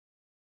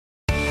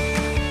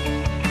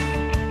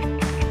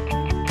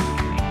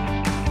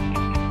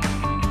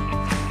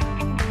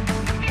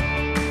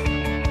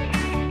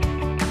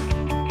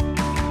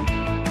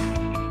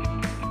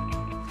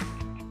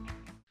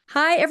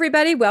Hi,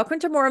 everybody. Welcome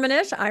to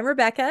Mormonish. I'm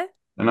Rebecca,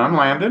 And I'm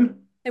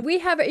Landon. and we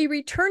have a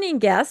returning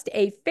guest,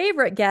 a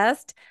favorite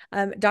guest,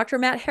 Dr.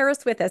 Matt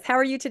Harris with us. How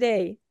are you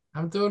today?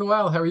 I'm doing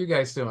well. How are you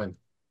guys doing?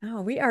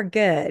 Oh, we are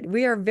good.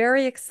 We are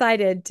very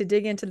excited to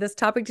dig into this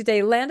topic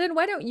today. Landon,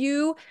 why don't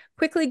you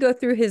quickly go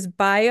through his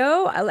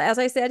bio? As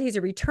I said, he's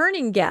a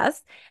returning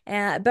guest.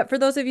 But for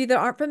those of you that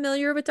aren't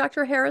familiar with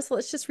Dr. Harris,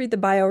 let's just read the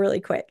bio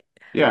really quick.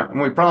 Yeah,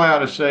 and we probably ought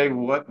to say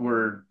what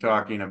we're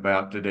talking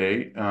about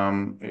today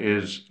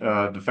is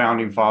the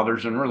founding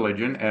fathers and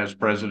religion, as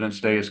President's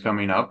Day is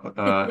coming up.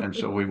 And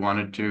so we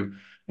wanted to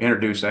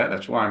introduce that.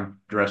 That's why I'm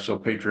dressed so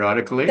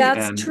patriotically.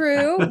 That's And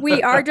true.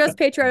 We are dressed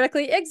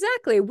patriotically.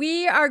 Exactly.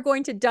 We are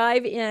going to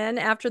dive in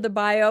after the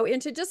bio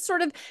into just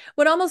sort of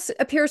what almost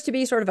appears to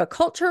be sort of a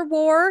culture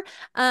war,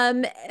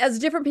 as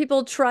different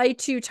people try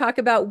to talk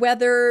about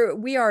whether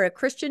we are a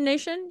Christian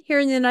nation here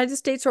in the United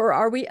States or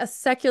are we a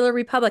secular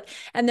republic.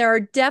 And there are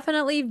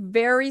definitely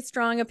very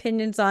strong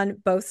opinions on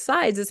both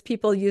sides as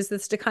people use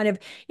this to kind of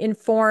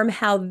inform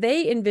how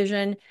they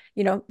envision,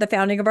 the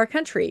founding of our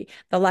country,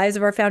 the lives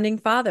of our founding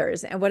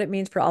fathers, and what it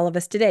means for all of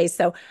us today.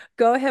 So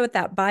go ahead with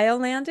that bio,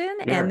 Landon,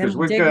 yeah, and then because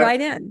we'll dig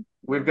right in.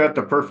 we've got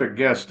the perfect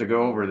guest to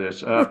go over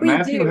this.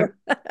 We do.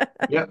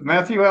 Yeah,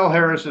 Matthew L.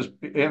 Harris is,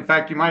 in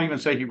fact, you might even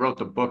say he wrote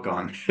the book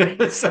on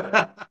this.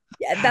 Yeah,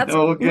 that's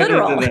We'll get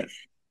into literal. that.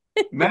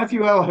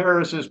 Matthew L.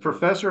 Harris is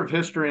professor of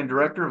history and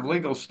director of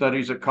legal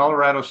studies at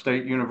Colorado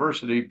State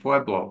University,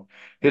 Pueblo.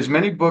 His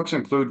many books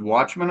include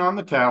Watchman on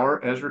the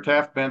Tower, Ezra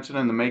Taft Benson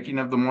and the Making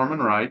of the Mormon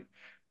Right,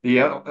 the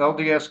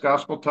LDS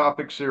Gospel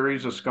Topic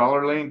Series, A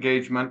Scholarly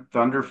Engagement,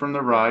 Thunder from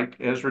the Right,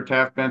 Ezra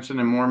Taft Benson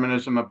and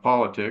Mormonism and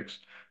Politics,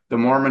 The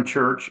Mormon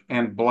Church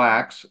and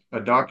Blacks, A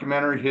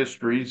Documentary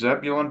History,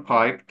 Zebulon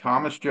Pike,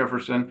 Thomas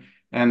Jefferson,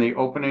 and the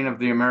opening of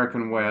the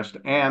American West,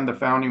 and the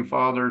Founding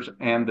Fathers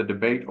and the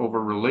debate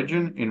over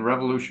religion in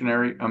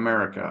revolutionary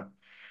America.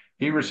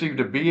 He received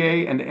a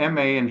BA and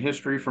MA in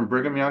history from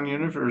Brigham Young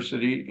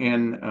University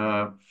in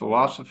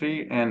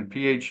philosophy and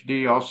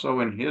PhD also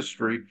in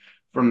history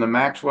from the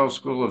Maxwell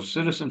School of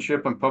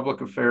Citizenship and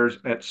Public Affairs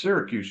at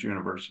Syracuse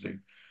University.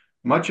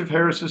 Much of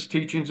Harris's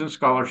teachings and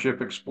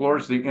scholarship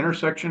explores the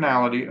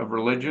intersectionality of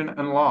religion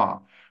and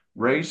law,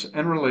 race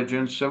and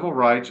religion, civil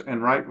rights,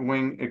 and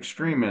right-wing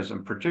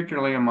extremism,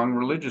 particularly among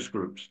religious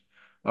groups.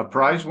 A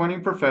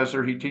prize-winning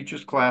professor, he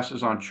teaches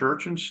classes on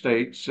church and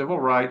state, civil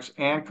rights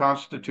and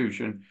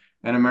constitution,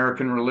 and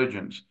American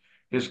religions.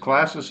 His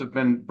classes have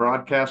been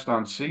broadcast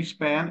on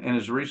C-SPAN, and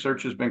his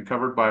research has been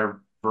covered by a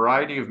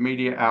variety of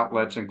media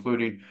outlets,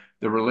 including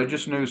the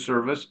Religious News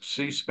Service,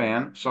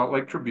 C-SPAN, Salt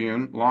Lake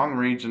Tribune, Long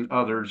Reads, and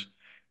others.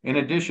 In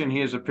addition, he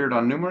has appeared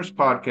on numerous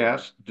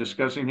podcasts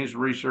discussing his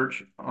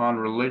research on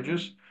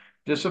religious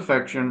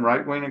disaffection,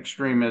 right-wing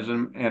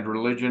extremism, and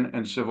religion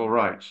and civil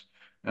rights.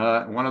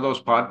 One of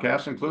those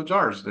podcasts includes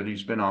ours that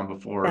he's been on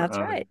before That's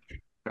right.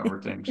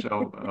 cover things.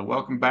 So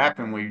welcome back,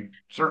 and we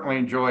certainly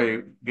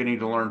enjoy getting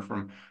to learn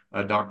from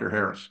Dr.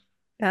 Harris.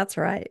 That's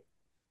right.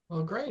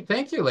 Well, great.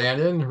 Thank you,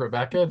 Landon,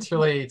 Rebecca.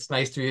 It's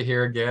nice to be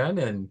here again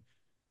and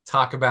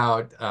talk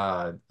about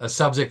a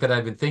subject that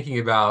I've been thinking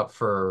about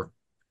for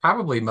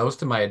probably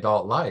most of my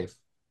adult life.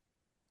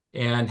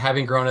 And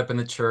having grown up in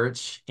the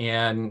church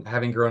and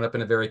having grown up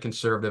in a very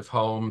conservative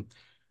home,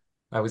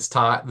 I was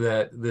taught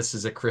that this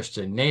is a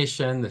Christian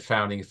nation. The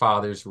founding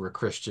fathers were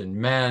Christian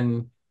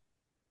men.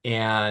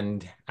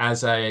 And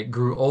as I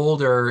grew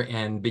older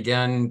and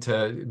began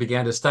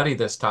to study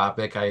this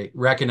topic, I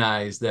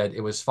recognized that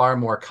it was far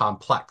more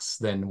complex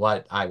than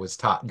what I was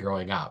taught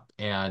growing up.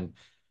 And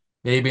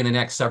maybe in the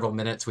next several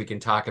minutes we can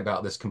talk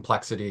about this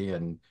complexity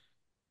and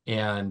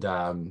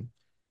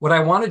what I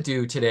want to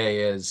do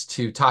today is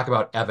to talk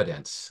about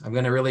evidence. I'm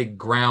going to really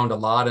ground a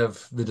lot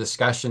of the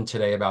discussion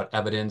today about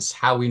evidence,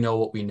 how we know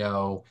what we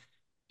know,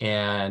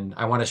 and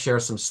I want to share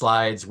some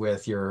slides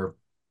with your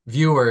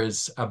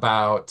viewers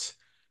about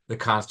the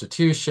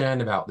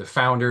Constitution, about the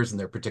founders and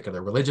their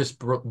particular religious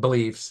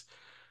beliefs.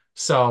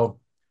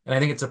 So, and I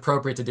think it's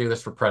appropriate to do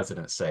this for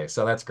President's Day.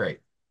 So that's great.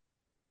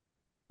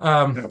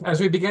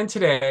 As we begin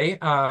today,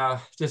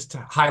 just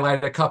to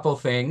highlight a couple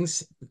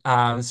things.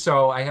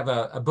 So I have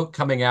a book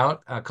coming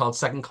out called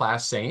Second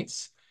Class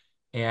Saints,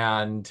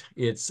 and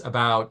it's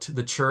about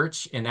the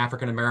church and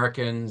African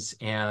Americans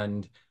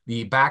and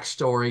the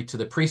backstory to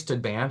the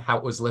priesthood ban, how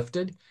it was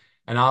lifted,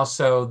 and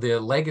also the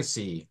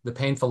legacy, the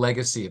painful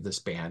legacy of this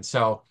ban.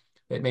 So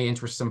it may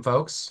interest some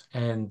folks.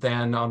 And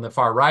then on the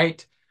far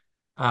right,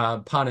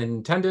 pun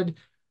intended,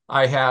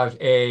 I have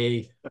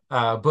a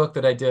book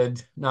that I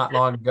did not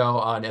long ago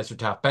on Ezra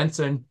Taft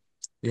Benson,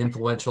 the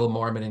influential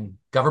Mormon and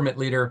government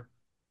leader.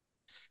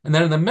 And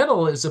then in the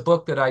middle is a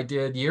book that I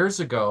did years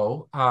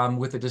ago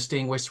with a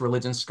distinguished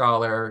religion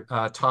scholar,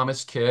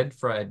 Thomas Kidd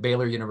at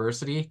Baylor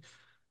University.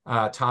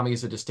 Tommy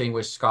is a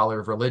distinguished scholar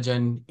of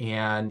religion,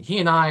 and he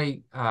and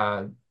I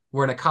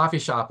were in a coffee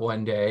shop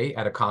one day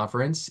at a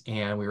conference,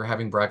 and we were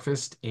having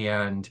breakfast,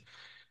 and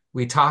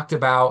we talked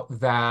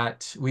about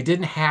that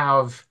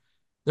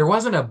there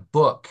wasn't a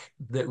book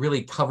that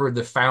really covered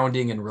the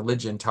founding and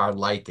religion to our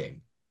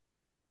liking.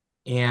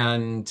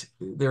 And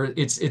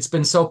it's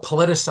been so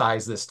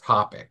politicized, this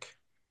topic.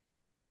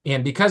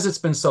 And because it's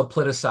been so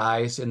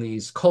politicized in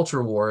these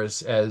culture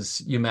wars,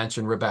 as you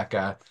mentioned,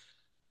 Rebecca,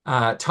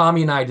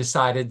 Tommy and I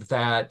decided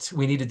that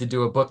we needed to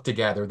do a book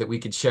together that we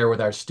could share with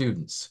our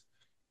students.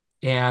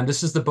 And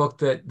this is the book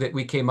that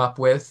we came up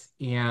with.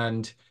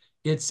 And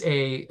it's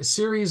a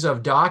series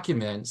of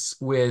documents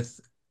with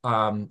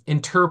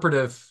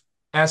interpretive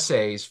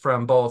essays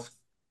from both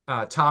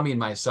Tommy and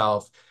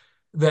myself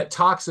that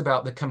talks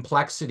about the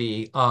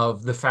complexity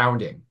of the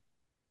founding.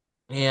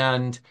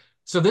 And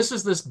so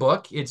this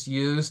book. It's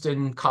used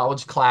in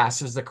college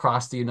classes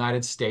across the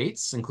United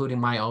States, including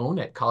my own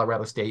at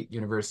Colorado State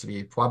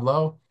University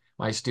Pueblo.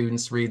 My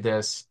students read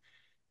this,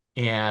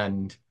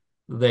 and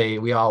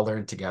we all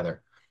learn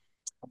together.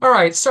 All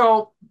right,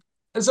 so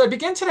as I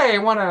begin today, I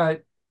want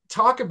to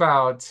talk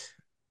about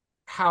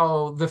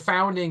how the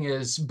founding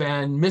has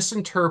been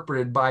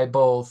misinterpreted by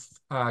both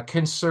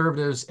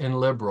conservatives and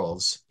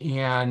liberals.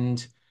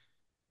 And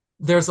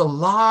there's a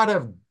lot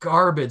of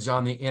garbage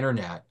on the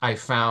internet I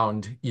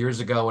found years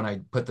ago when I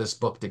put this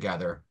book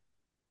together.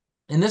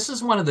 And this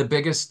is one of the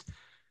biggest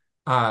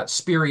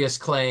spurious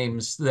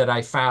claims that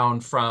I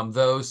found from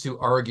those who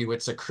argue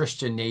it's a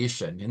Christian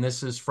nation. And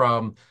this is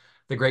from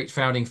the great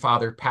founding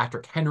father,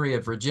 Patrick Henry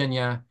of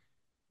Virginia.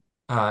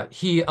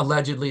 He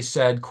allegedly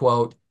said,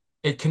 quote,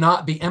 "It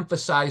cannot be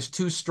emphasized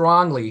too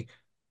strongly."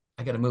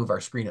 I got to move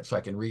our screen up so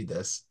I can read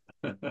this.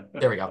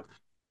 There we go.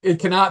 "It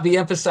cannot be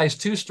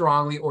emphasized too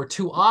strongly or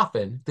too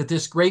often that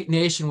this great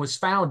nation was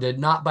founded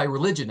not by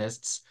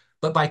religionists,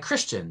 but by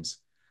Christians,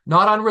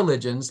 not on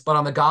religions, but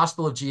on the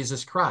gospel of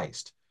Jesus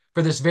Christ.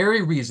 For this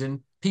very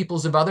reason,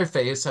 peoples of other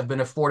faiths have been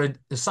afforded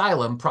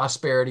asylum,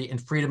 prosperity,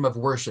 and freedom of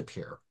worship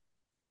here."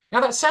 Now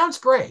that sounds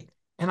great.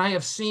 And I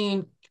have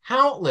seen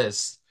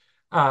countless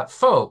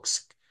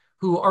folks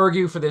who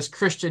argue for this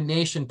Christian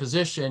nation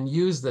position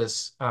use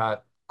this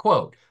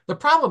quote. The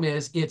problem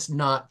is it's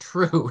not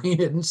true. He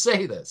didn't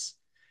say this.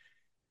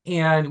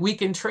 And we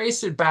can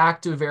trace it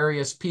back to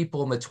various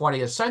people in the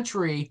 20th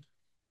century.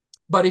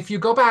 But if you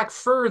go back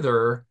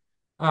further,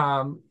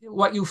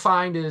 what you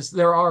find is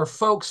there are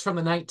folks from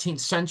the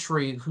 19th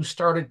century who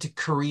started to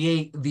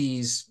create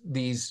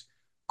these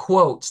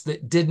quotes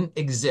that didn't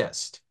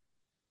exist.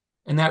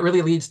 And that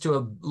really leads to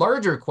a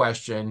larger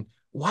question.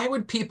 Why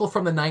would people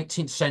from the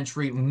 19th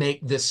century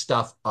make this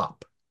stuff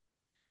up?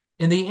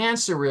 And the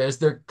answer is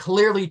they're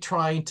clearly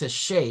trying to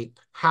shape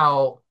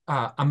how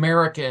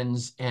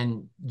Americans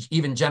and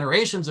even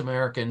generations of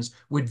Americans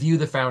would view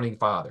the founding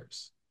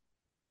fathers.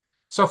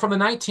 So from the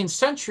 19th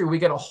century, we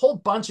get a whole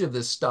bunch of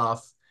this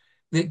stuff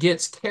that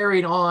gets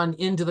carried on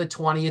into the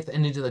 20th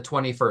and into the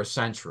 21st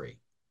century.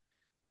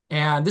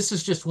 And this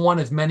is just one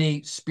of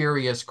many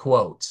spurious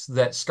quotes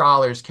that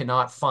scholars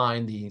cannot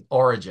find the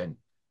origin,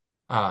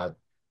 but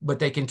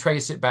they can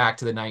trace it back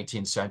to the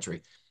 19th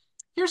century.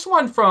 Here's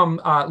one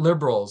from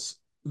liberals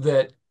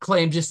that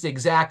claim just the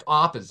exact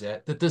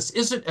opposite, that this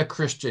isn't a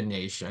Christian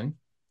nation.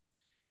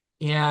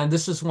 And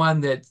this is one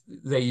that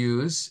they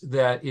use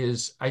that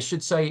is, I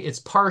should say, it's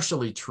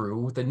partially true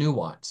with the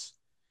nuance.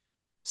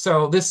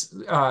 So this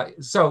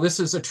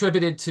is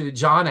attributed to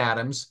John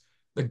Adams.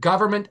 "The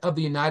government of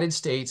the United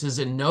States is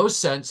in no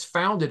sense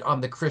founded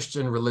on the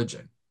Christian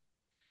religion."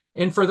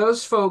 And for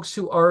those folks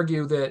who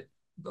argue that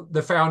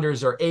the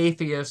founders are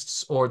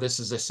atheists or this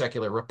is a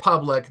secular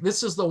republic,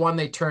 this is the one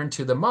they turn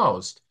to the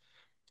most.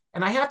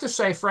 And I have to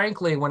say,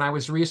 frankly, when I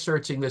was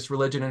researching this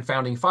Religion and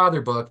Founding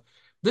Father book,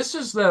 this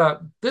is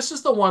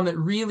the one that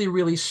really,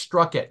 really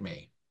struck at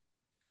me.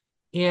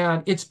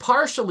 And it's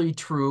partially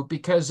true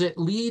because it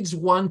leads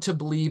one to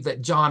believe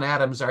that John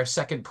Adams, our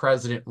second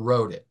president,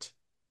 wrote it.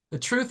 The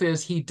truth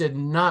is he did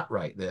not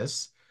write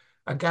this.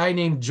 A guy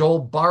named Joel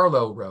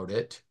Barlow wrote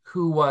it,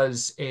 who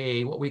was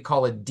what we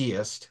call a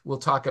deist. We'll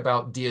talk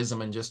about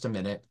deism in just a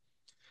minute.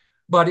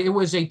 But it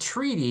was a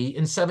treaty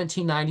in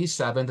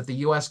 1797 that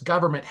the US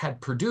government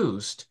had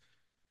produced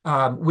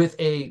with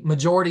a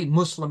majority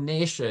Muslim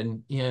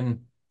nation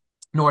in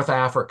North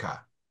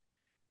Africa.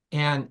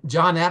 And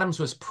John Adams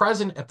was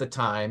present at the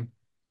time.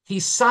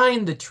 He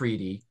signed the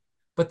treaty,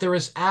 but there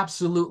is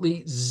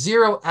absolutely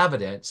zero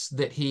evidence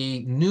that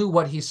he knew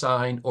what he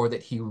signed or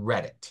that he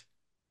read it.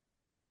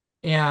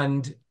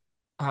 And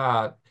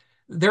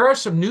there are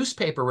some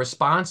newspaper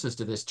responses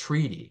to this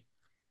treaty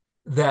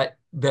that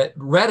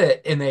read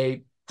it and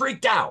they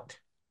freaked out.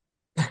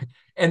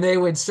 And they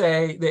would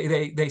say,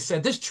 they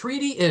said, "This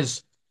treaty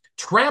is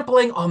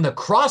trampling on the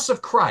cross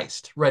of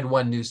Christ," read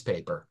one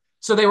newspaper.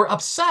 So they were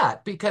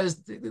upset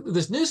because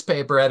this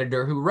newspaper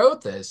editor who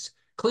wrote this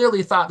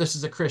clearly thought this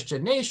is a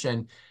Christian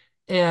nation,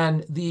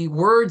 and the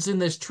words in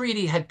this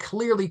treaty had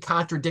clearly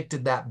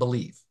contradicted that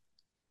belief.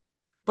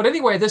 But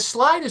anyway, this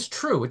slide is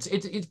true.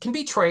 It can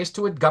be traced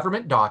to a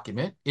government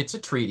document. It's a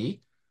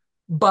treaty,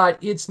 but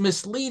it's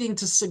misleading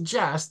to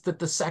suggest that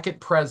the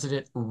second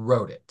president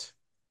wrote it.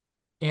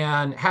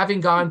 And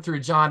having gone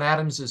through John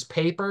Adams's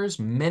papers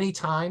many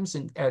times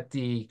at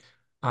the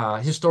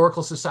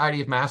Historical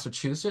Society of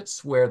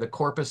Massachusetts, where the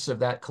corpus of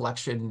that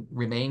collection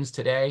remains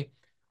today,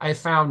 I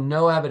found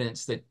no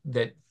evidence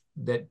that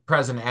that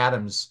President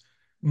Adams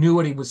knew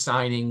what he was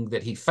signing,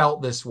 that he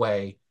felt this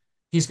way.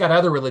 He's got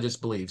other religious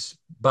beliefs,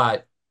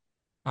 but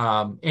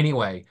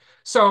anyway,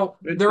 so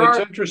there It's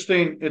are.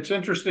 interesting. It's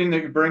interesting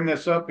that you bring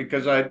this up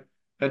because I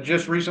had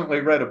just recently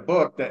read a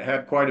book that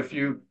had quite a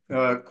few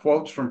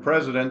quotes from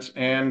presidents,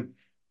 and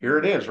here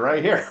it is,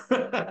 right here.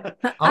 The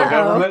Uh-oh.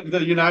 government,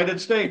 the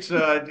United States,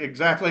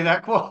 exactly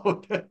that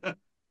quote.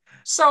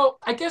 So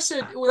I guess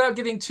without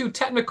getting too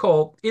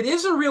technical, it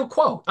is a real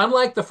quote.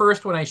 Unlike the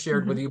first one I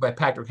shared with Mhm. you by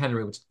Patrick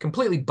Henry, which is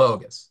completely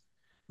bogus.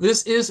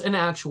 This is an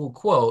actual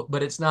quote,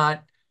 but it's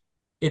not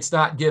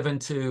given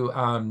to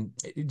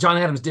John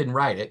Adams didn't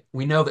write it.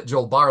 We know that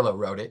Joel Barlow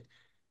wrote it.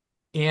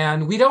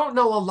 And we don't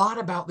know a lot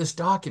about this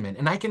document.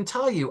 And I can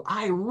tell you,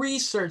 I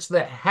researched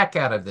the heck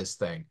out of this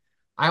thing.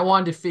 I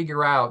wanted to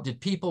figure out, did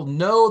people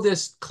know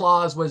this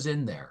clause was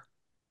in there?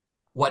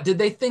 What did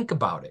they think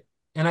about it?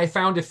 And I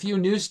found a few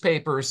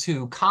newspapers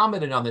who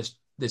commented on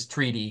this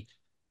treaty.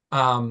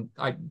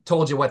 I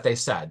told you what they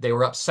said. They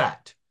were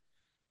upset.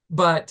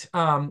 But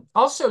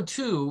also,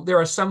 too, there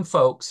are some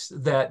folks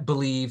that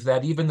believe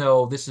that even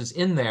though this is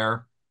in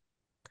there,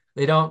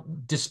 they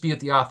don't dispute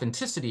the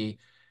authenticity.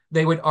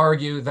 They would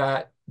argue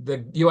that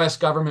the US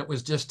government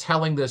was just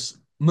telling this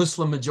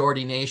Muslim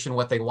majority nation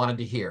what they wanted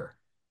to hear.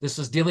 This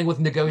is dealing with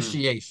Hmm.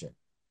 negotiation.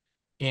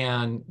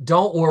 And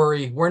don't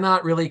worry, we're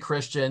not really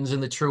Christians in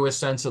the truest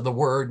sense of the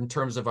word in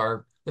terms of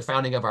the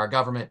founding of our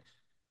government.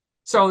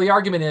 So the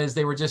argument is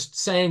they were just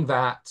saying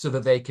that so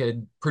that they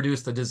could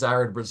produce the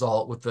desired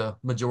result with the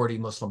majority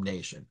Muslim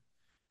nation.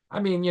 I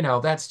mean,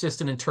 that's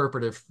just an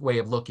interpretive way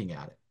of looking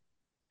at it.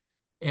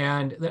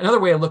 And another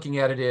way of looking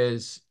at it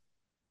is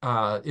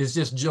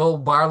just Joel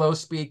Barlow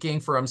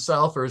speaking for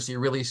himself, or is he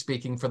really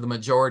speaking for the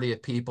majority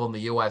of people in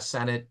the US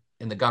Senate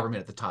and the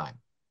government at the time?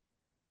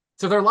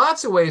 So there are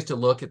lots of ways to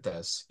look at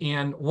this.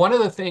 And one of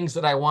the things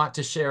that I want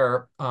to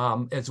share,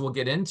 as we'll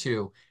get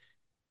into,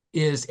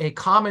 is a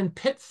common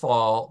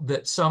pitfall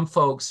that some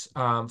folks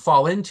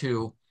fall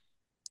into,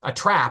 a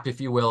trap,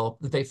 if you will,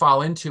 that they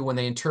fall into when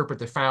they interpret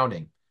the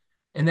founding.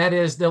 And that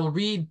is they'll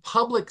read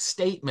public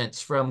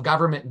statements from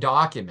government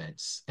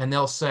documents and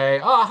they'll say,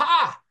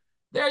 aha,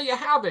 there you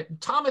have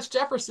it. Thomas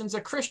Jefferson's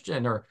a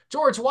Christian or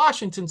George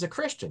Washington's a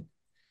Christian.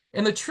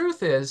 And the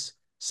truth is,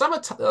 some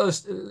of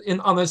those,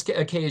 on those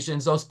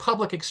occasions, those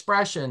public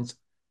expressions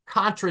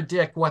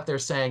contradict what they're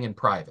saying in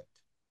private.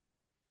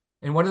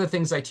 And one of the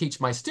things I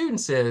teach my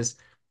students is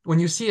when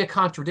you see a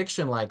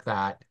contradiction like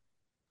that,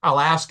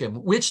 I'll ask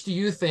them, which do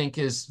you think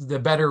is the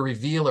better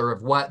revealer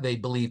of what they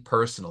believe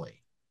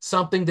personally?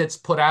 Something that's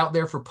put out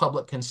there for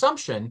public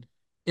consumption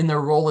in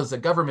their role as a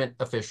government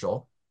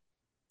official,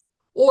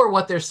 or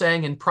what they're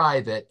saying in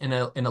private in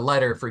a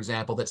letter, for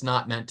example, that's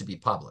not meant to be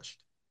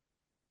published.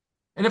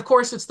 And of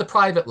course, it's the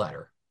private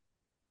letter.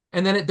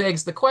 And then it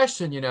begs the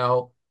question,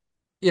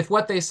 if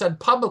what they said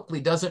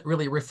publicly doesn't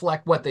really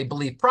reflect what they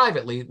believe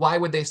privately, why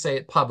would they say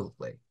it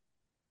publicly?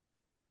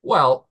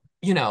 Well,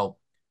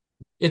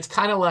 it's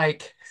kind of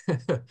like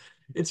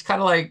it's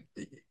kind of like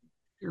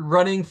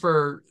running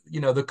for,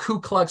 the Ku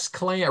Klux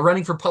Klan,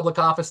 running for public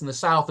office in the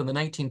South in the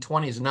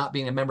 1920s and not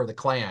being a member of the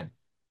Klan,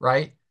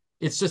 right?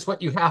 It's just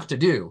what you have to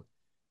do.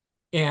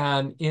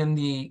 And in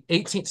the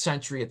 18th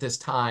century at this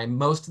time,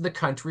 most of the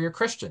country are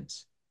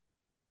Christians.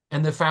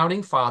 And the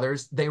founding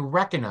fathers, they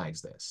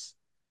recognize this.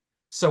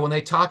 So when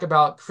they talk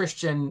about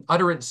Christian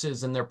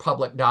utterances in their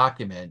public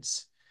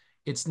documents,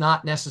 it's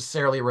not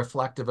necessarily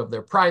reflective of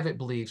their private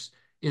beliefs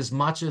as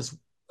much as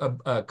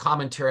a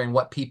commentary on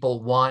what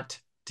people want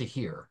to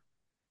hear.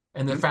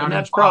 And the And founding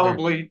that's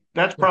fathers,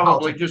 that's they're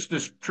probably politicians. just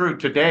as true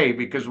today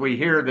because we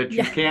hear that you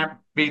Yeah, can't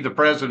be the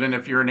president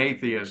if you're an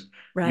atheist.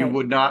 right. You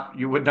would not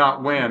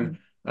Mhm.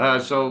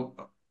 win. So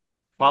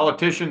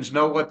politicians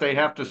know what they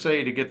have to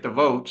say to get the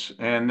votes,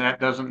 and that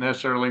doesn't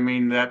necessarily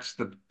mean that's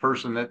the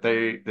person that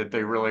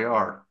they really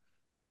are.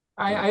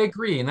 I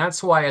agree. And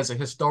that's why, as a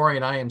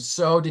historian, I am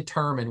so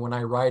determined when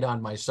I write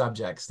on my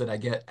subjects that I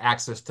get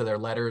access to their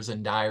letters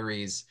and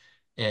diaries.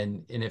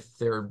 And if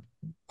they're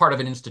part of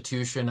an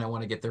institution, I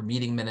want to get their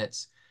meeting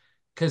minutes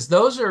because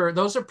those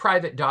are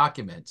private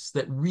documents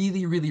that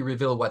really, really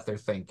reveal what they're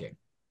thinking.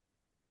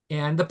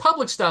 And the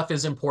public stuff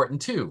is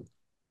important too,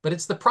 but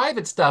it's the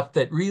private stuff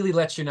that really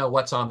lets you know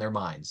what's on their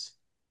minds.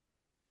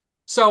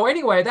 So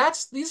anyway,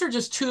 these are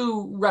just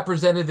two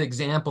representative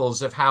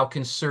examples of how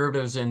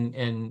conservatives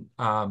and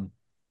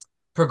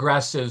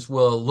progressives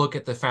will look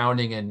at the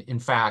founding and, in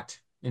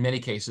fact, in many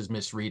cases,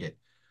 misread it.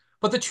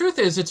 But the truth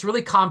is, it's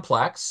really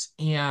complex.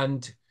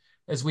 And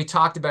as we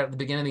talked about at the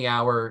beginning of the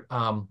hour,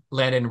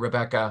 Landon and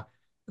Rebecca,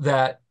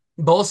 that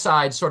both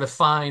sides sort of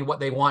find what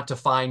they want to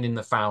find in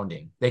the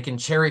founding. They can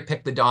cherry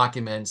pick the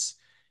documents.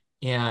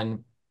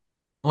 And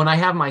when I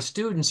have my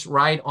students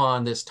write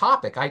on this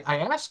topic, I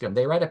ask them,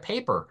 they write a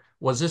paper.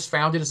 Was this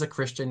founded as a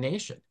Christian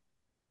nation?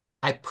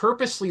 I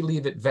purposely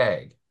leave it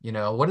vague.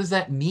 What does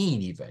that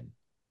mean even?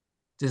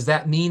 Does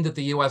that mean that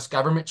the US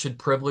government should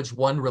privilege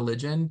one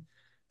religion?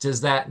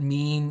 Does that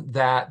meaning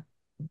that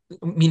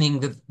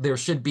there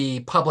should be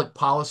public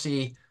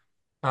policy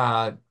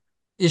uh,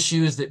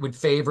 issues that would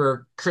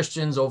favor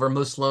Christians over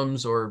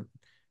Muslims or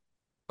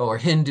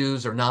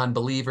Hindus or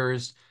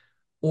non-believers?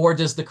 Or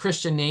does the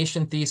Christian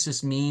nation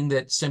thesis mean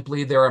that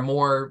simply there are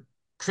more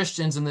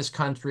Christians in this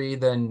country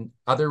than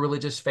other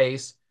religious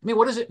faiths? I mean,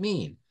 what does it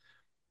mean?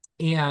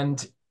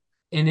 And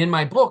in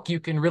my book, you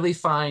can really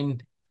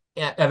find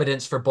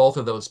evidence for both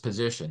of those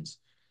positions.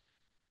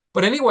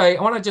 But anyway,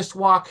 I want to just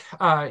walk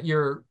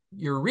your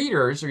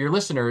readers, or your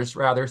listeners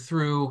rather,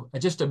 through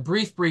just a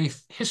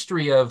brief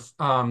history of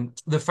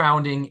the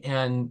founding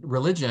and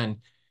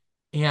religion.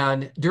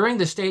 And during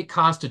the state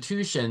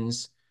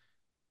constitutions,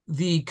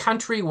 the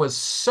country was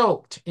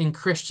soaked in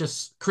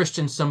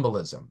Christian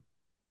symbolism,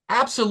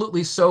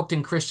 absolutely soaked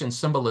in Christian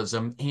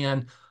symbolism.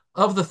 And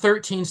of the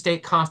 13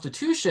 state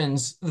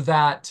constitutions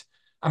that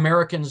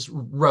Americans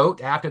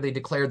wrote after they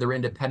declared their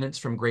independence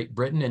from Great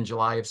Britain in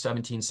July of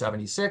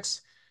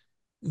 1776,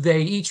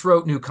 they each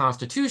wrote new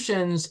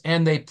constitutions,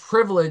 and they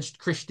privileged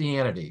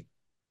Christianity.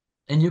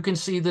 And you can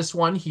see this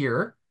one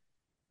here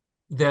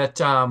that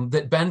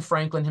Ben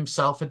Franklin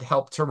himself had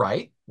helped to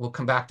write. We'll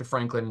come back to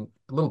Franklin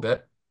a little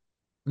bit.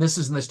 This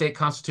is in the state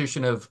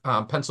constitution of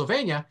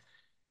Pennsylvania.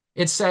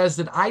 It says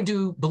that I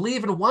do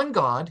believe in one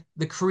God,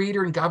 the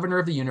creator and governor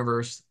of the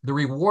universe, the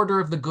rewarder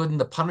of the good and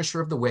the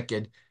punisher of the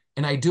wicked,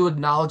 and I do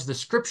acknowledge the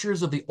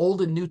scriptures of the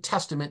Old and New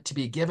Testament to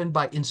be given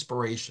by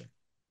inspiration.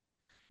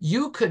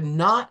 You could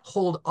not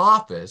hold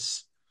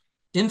office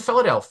in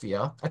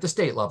Philadelphia at the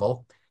state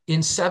level in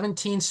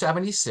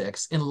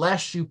 1776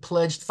 unless you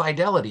pledged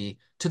fidelity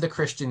to the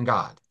Christian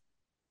God.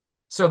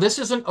 So this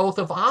is an oath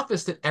of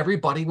office that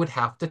everybody would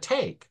have to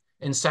take.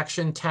 And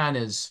Section 10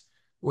 is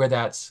where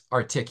that's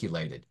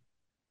articulated.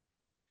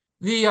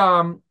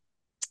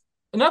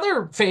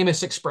 Another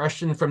famous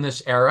expression from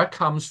this era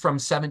comes from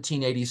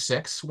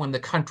 1786, when the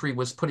country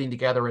was putting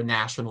together a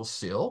national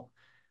seal.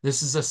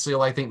 This is a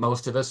seal I think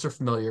most of us are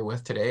familiar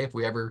with today. If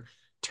we ever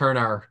turn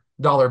our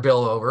dollar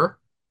bill over,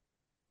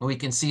 we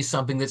can see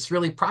something that's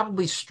really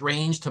probably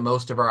strange to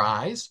most of our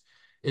eyes.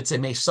 It's a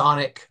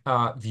Masonic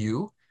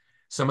view.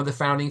 Some of the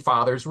founding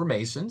fathers were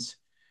Masons,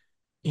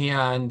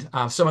 and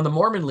some of the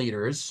Mormon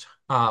leaders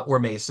were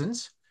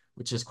Masons,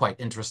 which is quite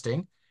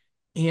interesting.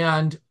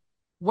 And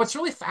what's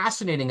really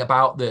fascinating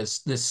about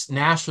this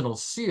national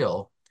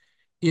seal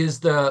is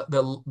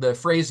the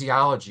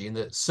phraseology and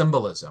the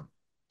symbolism.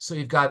 So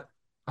you've got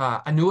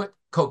Annuit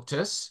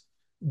Coptis,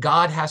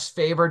 God has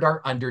favored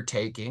our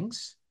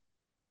undertakings.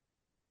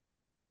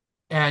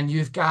 And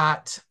you've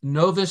got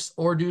Novus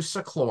Ordo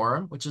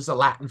Seclorum, which is a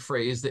Latin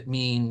phrase that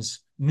means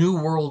New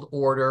World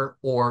Order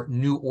or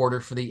New Order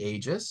for the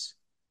Ages.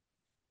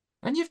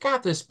 And you've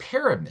got this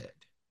pyramid,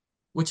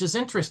 which is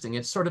interesting.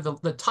 It's sort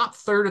of the top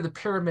third of the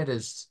pyramid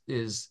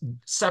is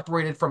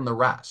separated from the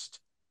rest.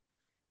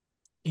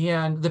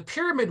 And the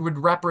pyramid would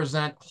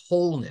represent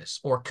wholeness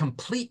or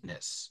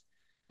completeness.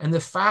 And the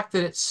fact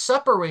that it's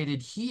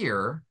separated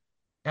here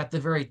at the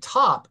very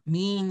top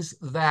means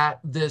that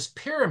this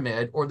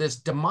pyramid or this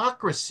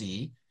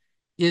democracy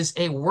is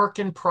a work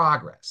in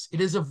progress. It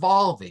is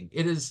evolving.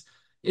 It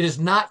is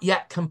not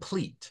yet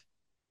complete.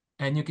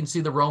 And you can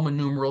see the Roman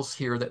numerals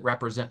here that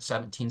represent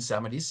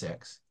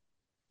 1776.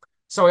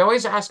 So I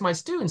always ask my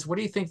students, what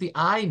do you think the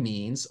I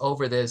means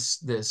over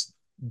this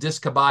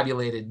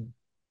discombobulated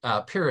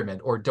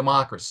pyramid or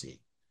democracy?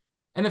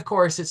 And of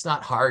course, it's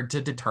not hard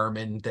to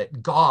determine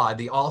that God,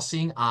 the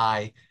all-seeing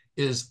eye,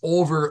 is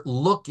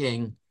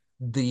overlooking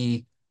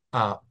the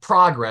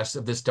progress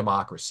of this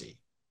democracy.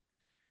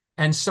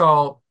 And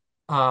so,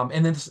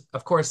 and then,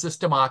 of course, this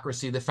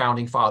democracy, the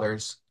founding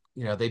fathers,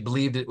 they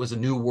believed it was a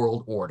new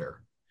world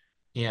order.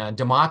 And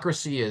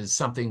democracy is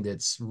something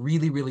that's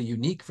really, really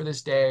unique for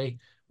this day,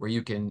 where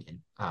you can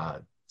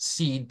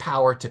cede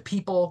power to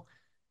people.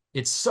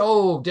 It's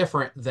so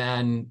different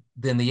than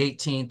the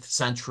 18th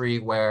century,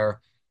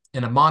 where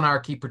in a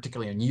monarchy,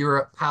 particularly in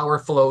Europe, power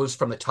flows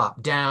from the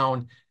top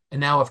down. And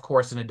now, of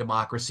course, in a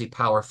democracy,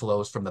 power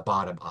flows from the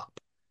bottom up.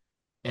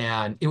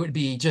 And it would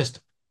be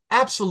just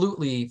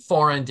absolutely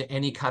foreign to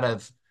any kind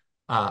of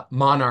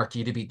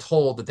monarchy to be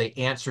told that they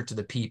answer to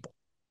the people,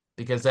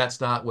 because that's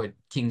not what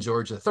King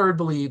George III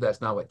believed. That's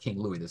not what King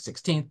Louis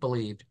XVI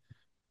believed.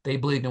 They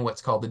believed in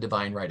what's called the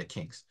divine right of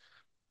kings.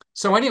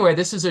 So anyway,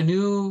 this is a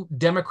new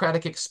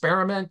democratic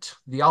experiment.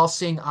 The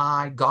all-seeing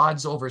eye,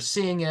 God's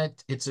overseeing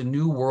it. It's a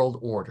new world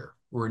order,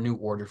 or a new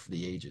order for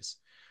the ages.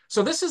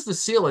 So this is the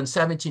seal in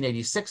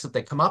 1786 that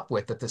they come up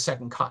with at the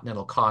Second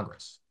Continental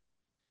Congress.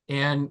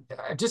 And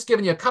I've just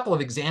given you a couple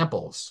of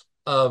examples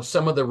of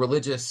some of the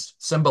religious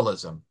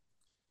symbolism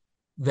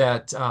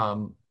that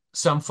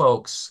some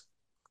folks,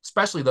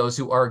 especially those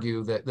who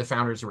argue that the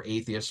founders were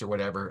atheists or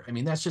whatever, I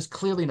mean, that's just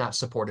clearly not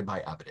supported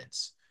by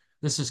evidence.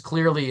 This is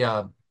clearly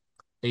a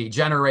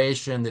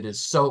generation that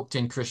is soaked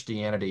in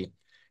Christianity.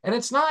 And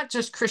it's not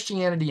just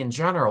Christianity in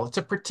general. It's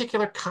a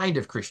particular kind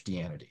of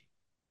Christianity.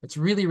 It's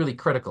really, really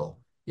critical.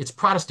 It's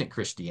Protestant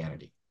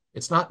Christianity.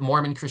 It's not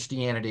Mormon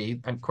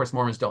Christianity. And of course,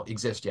 Mormons don't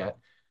exist yet.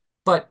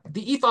 But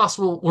the ethos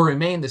will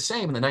remain the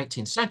same in the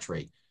 19th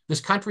century.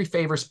 This country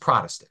favors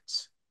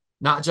Protestants.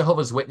 not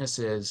Jehovah's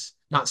Witnesses,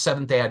 not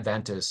Seventh-day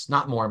Adventists,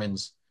 not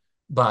Mormons,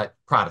 but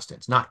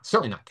Protestants,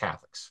 certainly not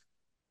Catholics.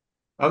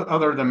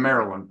 Other than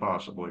Maryland,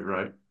 possibly,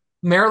 right?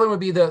 Maryland would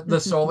be the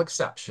sole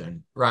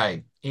exception,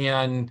 right?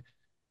 And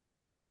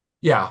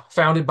yeah,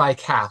 founded by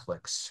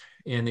Catholics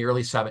in the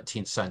early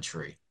 17th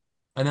century.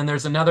 And then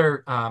there's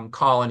another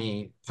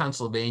colony,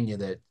 Pennsylvania,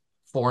 that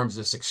forms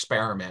this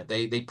experiment.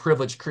 They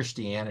privilege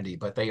Christianity,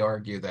 but they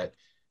argue that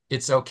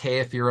it's okay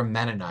if you're a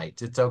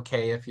Mennonite, it's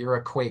okay if you're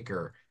a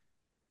Quaker.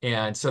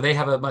 And so they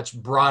have a much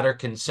broader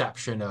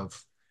conception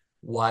of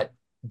what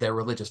their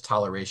religious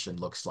toleration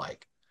looks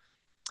like.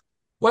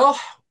 Well,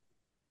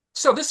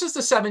 so this is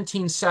the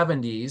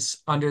 1770s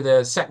under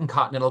the Second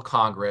Continental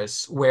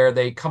Congress, where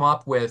they come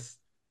up with,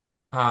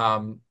 it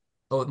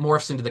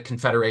morphs into the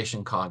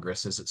Confederation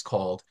Congress, as it's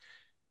called.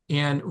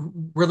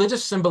 And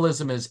religious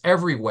symbolism is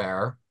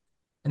everywhere.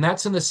 And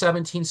that's in the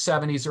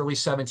 1770s, early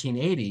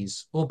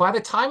 1780s. Well, by the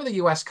time of the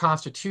US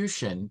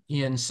Constitution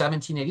in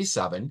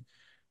 1787,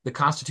 the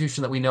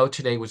Constitution that we know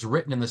today was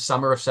written in the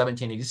summer of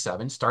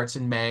 1787, starts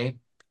in May,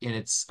 and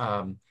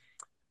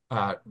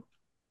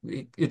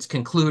it's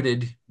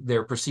concluded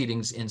their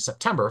proceedings in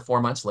September, 4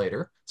 months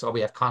later. So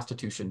we have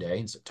Constitution Day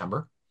in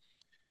September.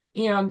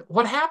 And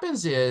what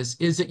happens is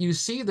that you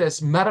see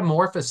this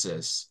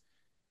metamorphosis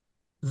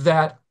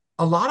that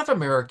a lot of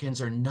Americans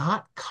are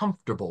not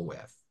comfortable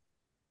with.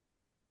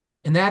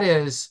 And that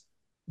is,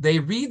 they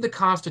read the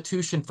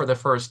Constitution for the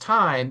first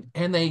time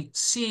and they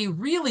see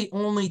really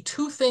only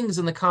two things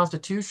in the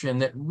Constitution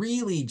that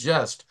really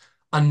just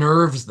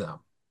unnerves them.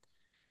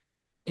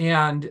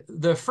 And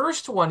the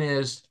first one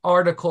is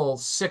Article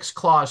 6,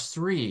 Clause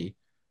 3,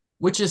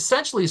 which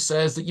essentially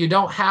says that you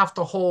don't have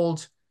to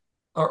hold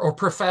or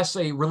profess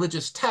a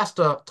religious test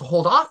to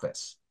hold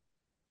office.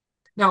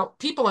 Now,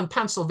 people in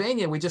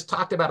Pennsylvania, we just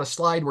talked about a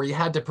slide where you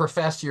had to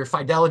profess your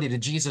fidelity to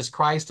Jesus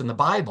Christ and the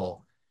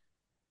Bible.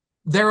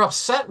 They're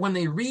upset when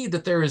they read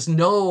that there's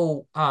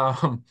no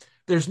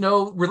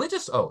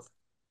religious oath.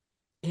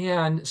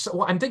 And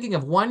so I'm thinking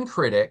of one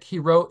critic, he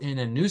wrote in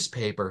a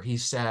newspaper, he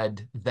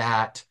said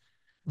that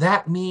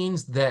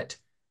means that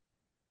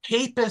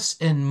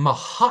papists and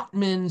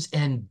Mahatmans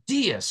and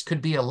deists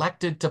could be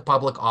elected to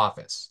public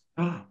office.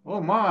 Oh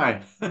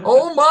my.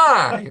 Oh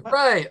my,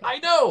 right. I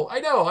know.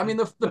 I mean,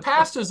 the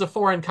past is a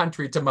foreign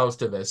country to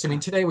most of us. I mean,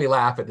 today we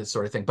laugh at this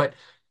sort of thing, but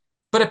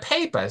a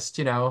papist,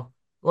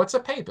 what's a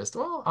papist?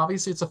 Well,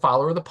 obviously it's a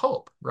follower of the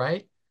Pope,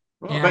 right?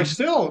 Well, but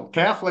still,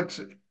 Catholics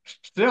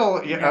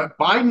still, Yeah.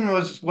 Biden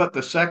was what,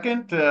 the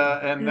second,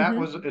 and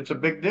Mhm. it's a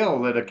big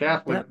deal that a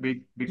Catholic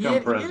Yep. become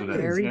It president. is.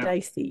 Very Yeah.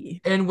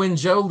 dicey. And when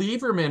Joe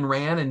Lieberman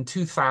ran in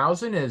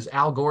 2000 as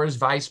Al Gore's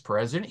vice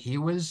president, he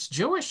was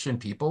Jewish and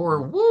people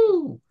were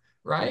woo,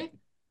 right?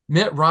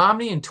 Mitt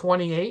Romney in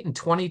 28 and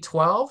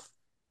 2012.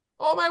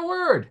 Oh my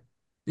word.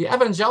 The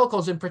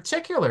evangelicals in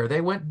particular,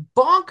 they went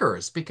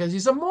bonkers because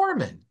he's a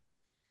Mormon.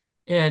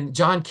 And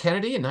John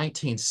Kennedy in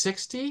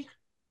 1960,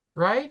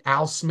 right?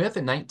 Al Smith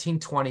in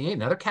 1928,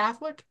 another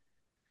Catholic.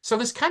 So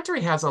this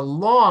country has a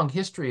long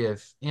history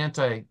of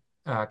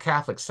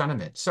anti-Catholic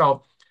sentiment.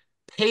 So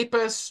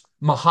papists,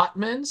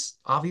 Mahatmans,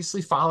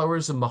 obviously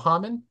followers of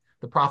Muhammad,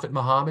 the Prophet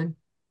Muhammad,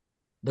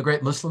 the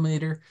great Muslim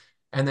leader,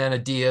 and then a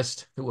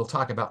deist who we'll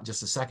talk about in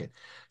just a second.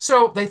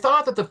 So they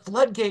thought that the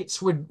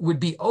floodgates would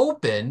be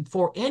open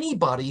for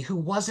anybody who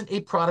wasn't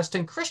a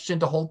Protestant Christian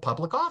to hold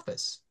public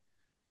office.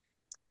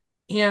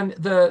 And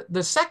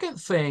the second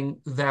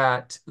thing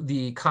that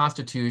the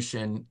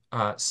Constitution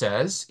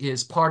says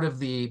is part of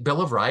the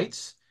Bill of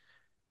Rights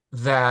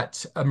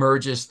that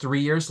emerges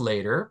 3 years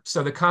later.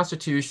 So the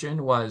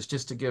Constitution was,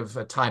 just to give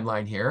a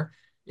timeline here,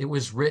 it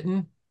was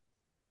written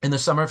in the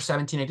summer of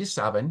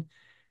 1787.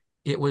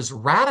 It was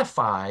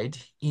ratified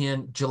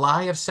in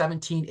July of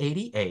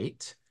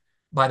 1788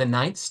 by the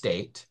 9th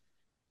state,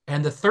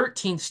 and the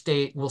 13th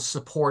state will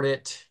support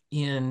it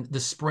in the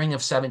spring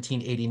of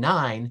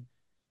 1789.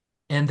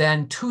 And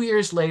then 2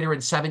 years later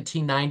in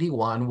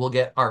 1791, we'll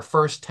get our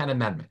first 10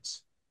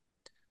 amendments.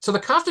 So the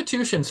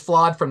Constitution's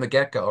flawed from the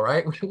get-go,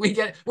 right?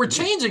 We're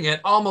changing it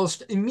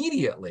almost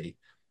immediately.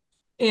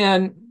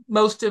 And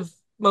most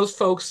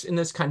folks in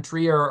this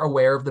country are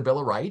aware of the Bill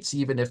of Rights,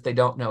 even if they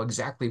don't know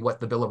exactly what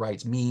the Bill of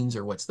Rights means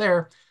or what's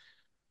there.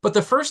 But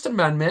the First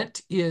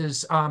Amendment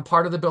is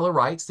part of the Bill of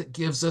Rights that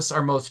gives us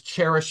our most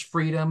cherished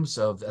freedoms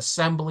of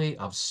assembly,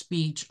 of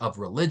speech, of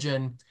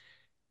religion.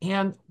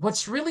 And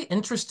what's really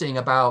interesting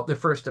about the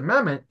First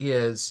Amendment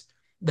is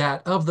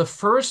that of the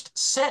first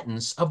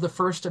sentence of the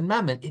First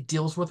Amendment, it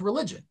deals with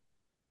religion.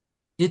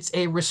 It's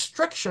a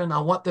restriction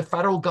on what the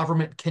federal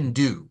government can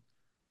do.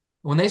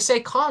 When they say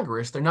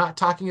Congress, they're not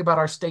talking about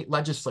our state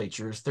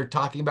legislatures. They're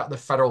talking about the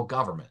federal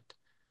government.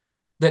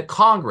 That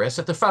Congress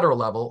at the federal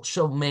level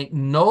shall make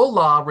no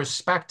law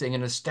respecting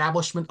an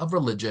establishment of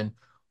religion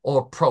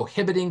or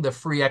prohibiting the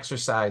free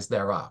exercise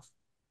thereof.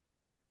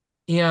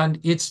 And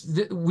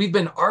we've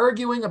been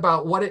arguing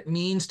about what it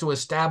means to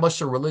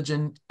establish a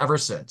religion ever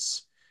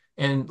since.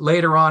 And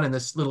later on in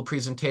this little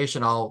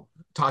presentation, I'll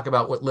talk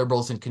about what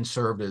liberals and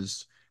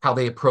conservatives, how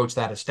they approach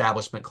that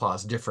establishment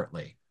clause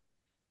differently.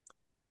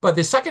 But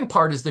the second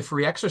part is the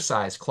free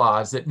exercise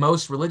clause that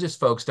most religious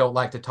folks don't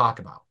like to talk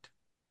about.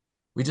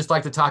 We just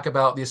like to talk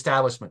about the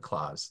Establishment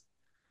Clause.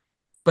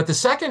 But the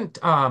second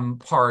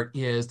part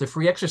is the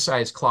free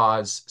exercise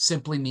clause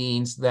simply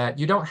means that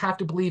you don't have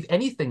to believe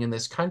anything in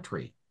this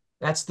country.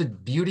 That's the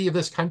beauty of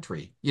this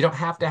country. You don't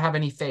have to have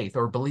any faith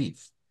or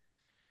belief.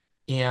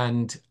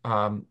 And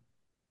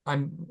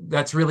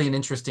that's really an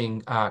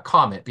interesting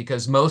comment,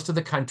 because most of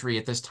the country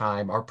at this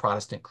time are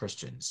Protestant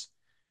Christians.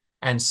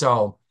 And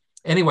so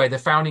anyway, the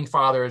founding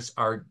fathers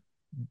are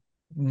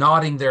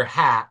nodding their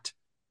hat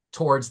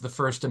towards the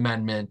First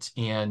Amendment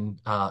and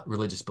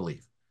religious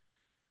belief.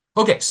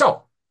 Okay,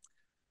 so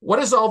what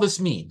does all this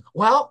mean?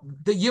 Well,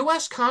 the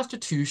US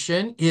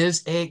Constitution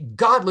is a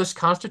godless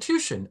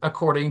constitution,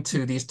 according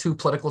to these two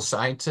political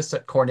scientists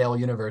at Cornell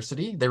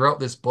University. They wrote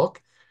this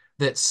book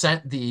that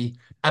sent the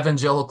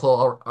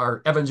evangelical,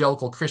 our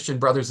evangelical Christian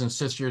brothers and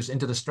sisters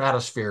into the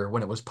stratosphere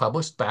when it was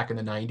published back in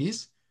the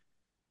 90s.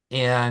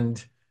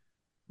 And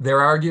they're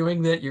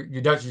arguing that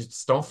you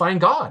just don't find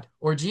God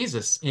or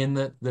Jesus in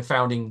the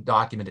founding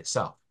document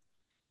itself.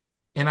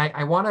 And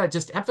I want to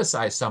just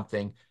emphasize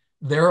something.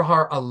 There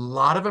are a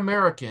lot of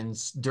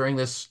Americans during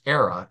this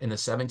era in the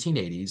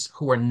 1780s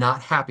who are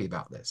not happy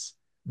about this.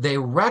 They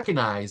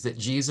recognize that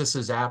Jesus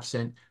is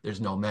absent. There's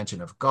no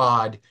mention of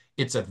God.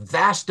 It's a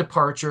vast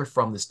departure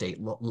from the state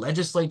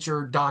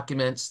legislature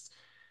documents,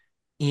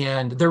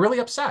 and they're really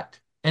upset.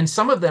 And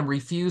some of them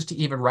refuse to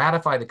even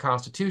ratify the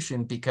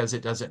Constitution because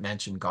it doesn't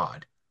mention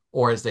God,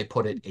 or as they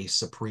put it, a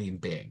supreme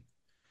being.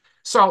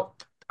 So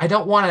I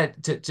don't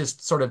want to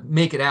just sort of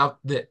make it out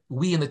that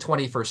we in the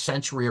 21st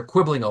century are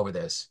quibbling over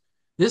this.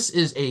 This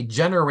is a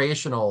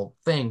generational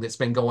thing that's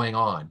been going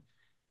on.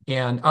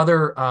 And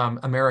other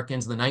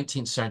Americans in the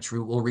 19th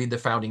century will read the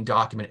founding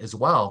document as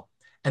well,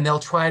 and they'll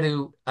try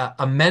to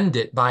amend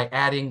it by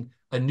adding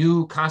a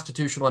new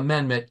constitutional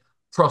amendment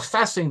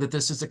professing that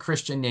this is a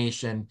Christian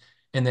nation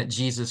and that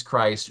Jesus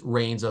Christ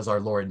reigns as our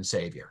Lord and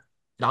Savior.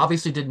 It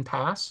obviously didn't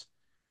pass,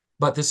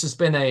 but this has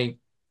been a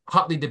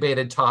hotly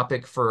debated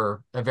topic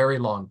for a very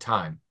long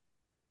time.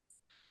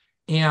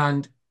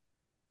 And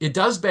it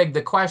does beg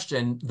the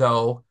question,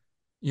 though,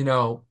 you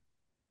know,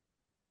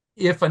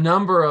 if a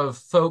number of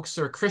folks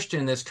are Christian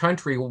in this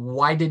country,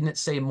 why didn't it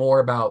say more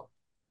about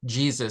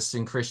Jesus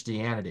and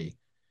Christianity?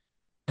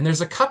 And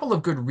there's a couple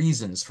of good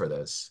reasons for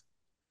this.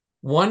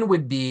 One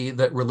would be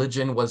that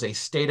religion was a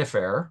state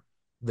affair,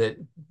 that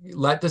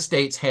let the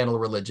states handle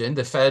religion.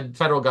 The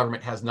federal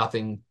government has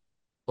nothing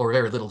or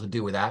very little to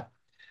do with that.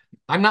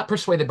 I'm not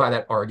persuaded by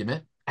that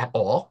argument at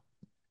all,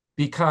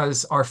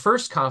 because our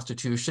first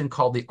Constitution,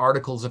 called the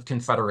Articles of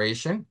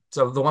Confederation,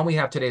 so the one we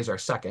have today is our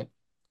second.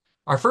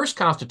 Our first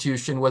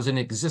Constitution was in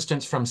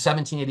existence from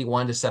 1781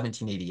 to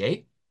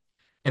 1788,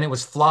 and it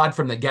was flawed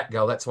from the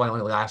get-go. That's why it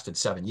only lasted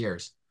 7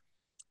 years.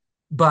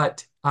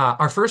 But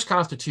our first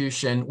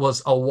Constitution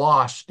was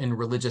awash in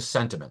religious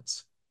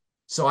sentiments.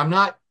 So I'm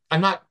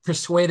not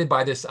persuaded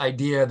by this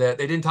idea that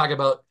they didn't talk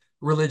about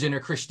religion or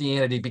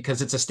Christianity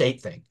because it's a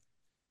state thing,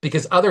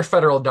 because other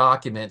federal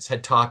documents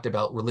had talked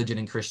about religion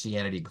and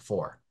Christianity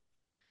before.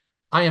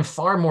 I am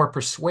far more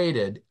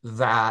persuaded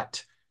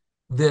that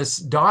this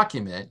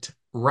document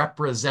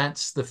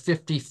represents the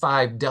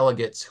 55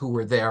 delegates who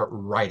were there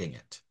writing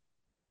it.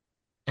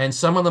 And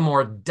some of the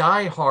more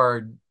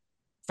diehard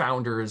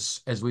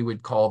founders, as we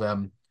would call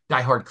them,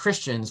 diehard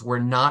Christians, were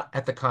not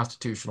at the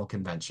Constitutional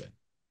Convention.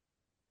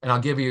 And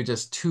I'll give you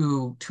just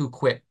two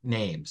quick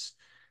names.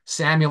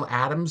 Samuel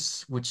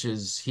Adams, which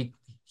is,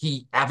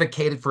 he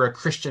advocated for a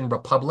Christian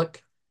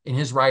republic in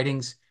his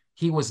writings.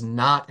 He was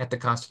not at the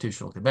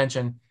Constitutional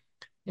Convention.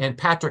 And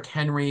Patrick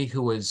Henry,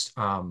 who was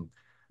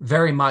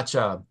very much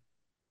a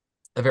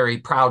very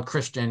proud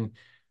Christian,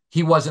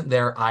 he wasn't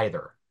there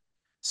either.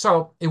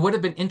 So it would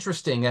have been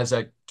interesting as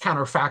a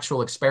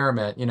counterfactual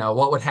experiment, you know,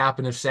 what would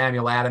happen if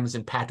Samuel Adams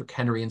and Patrick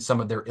Henry and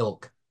some of their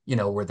ilk, you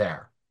know, were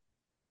there.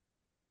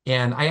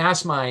 And I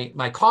asked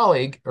my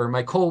colleague, or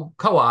my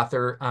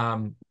co-author,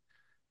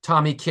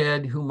 Tommy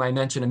Kidd, whom I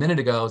mentioned a minute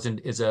ago,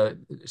 is a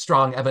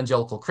strong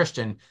evangelical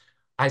Christian.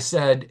 I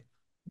said,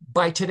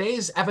 by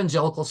today's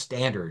evangelical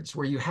standards,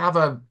 where you have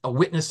a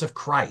witness of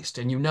Christ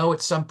and you know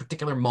at some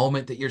particular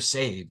moment that you're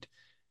saved,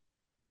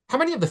 how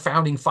many of the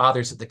founding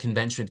fathers at the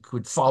convention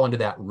could fall into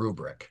that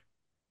rubric?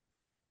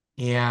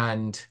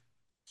 And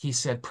he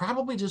said,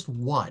 probably just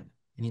one.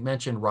 And he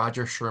mentioned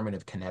Roger Sherman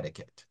of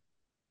Connecticut.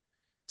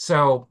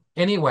 So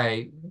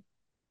anyway,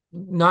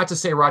 not to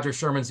say Roger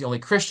Sherman's the only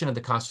Christian at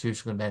the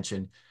Constitutional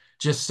Convention,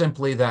 just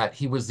simply that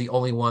he was the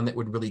only one that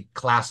would really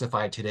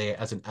classify today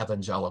as an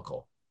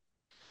evangelical.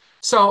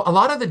 So a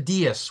lot of the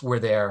deists were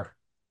there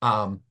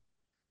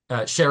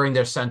sharing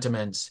their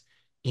sentiments,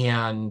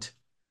 and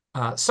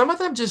some of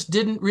them just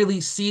didn't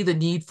really see the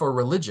need for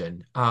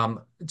religion.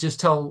 Just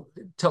tell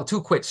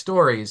two quick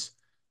stories.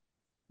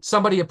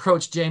 Somebody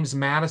approached James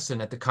Madison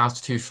at the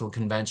Constitutional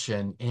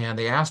Convention, and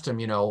they asked him,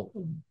 you know,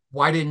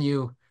 why didn't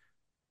you?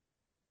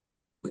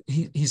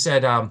 He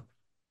said,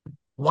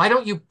 why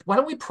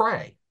don't we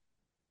pray?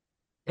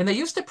 And they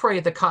used to pray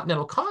at the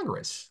Continental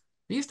Congress.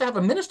 They used to have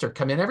a minister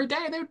come in every day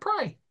and they would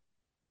pray.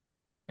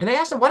 And they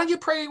asked him, why don't you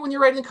pray when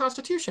you're writing the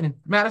Constitution? And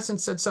Madison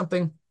said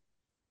something.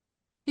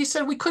 He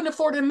said, we couldn't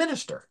afford a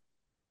minister.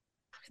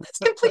 That's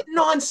complete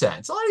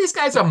nonsense. A lot of these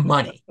guys have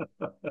money.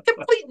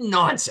 Complete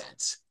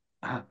nonsense.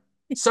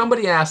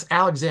 Somebody asked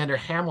Alexander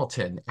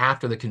Hamilton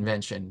after the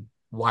convention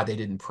why they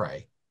didn't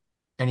pray.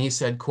 And he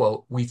said,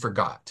 quote, we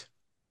forgot.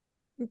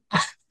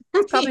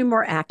 Probably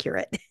more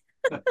accurate.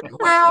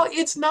 Well,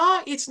 it's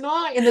not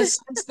in the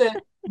sense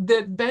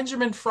that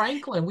Benjamin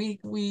Franklin, we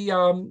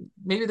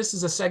maybe this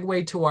is a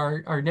segue to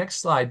our next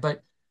slide,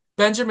 but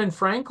Benjamin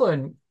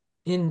Franklin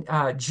in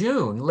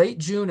late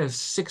June of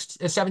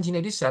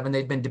 1787,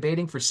 they'd been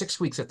debating for 6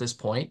 weeks at this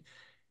point,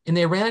 and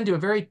they ran into a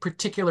very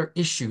particular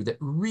issue that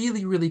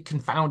really, really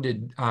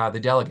confounded the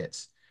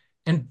delegates.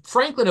 And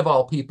Franklin, of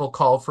all people,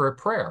 called for a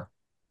prayer.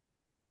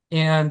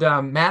 And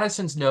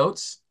Madison's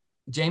notes,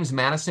 James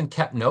Madison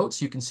kept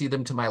notes. You can see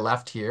them to my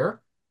left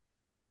here.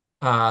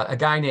 A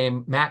guy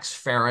named Max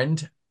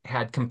Farrand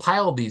had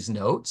compiled these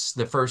notes,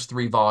 the first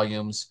 3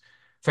 volumes.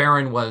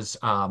 Farrand was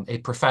a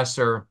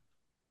professor,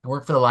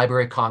 worked for the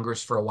Library of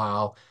Congress for a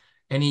while,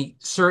 and he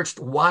searched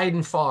wide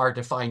and far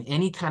to find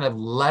any kind of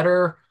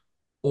letter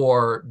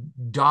or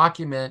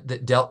document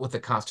that dealt with the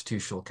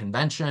Constitutional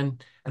Convention,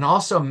 and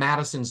also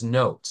Madison's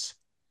notes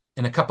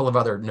and a couple of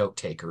other note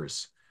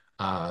takers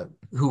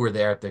who were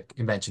there at the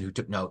convention who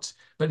took notes.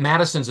 But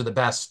Madison's are the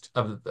best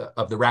of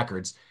the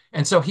records.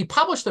 And so he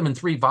published them in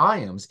 3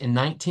 volumes in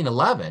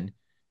 1911.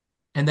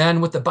 And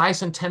then with the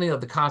bicentennial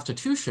of the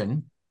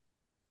Constitution,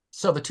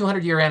 so the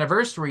 200-year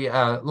anniversary,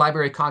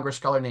 Library of Congress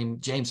scholar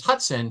named James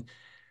Hudson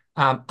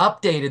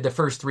updated the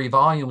first 3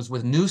 volumes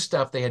with new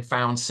stuff they had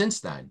found since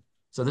then.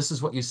 So this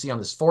is what you see on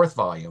this 4th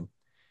volume.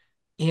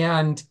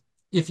 And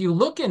if you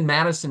look in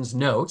Madison's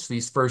notes,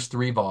 these first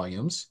 3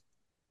 volumes,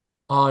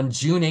 on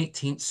June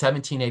 18th,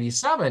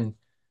 1787,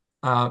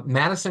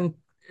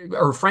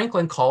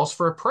 Franklin calls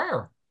for a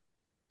prayer.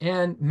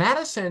 And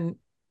Madison,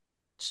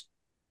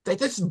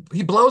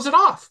 he blows it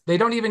off. They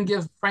don't even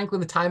give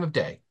Franklin the time of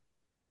day.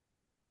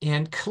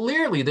 And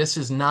clearly, this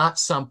is not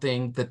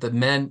something that the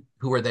men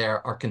who are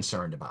there are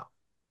concerned about.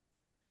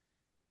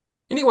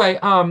 Anyway,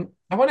 I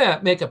want to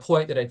make a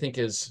point that I think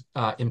is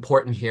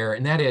important here,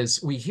 and that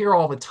is we hear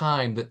all the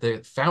time that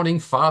the founding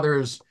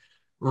fathers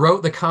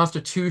wrote the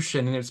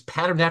Constitution and it's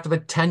patterned after the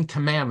 10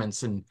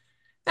 Commandments, and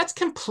that's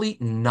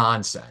complete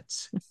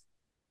nonsense.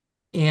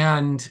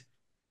 And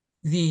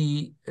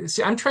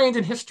I'm trained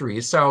in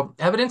history, so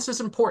evidence is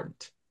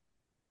important.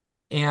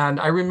 And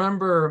I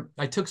remember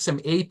I took some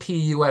AP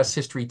US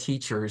history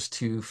teachers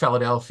to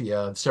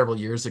Philadelphia several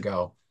years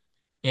ago,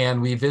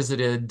 and we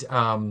visited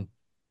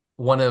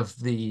one of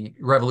the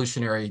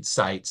revolutionary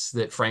sites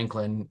that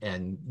Franklin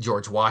and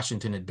George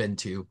Washington had been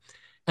to.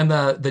 And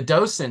the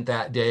docent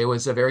that day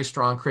was a very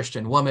strong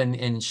Christian woman,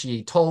 and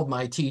she told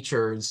my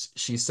teachers,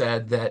 she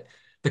said that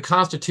the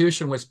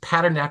Constitution was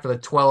patterned after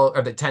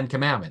the 10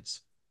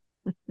 Commandments.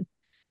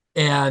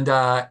 And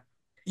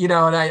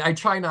and I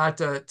try not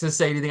to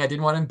say anything. I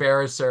didn't want to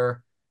embarrass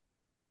her.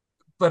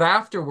 But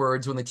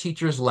afterwards, when the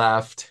teachers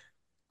left,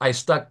 I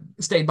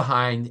stayed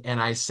behind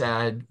and I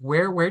said,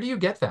 where do you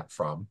get that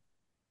from?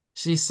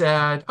 She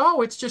said,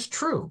 oh, it's just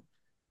true.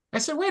 I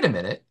said, wait a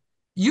minute.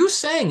 You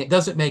saying it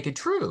doesn't make it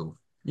true.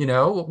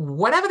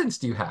 What evidence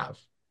do you have?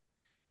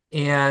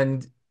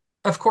 And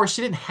of course,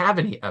 she didn't have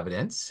any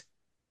evidence.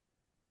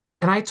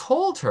 And I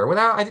told her,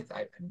 without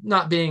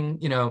not being,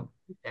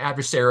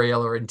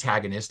 adversarial or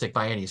antagonistic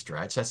by any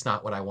stretch, that's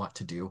not what I want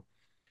to do.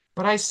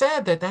 But I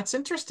said that's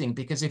interesting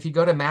because if you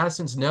go to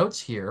Madison's notes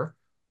here,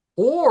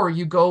 or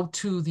you go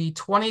to the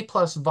 20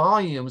 plus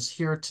volumes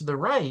here to the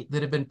right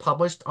that have been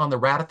published on the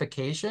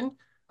ratification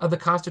of the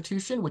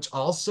Constitution, which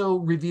also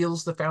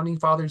reveals the founding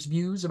fathers'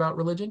 views about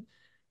religion,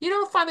 you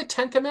don't find the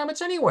 10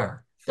 Commandments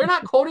anywhere. They're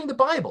not quoting the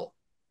Bible.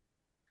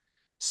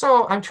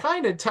 So I'm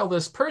trying to tell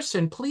this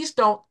person, please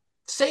don't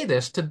say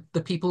this to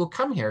the people who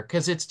come here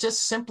because it's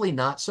just simply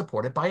not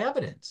supported by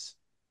evidence.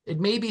 It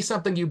may be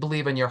something you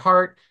believe in your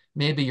heart.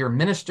 Maybe your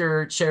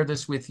minister shared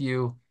this with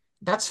you.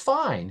 That's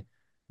fine.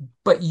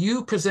 But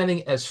you presenting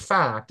it as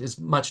fact is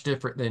much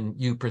different than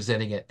you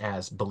presenting it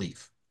as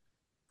belief.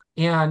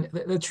 And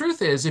the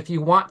truth is, if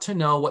you want to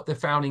know what the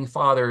founding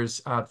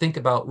fathers think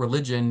about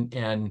religion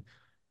and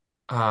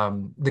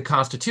the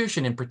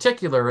Constitution in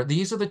particular,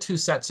 these are the 2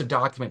 sets of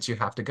documents you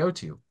have to go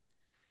to.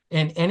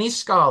 And any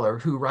scholar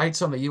who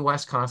writes on the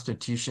U.S.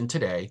 Constitution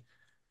today,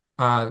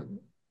 on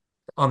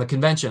the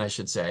convention, I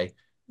should say,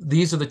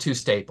 these are the 2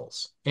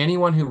 staples.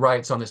 Anyone who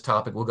writes on this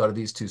topic will go to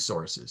these 2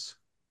 sources.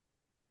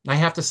 I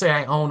have to say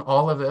I own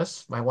all of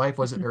this. My wife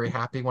wasn't very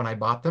happy when I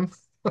bought them.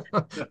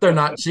 They're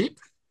not cheap.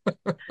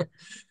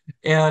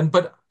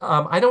 But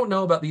I don't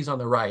know about these on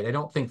the right. I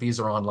don't think these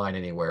are online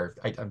anywhere.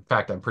 In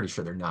fact, I'm pretty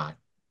sure they're not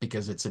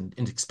because it's an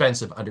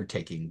expensive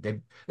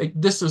undertaking.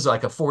 This was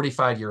like a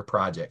 45-year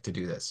project to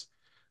do this.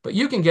 But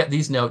you can get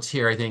these notes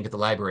here, I think, at the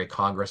Library of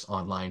Congress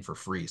online for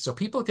free. So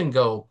people can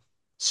go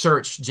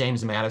search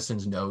James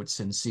Madison's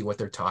notes and see what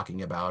they're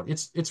talking about.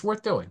 It's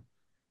worth doing.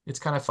 It's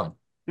kind of fun.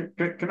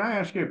 Can I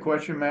ask you a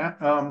question, Matt?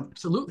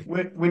 Absolutely.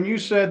 When you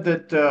said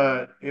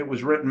that it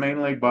was written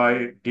mainly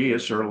by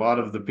deists, or a lot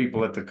of the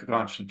people at the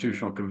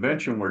Constitutional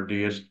Convention were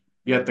deists,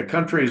 yet the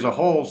country as a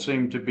whole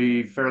seemed to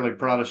be fairly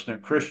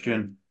Protestant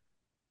Christian,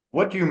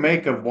 what do you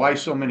make of why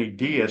so many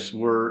deists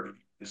were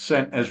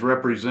sent as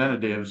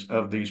representatives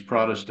of these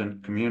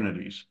Protestant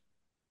communities?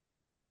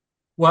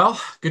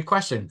 Well, good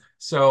question.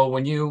 So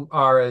when you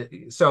are,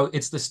 so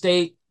it's the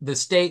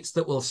states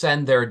that will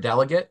send their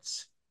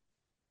delegates,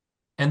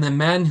 and the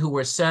men who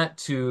were sent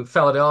to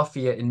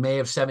Philadelphia in May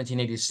of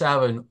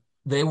 1787,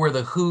 they were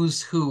the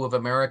who's who of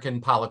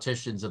American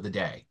politicians of the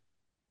day.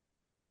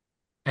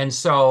 And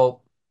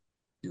so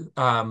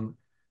um,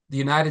 the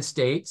United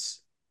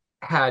States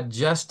had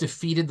just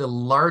defeated the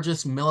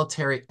largest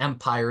military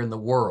empire in the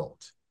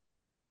world.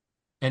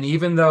 And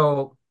even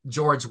though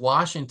George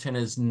Washington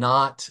is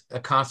not a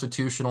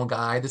constitutional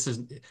guy, this is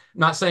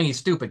not saying he's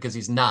stupid because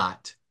he's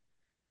not,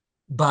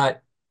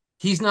 but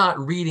he's not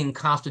reading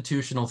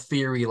constitutional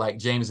theory like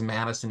James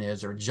Madison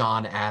is, or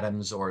John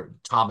Adams, or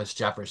Thomas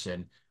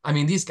Jefferson. I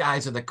mean, these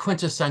guys are the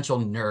quintessential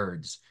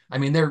nerds. I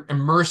mean, they're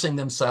immersing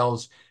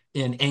themselves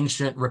in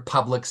ancient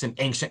republics and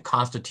ancient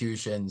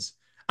constitutions.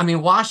 I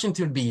mean,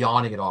 Washington would be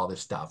yawning at all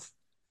this stuff.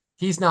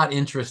 He's not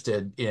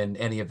interested in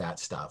any of that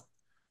stuff.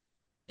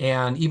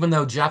 And even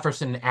though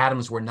Jefferson and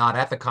Adams were not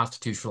at the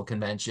Constitutional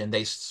Convention,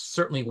 they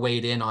certainly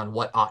weighed in on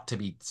what ought to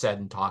be said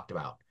and talked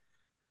about.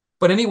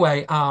 But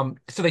anyway,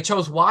 so they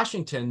chose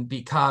Washington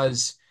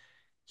because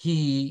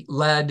he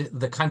led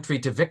the country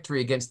to victory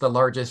against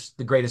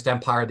the greatest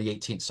empire of the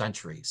 18th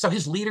century. So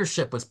his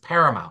leadership was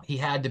paramount. He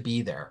had to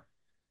be there.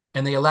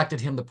 And they elected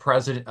him the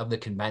president of the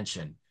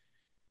convention.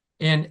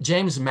 And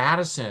James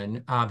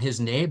Madison,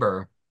 his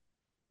neighbor,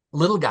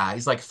 little guy,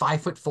 he's like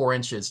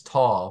 5'4"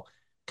 tall,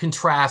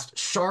 contrast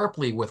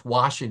sharply with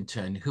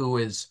Washington, who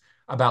is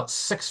about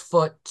 6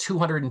 foot,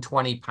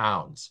 220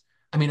 pounds.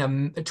 I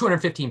mean,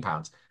 215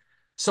 pounds.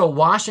 So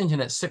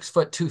Washington at 6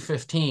 foot,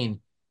 215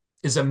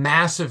 is a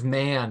massive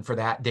man for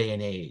that day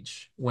and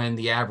age when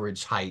the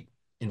average height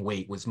and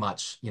weight was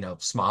much,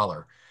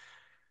 smaller.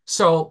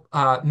 So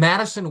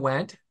Madison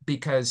went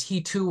because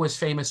he too was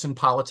famous in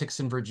politics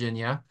in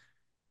Virginia.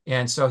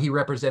 And so he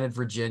represented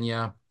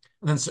Virginia.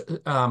 And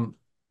then,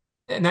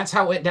 and that's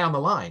how it went down the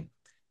line.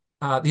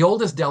 The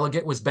oldest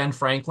delegate was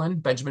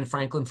Benjamin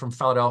Franklin from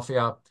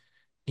Philadelphia.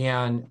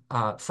 And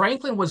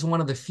Franklin was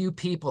one of the few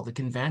people at the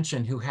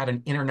convention who had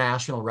an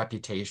international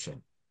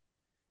reputation.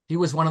 He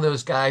was one of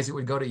those guys that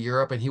would go to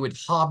Europe and he would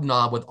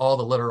hobnob with all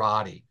the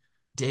literati,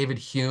 David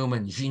Hume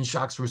and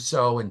Jean-Jacques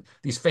Rousseau and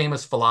these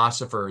famous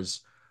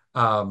philosophers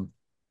and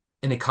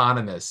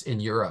economists in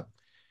Europe.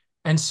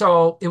 And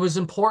so it was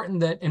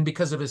important that, and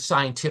because of his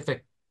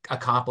scientific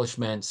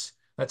accomplishments,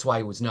 that's why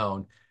he was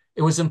known,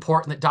 it was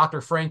important that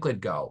Dr. Franklin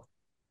go,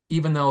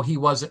 even though he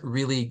wasn't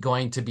really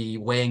going to be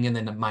weighing in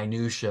the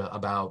minutia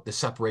about the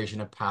separation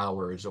of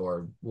powers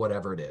or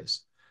whatever it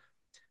is.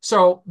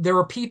 So there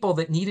were people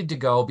that needed to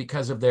go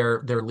because of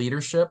their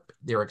leadership,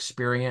 their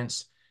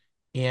experience.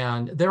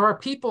 And there are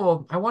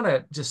people, I want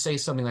to just say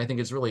something I think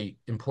is really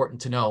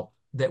important to know,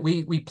 that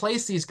we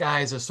place these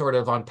guys as sort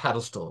of on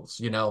pedestals,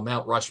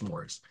 Mount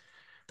Rushmores.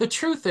 The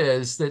truth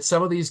is that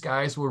some of these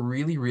guys were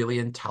really, really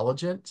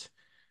intelligent.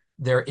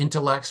 Their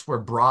intellects were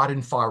broad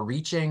and far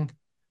reaching.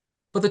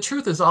 But the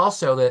truth is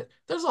also that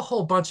there's a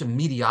whole bunch of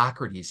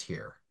mediocrities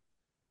here.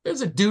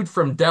 There's a dude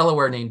from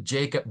Delaware named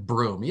Jacob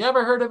Broome. You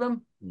ever heard of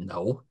him?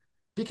 No,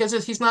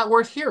 because he's not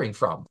worth hearing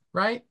from,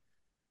 right?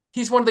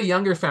 He's one of the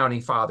younger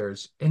founding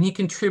fathers, and he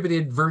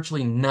contributed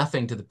virtually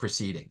nothing to the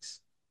proceedings.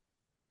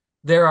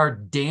 There are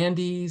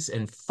dandies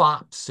and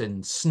fops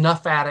and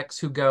snuff addicts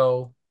who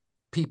go,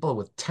 people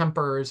with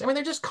tempers. I mean,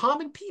 they're just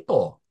common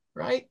people,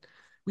 right?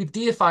 We've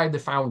deified the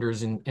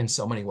founders in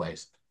so many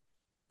ways.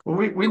 Well,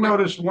 we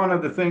noticed one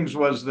of the things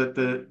was that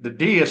the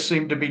deists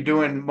seem to be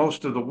doing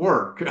most of the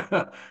work.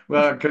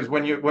 Well, because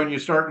when you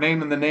start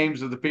naming the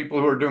names of the people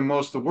who are doing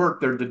most of the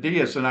work, they're the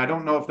deists, and I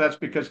don't know if that's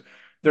because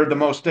they're the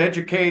most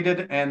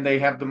educated and they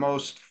have the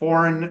most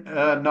foreign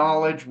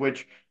knowledge,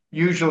 which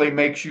usually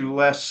makes you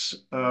less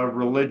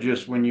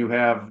religious when you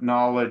have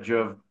knowledge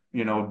of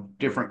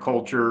different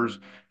cultures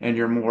and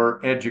you're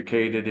more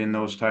educated in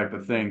those type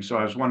of things. So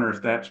I was wondering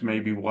if that's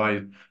maybe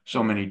why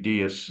so many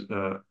deists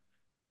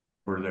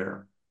were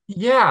there.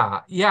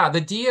 Yeah, yeah.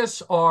 The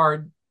deists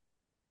are,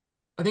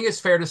 I think it's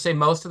fair to say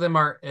most of them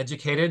are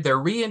educated. They're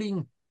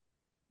reading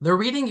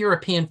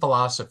European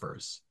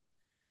philosophers.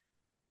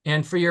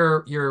 And for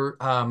your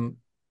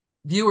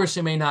viewers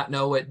who may not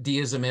know what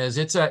deism is,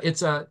 it's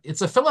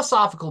a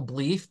philosophical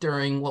belief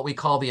during what we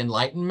call the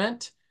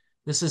Enlightenment.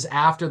 This is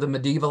after the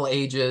medieval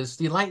ages.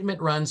 The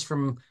Enlightenment runs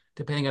from,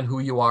 depending on who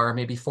you are,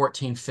 maybe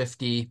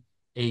 1450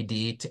 AD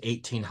to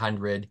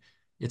 1800.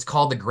 It's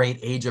called the Great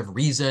Age of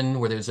Reason,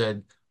 where there's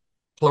a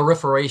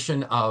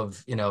proliferation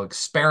of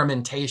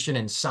experimentation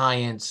in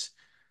science,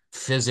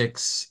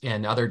 physics,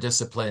 and other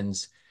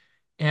disciplines.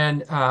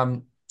 And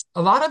a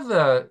lot of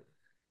the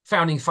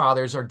founding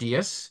fathers are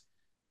deists.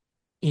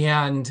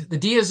 And the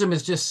deism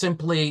is just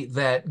simply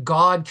that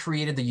God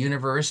created the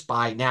universe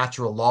by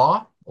natural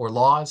law or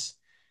laws,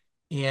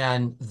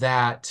 and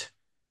that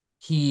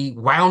he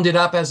wound it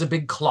up as a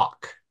big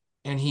clock.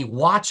 And he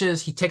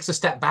takes a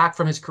step back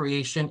from his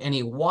creation and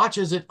he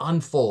watches it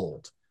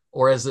unfold.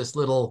 Or as this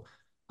little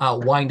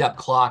wind up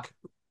clock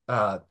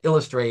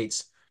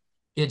illustrates,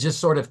 it just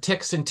sort of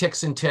ticks and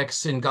ticks and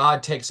ticks, and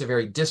God takes a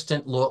very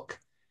distant look.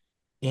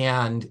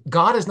 And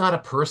God is not a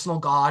personal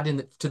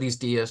God to these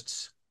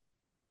deists.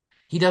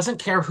 He doesn't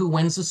care who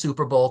wins the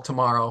Super Bowl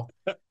tomorrow.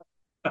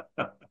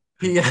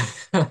 He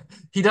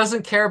he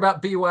doesn't care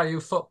about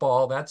BYU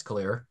football. That's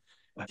clear.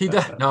 He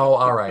does. No,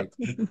 all right.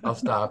 I'll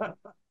stop.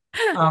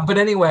 But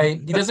anyway,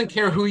 he doesn't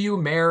care who you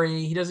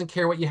marry. He doesn't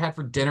care what you had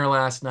for dinner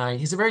last night.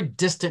 He's a very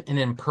distant and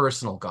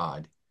impersonal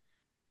God.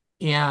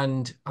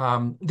 And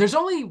there's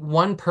only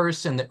one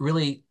person that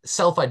really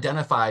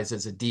self-identifies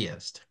as a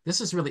deist.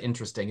 This is really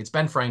interesting. It's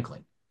Ben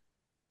Franklin.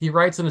 He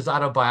writes in his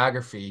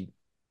autobiography,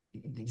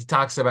 he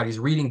talks about he's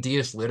reading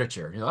deist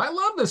literature. I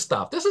love this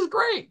stuff. This is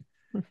great.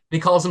 He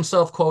calls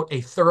himself, quote,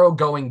 a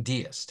thoroughgoing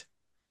deist.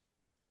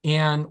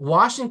 And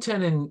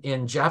Washington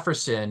and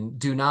Jefferson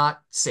do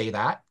not say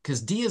that,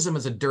 because deism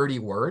is a dirty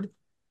word,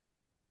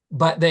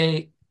 but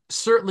they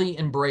certainly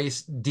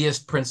embrace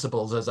deist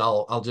principles, as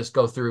I'll just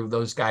go through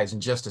those guys in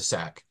just a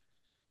sec.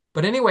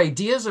 But anyway,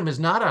 deism is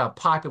not a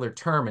popular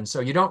term, and so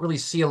you don't really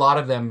see a lot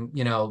of them,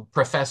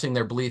 professing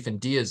their belief in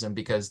deism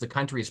because the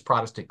country is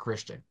Protestant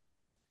Christian.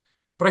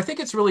 But I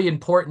think it's really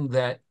important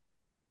that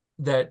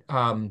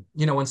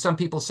when some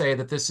people say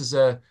that this is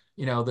the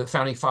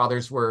founding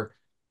fathers were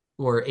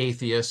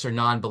atheists or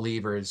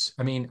non-believers.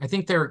 I mean, I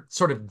think they're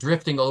sort of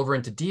drifting over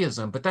into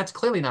deism, but that's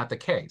clearly not the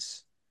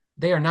case.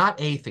 They are not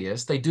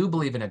atheists. They do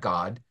believe in a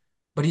God,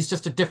 but he's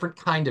just a different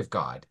kind of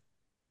God.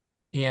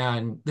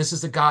 And this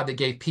is a God that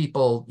gave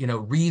people,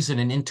 reason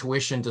and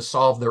intuition to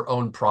solve their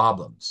own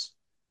problems.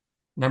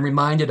 And I'm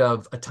reminded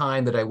of a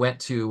time that I went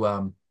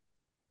to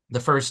the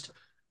first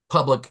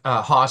public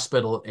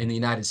hospital in the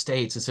United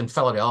States. It's in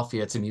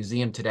Philadelphia. It's a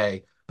museum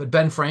today, but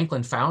Ben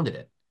Franklin founded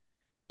it.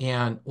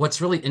 And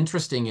what's really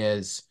interesting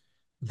is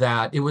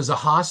that it was a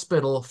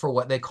hospital for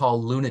what they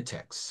call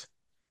lunatics.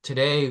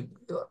 Today,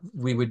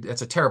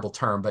 that's a terrible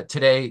term, but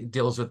today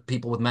deals with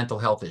people with mental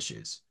health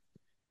issues.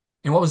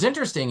 And what was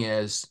interesting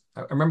is,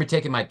 I remember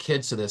taking my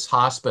kids to this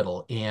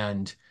hospital,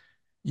 and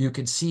you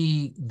could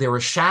see there were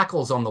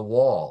shackles on the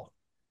wall,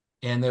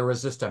 and there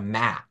was just a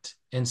mat.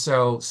 And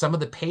so some of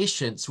the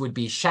patients would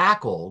be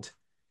shackled,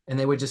 and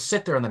they would just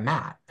sit there on the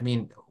mat. I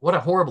mean, what a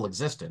horrible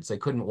existence. They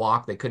couldn't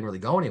walk. They couldn't really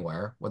go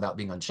anywhere without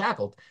being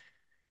unshackled.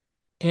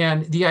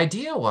 And the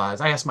idea was,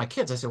 I asked my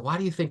kids, I said, why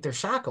do you think they're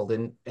shackled?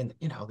 And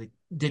they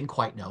didn't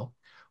quite know.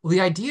 Well,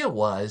 the idea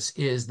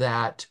is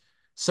that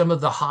some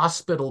of the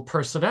hospital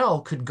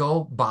personnel could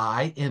go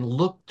by and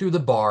look through the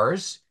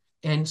bars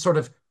and sort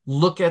of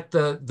look at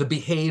the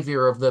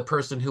behavior of the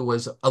person who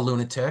was a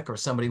lunatic or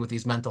somebody with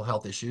these mental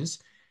health issues.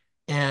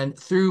 And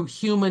through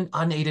human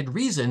unaided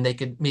reason, they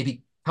could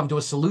maybe come to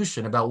a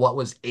solution about what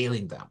was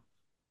ailing them.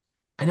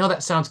 I know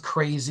that sounds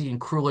crazy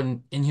and cruel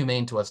and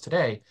inhumane to us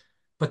today,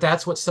 but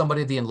that's what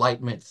somebody of the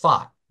Enlightenment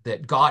thought,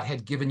 that God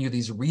had given you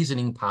these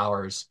reasoning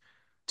powers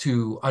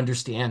to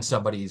understand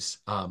somebody's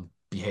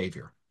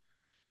behavior.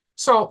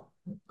 So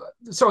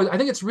I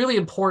think it's really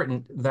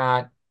important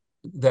that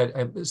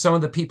some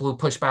of the people who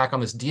push back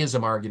on this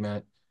deism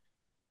argument,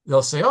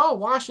 they'll say, oh,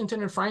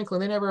 Washington and Franklin,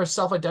 they never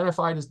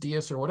self-identified as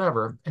deists or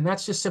whatever. And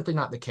that's just simply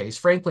not the case.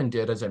 Franklin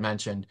did, as I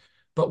mentioned,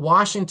 but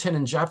Washington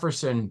and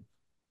Jefferson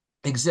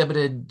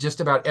exhibited just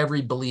about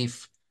every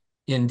belief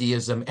in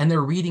deism, and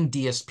they're reading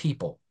deist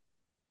people.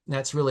 And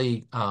that's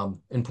really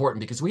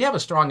important because we have a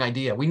strong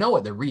idea. We know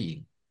what they're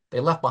reading. They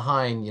left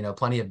behind,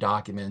 plenty of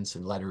documents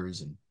and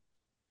letters. And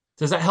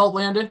does that help,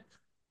 Landon?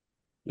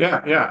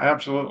 Yeah,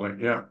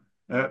 absolutely. Yeah.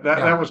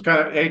 That was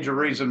kind of Age of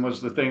Reason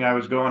was the thing I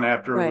was going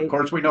after. Right. Of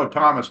course, we know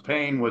Thomas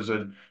Paine was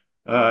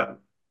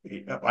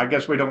I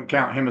guess we don't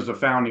count him as a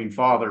founding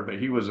father, but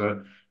he was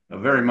a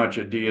very much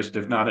a deist,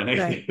 if not an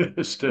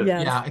atheist. Right.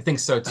 Yes. Yeah, I think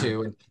so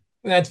too.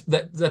 And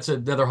that's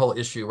another whole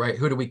issue, right?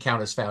 Who do we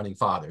count as founding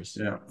fathers?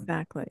 Yeah,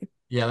 exactly.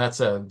 Yeah,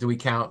 do we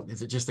count,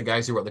 is it just the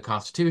guys who wrote the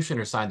Constitution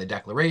or signed the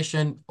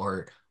Declaration?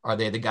 Or are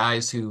they the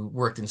guys who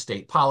worked in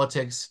state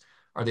politics?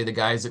 Are they the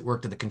guys that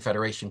worked at the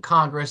Confederation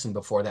Congress and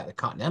before that, the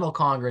Continental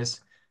Congress?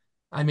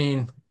 I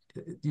mean,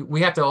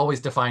 we have to always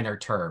define our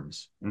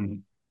terms. Mm-hmm.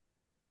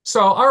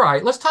 So, all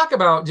right, let's talk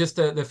about just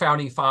the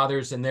founding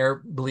fathers and their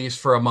beliefs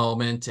for a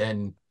moment.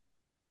 And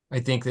I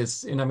think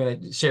and I'm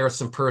going to share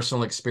some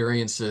personal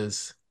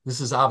experiences.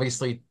 This is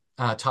obviously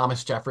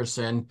Thomas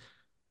Jefferson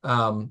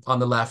on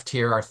the left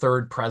here, our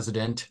third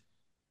president.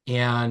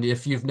 And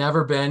if you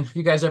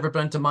guys ever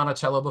been to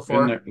Monticello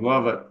before?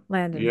 Love it.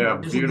 Landon. Yeah,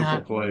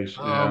 beautiful place.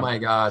 Oh my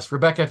gosh.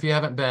 Rebecca, if you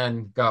haven't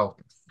been, go.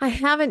 I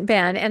haven't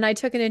been, and I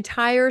took an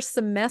entire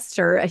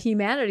semester, a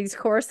humanities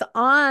course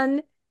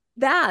on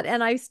that,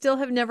 and I still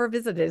have never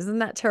visited. Isn't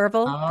that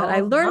terrible? But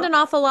I learned an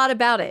awful lot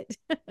about it.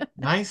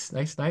 Nice.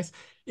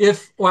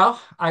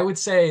 Well, I would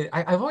say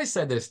I've always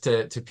said this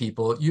to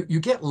people. You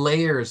get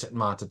layers at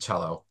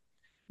Monticello,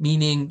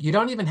 meaning you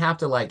don't even have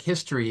to like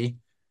history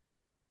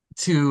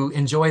to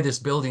enjoy this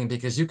building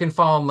because you can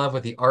fall in love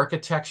with the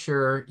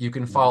architecture, you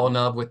can fall in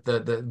love with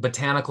the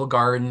botanical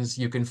gardens,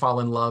 you can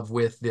fall in love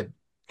with the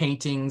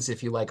paintings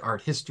if you like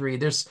art history.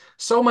 There's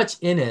so much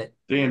in it,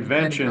 The depending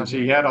inventions, on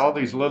your he had taste. all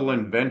these little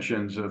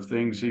inventions of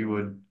things he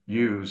would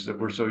use that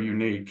were so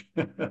unique.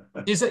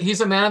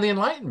 He's a man of the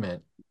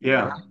Enlightenment,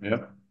 Yeah, right? yeah.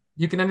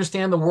 You can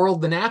understand the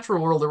world, the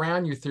natural world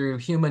around you through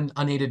human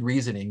unaided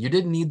reasoning. You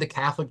didn't need the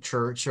Catholic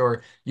Church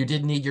or you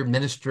didn't need your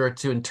minister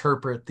to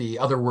interpret the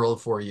other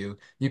world for you.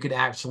 You could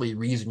actually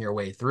reason your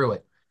way through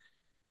it.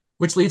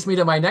 Which leads me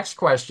to my next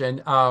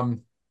question,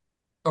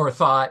 or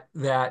thought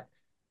that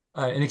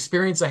an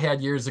experience I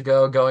had years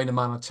ago going to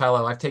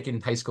Monticello. I've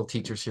taken high school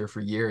teachers here for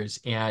years,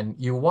 and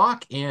you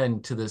walk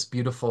into his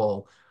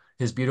beautiful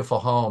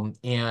home,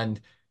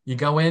 and you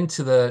go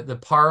into the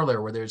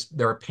parlor where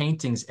there are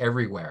paintings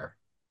everywhere.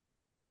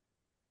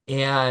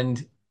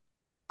 And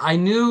I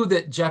knew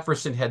that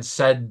Jefferson had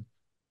said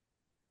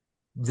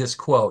this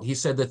quote. He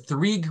said, the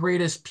three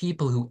greatest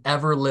people who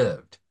ever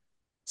lived.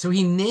 So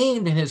he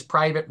named in his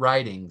private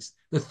writings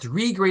the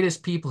three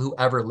greatest people who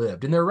ever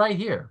lived, and they're right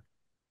here.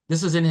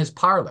 This is in his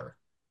parlor.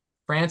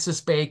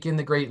 Francis Bacon,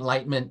 the great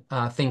Enlightenment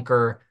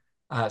thinker,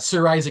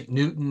 Sir Isaac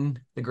Newton,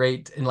 the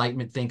great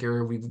Enlightenment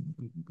thinker,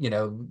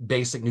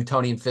 basic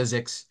Newtonian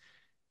physics,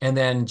 and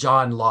then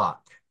John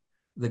Locke,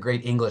 the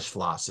great English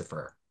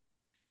philosopher.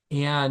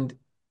 And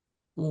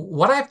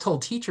what I've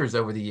told teachers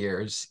over the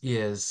years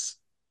is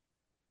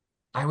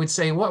I would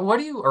say, what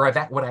do you, or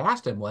what I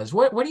asked him was,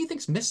 what do you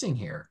think's missing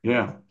here?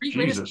 Yeah, Three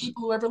greatest Jesus.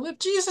 people who ever lived.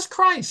 Jesus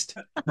Christ.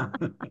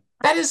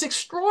 That is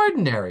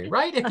extraordinary,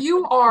 right? If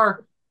you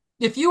are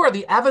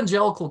the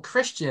evangelical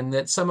Christian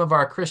that some of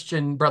our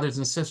Christian brothers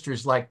and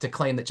sisters like to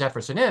claim that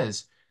Jefferson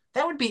is,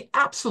 that would be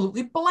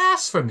absolutely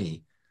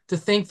blasphemy to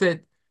think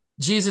that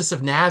Jesus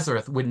of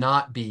Nazareth would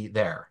not be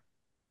there.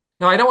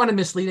 Now, I don't want to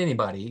mislead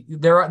anybody.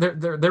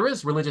 There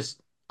is religious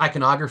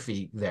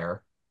iconography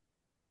there.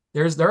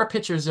 There are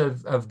pictures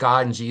of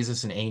God and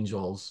Jesus and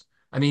angels.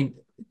 I mean,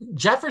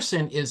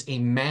 Jefferson is a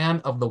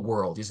man of the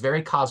world. He's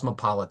very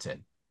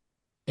cosmopolitan.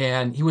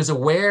 And he was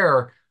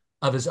aware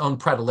of his own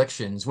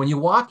predilections. When you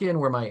walk in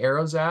where my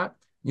arrow's at,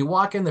 you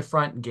walk in the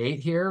front gate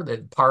here,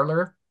 the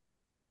parlor.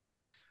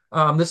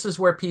 This is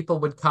where people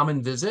would come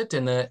and visit,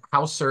 and the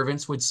house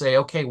servants would say,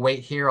 okay, wait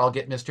here, I'll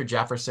get Mr.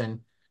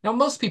 Jefferson. Now,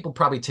 most people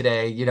probably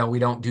today, we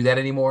don't do that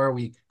anymore.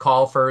 We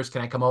call first,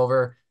 can I come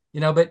over?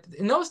 But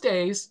in those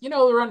days,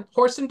 they're on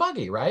horse and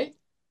buggy, right?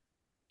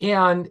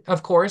 And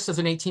of course, as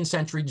an 18th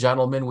century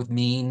gentleman with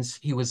means,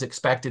 he was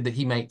expected that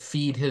he might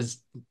feed his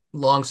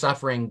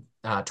long-suffering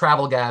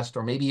travel guest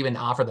or maybe even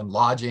offer them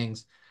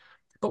lodgings.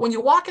 But when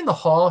you walk in the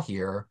hall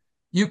here,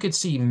 you could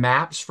see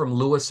maps from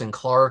Lewis and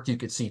Clark. You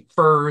could see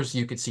furs.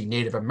 You could see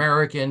Native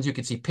Americans. You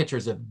could see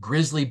pictures of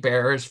grizzly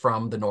bears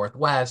from the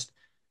Northwest.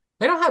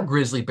 They don't have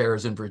grizzly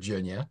bears in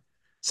Virginia.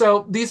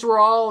 So these were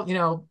all,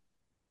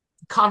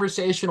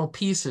 conversational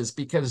pieces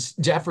because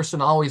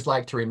Jefferson always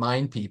liked to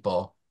remind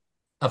people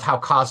of how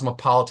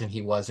cosmopolitan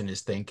he was in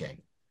his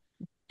thinking.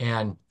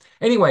 And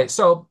anyway,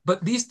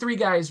 but these three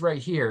guys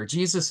right here,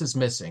 Jesus is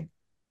missing.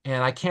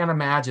 And I can't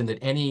imagine that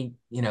any,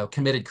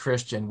 committed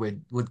Christian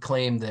would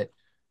claim that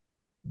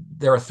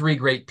there are three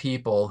great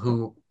people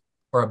who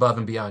are above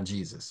and beyond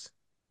Jesus.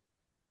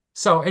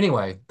 So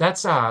anyway,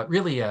 that's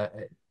really, I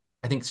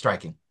think,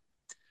 striking.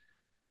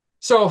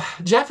 So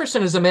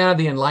Jefferson is a man of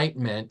the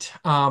Enlightenment,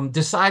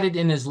 decided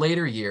in his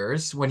later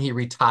years when he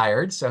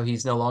retired, so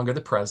he's no longer the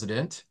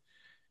president,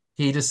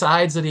 he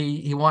decides that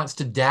he wants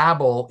to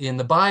dabble in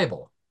the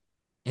Bible.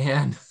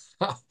 And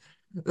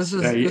this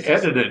Yeah, is he this is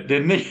edited it,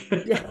 didn't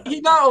he? Yeah.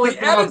 he not only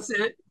Took out. edits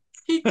it,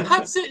 he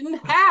cuts it in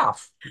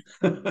half.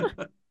 I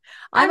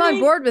I'm on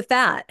mean, board with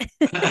that.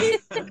 he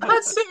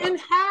cuts it in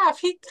half.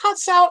 He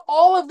cuts out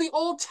all of the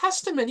Old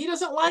Testament. He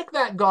doesn't like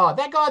that God.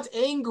 That God's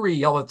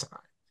angry all the time.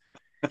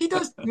 He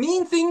does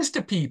mean things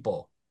to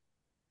people.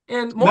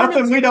 And Nothing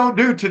Mormons, we don't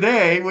do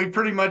today. We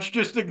pretty much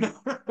just ignore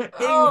it.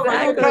 oh We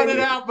my don't cut Exactly. it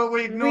goodness. out, but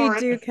we We ignore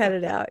do it. cut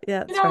it out.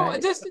 Yeah, that's right.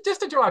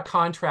 Just to draw a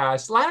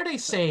contrast, Latter-day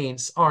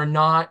Saints are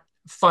not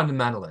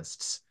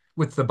fundamentalists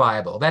with the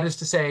Bible. That is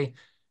to say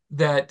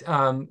that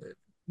the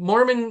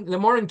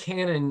Mormon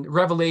canon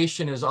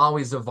revelation is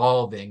always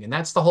evolving, and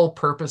that's the whole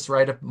purpose,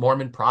 right, of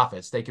Mormon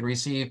prophets. They can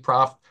receive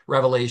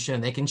revelation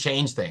and they can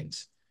change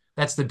things.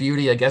 That's the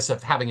beauty, I guess,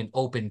 of having an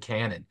open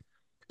canon.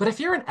 But if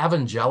you're an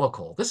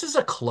evangelical, this is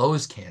a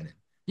closed canon.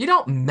 You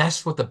don't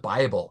mess with the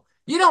Bible.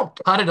 You don't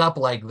cut it up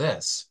like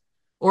this.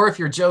 Or if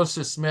you're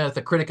Joseph Smith,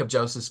 a critic of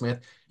Joseph Smith,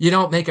 you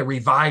don't make a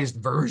revised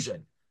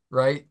version,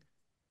 right?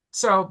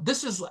 So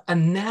this is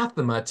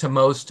anathema to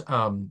most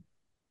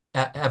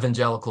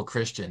evangelical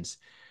Christians.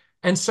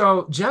 And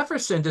so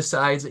Jefferson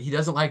decides that he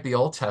doesn't like the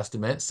Old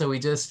Testament, so he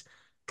just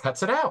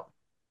cuts it out.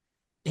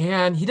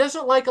 And he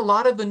doesn't like a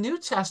lot of the New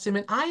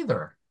Testament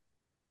either.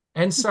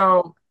 And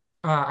so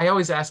I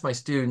always ask my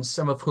students,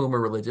 some of whom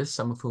are religious,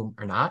 some of whom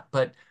are not,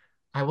 but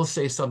I will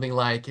say something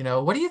like,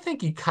 what do you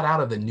think he cut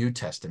out of the New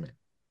Testament?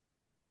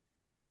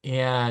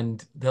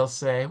 And they'll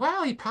say,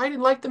 well, he probably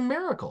didn't like the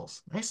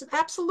miracles. I said,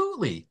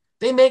 absolutely.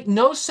 They make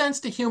no sense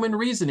to human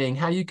reasoning,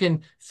 how you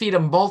can feed a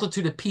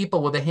multitude of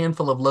people with a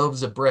handful of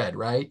loaves of bread,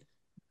 right?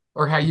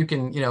 Or how you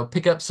can,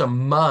 pick up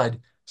some mud,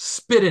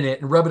 spit in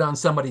it, and rub it on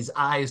somebody's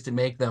eyes to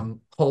make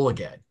them whole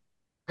again.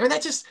 I mean,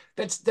 that's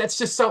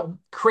just so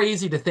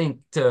crazy to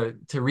think to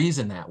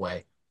reason that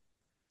way.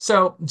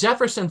 So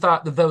Jefferson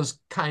thought that those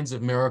kinds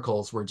of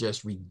miracles were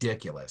just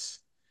ridiculous.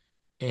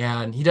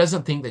 And he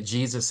doesn't think that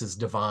Jesus is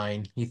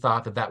divine. He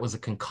thought that that was a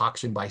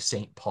concoction by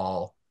St.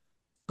 Paul.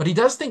 But he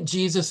does think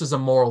Jesus is a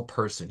moral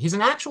person. He's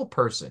an actual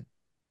person.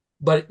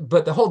 But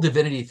the whole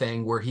divinity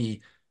thing where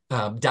he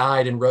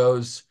died and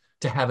rose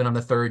to heaven on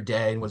the third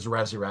day and was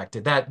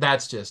resurrected,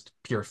 that's just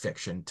pure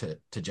fiction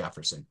to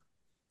Jefferson.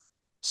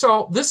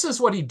 So this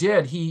is what he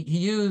did. He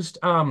used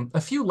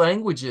a few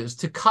languages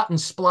to cut and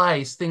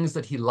splice things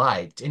that he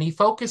liked, and he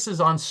focuses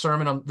on the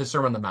Sermon on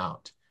the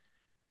Mount.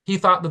 He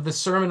thought that the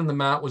Sermon on the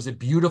Mount was a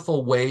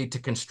beautiful way to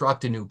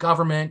construct a new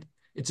government.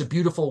 It's a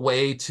beautiful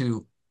way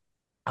to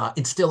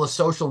instill a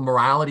social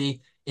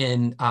morality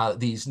in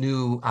these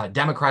new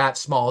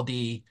Democrats, small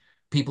d,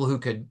 people who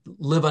could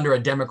live under a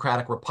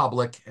democratic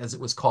republic, as it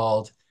was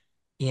called.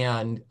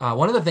 And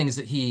one of the things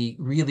that he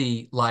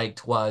really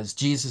liked was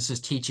Jesus's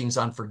teachings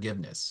on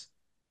forgiveness.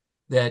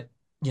 That,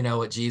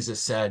 what Jesus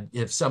said,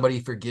 if somebody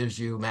forgives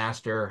you,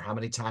 Master, how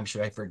many times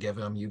should I forgive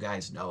him? You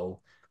guys know.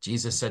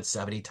 Jesus said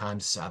 70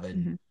 times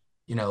 7.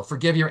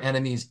 Forgive your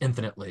enemies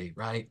infinitely,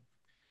 right?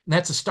 And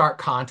that's a stark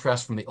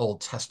contrast from the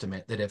Old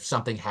Testament, that if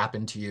something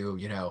happened to you,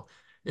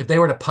 if they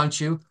were to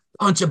punch you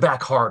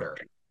back harder.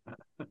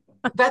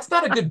 That's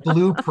not a good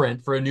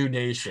blueprint for a new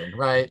nation,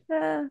 right?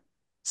 Yeah.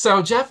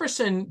 So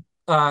Jefferson,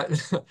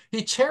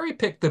 he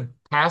cherry-picked the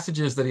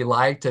passages that he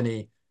liked, and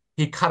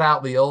he cut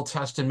out the Old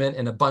Testament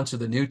and a bunch of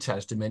the New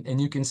Testament,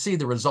 and you can see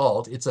the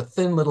result. It's a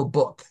thin little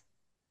book.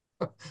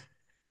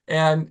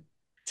 And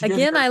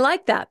again, I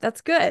like that.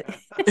 That's good.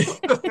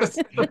 Easy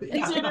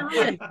to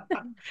read.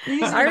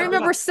 I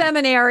remember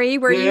seminary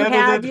where you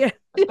had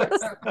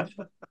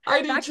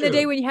I do back too. in the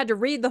day when you had to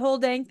read the whole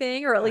dang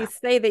thing, or at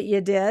least say that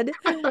you did.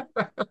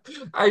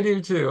 I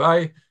do too.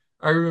 I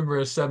remember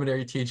a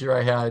seminary teacher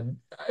I had,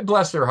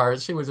 bless her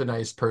heart, she was a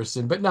nice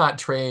person, but not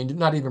trained,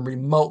 not even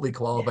remotely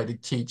qualified to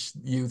teach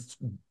youth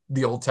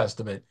the Old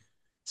Testament.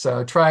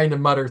 So trying to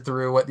mutter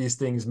through what these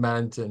things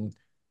meant, and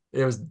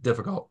it was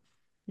difficult.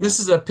 This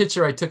is a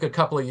picture I took a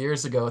couple of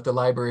years ago at the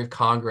Library of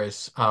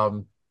Congress.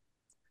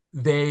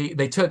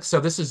 They took, so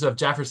this is of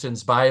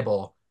Jefferson's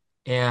Bible,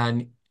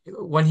 and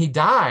when he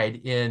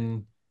died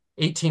in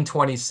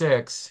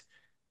 1826,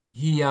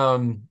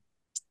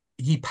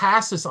 he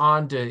passes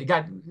on to, he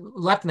got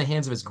left in the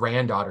hands of his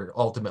granddaughter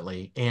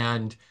ultimately.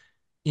 And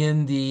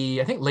in the,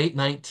 I think, late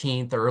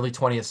 19th or early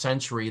 20th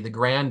century, the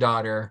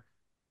granddaughter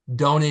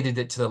donated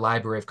it to the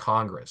Library of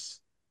Congress.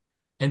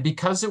 And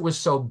because it was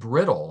so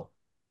brittle,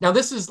 now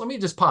this is, let me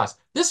just pause.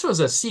 This was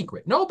a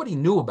secret. Nobody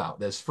knew about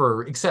this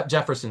except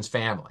Jefferson's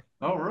family.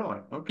 Oh, really?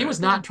 Okay. He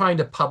was not trying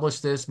to publish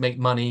this, make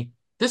money.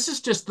 This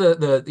is just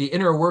the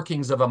inner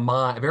workings of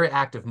a very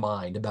active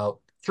mind,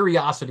 about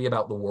curiosity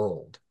about the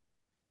world.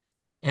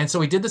 And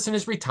so he did this in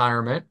his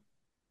retirement,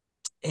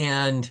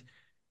 and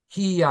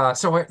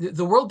so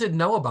the world didn't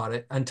know about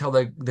it until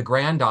the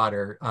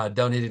granddaughter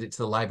donated it to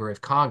the Library of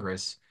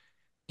Congress.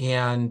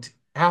 And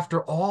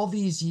after all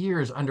these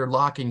years under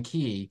lock and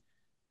key,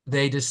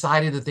 they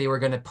decided that they were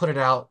going to put it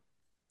out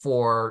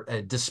for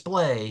a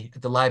display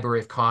at the Library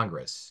of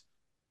Congress.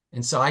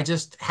 And so I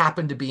just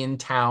happened to be in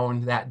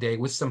town that day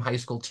with some high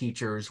school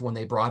teachers when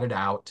they brought it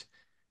out.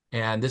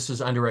 And this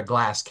is under a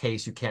glass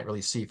case you can't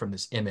really see from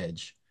this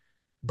image.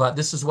 But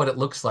this is what it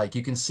looks like.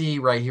 You can see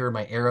right here where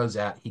my arrow's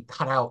at. He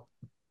cut out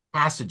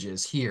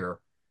passages here,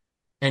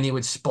 and he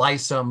would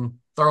splice them,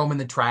 throw them in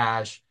the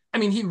trash. I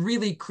mean, he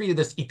really created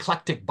this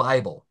eclectic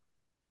Bible.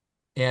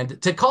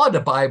 And to call it a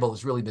Bible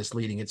is really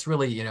misleading. It's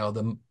really,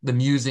 the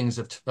musings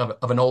of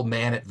an old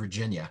man at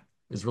Virginia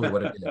is really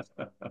what it is.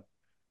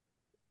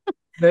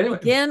 But anyway.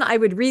 Again, I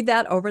would read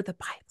that over the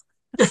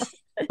Bible.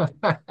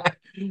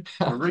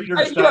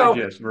 Reader's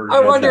Digest version.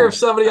 I wonder if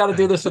somebody ought to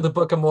do this with the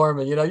Book of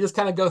Mormon. You just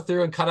kind of go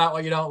through and cut out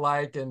what you don't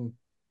like, and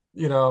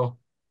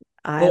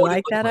I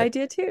like that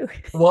idea too.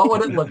 What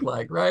would it look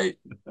like, right?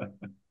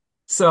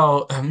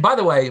 So, by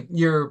the way,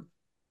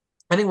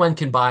 anyone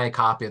can buy a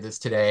copy of this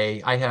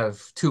today. I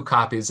have 2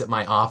 copies at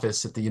my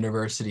office at the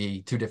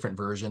university, 2 different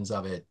versions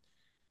of it,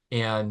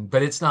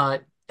 but it's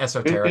not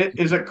esoteric.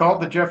 Is it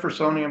called the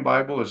Jeffersonian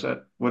Bible? Is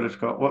that what it's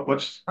called?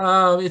 What's?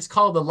 It's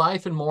called The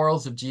Life and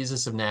Morals of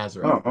Jesus of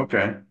Nazareth. Oh,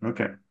 okay.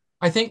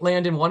 I think,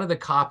 Landon, one of the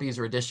copies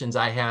or editions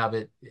I have,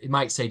 it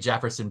might say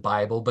Jefferson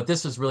Bible, but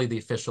this is really the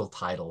official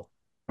title.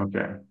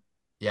 Okay.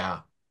 Yeah.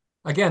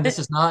 Again, this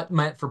is not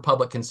meant for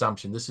public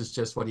consumption. This is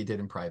just what he did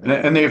in private.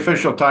 And the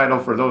official title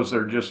for those that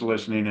are just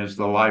listening is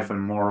The Life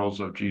and Morals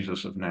of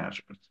Jesus of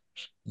Nazareth.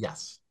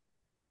 Yes.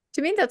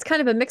 To me, that's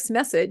kind of a mixed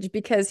message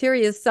because here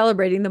he is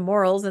celebrating the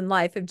morals and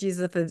life of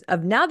Jesus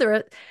of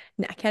Nazareth.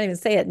 I can't even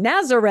say it,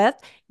 Nazareth.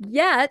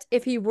 Yet,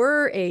 if he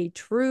were a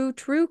true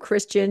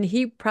Christian,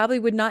 he probably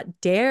would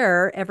not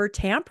dare ever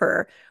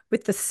tamper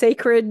with the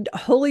sacred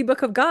holy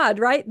book of God,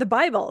 right? The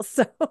Bible.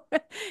 So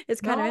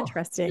it's kind of No,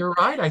 interesting. you're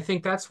right. I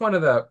think that's one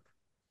of the,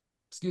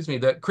 excuse me,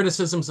 the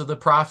criticisms of the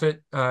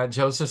prophet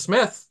Joseph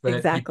Smith, that people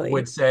Exactly.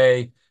 would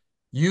say,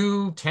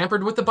 you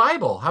tampered with the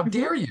Bible. How Hmm.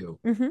 dare you?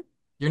 Hmm.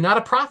 You're not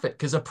a prophet,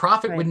 because a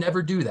prophet would Right.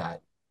 never do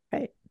that.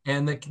 Right.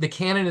 And the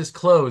canon is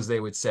closed, they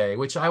would say,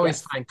 which I always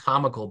Yes. find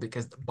comical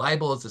because the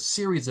Bible is a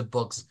series of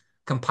books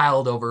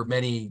compiled over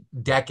many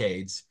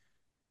decades.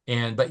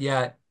 And but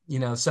yet,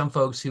 some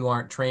folks who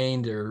aren't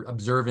trained or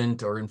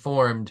observant or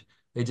informed,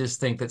 they just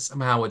think that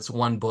somehow it's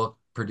one book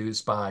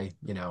produced by,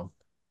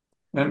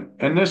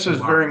 And this a is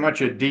lot. very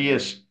much a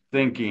deist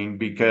thinking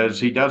because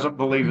he doesn't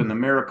believe in the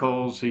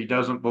miracles. He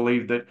doesn't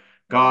believe that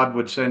God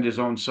would send his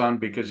own son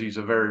because he's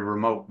a very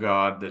remote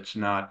God that's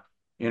not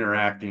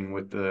interacting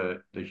with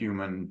the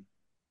human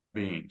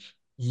beings.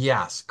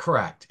 Yes,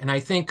 correct. And I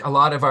think a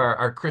lot of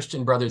our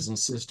Christian brothers and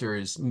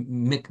sisters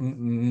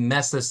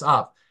mess this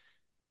up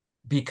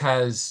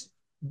because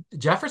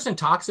Jefferson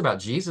talks about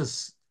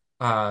Jesus,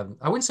 I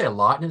wouldn't say a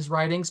lot in his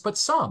writings, but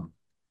some.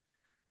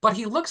 But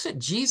he looks at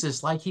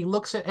Jesus like he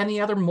looks at any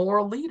other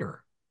moral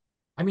leader.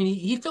 I mean,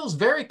 he feels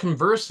very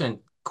conversant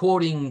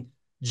quoting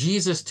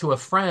Jesus to a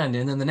friend,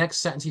 and then the next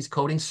sentence he's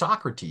quoting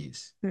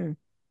Socrates. Hmm.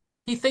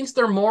 He thinks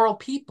they're moral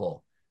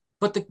people.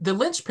 But the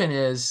linchpin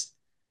is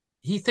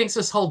he thinks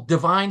this whole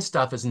divine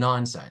stuff is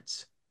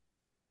nonsense.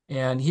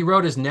 And he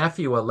wrote his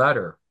nephew a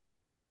letter.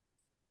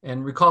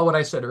 And recall what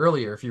I said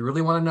earlier, if you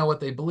really want to know what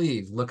they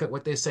believe, look at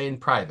what they say in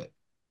private.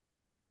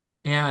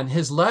 And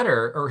his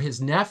letter, or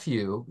his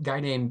nephew, a guy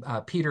named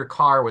Peter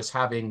Carr, was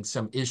having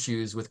some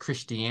issues with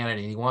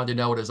Christianity. And he wanted to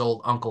know what his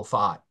old uncle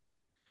thought.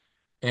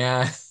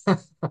 And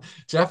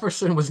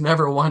Jefferson was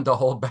never one to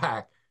hold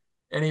back.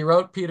 And he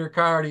wrote Peter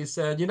Carr and he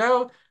said,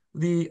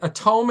 the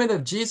atonement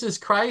of Jesus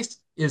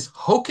Christ is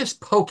hocus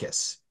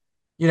pocus.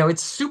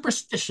 It's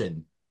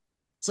superstition.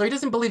 So he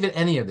doesn't believe in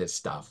any of this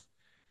stuff.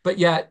 But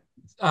yet,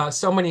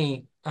 so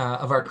many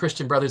of our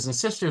Christian brothers and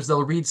sisters,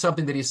 they'll read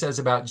something that he says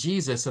about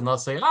Jesus and they'll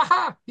say,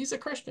 aha, he's a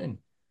Christian, Right.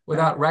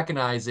 without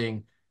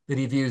recognizing that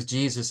he views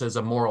Jesus as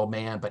a moral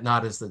man, but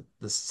not as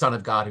the Son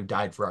of God who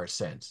died for our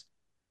sins.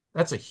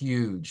 That's a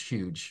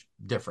huge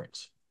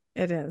difference.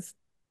 It is.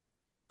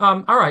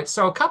 All right,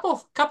 so a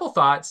couple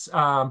thoughts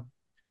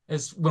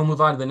as we'll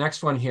move on to the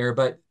next one here,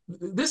 but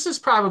this is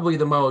probably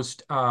the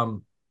most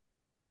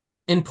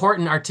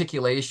important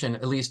articulation,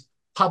 at least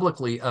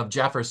publicly, of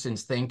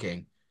Jefferson's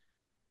thinking.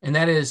 And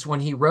that is when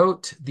he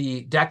wrote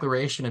the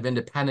Declaration of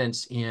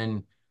Independence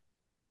in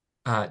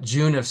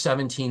June of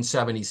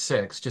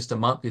 1776, just a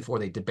month before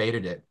they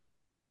debated it.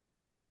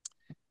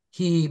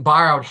 He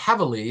borrowed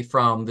heavily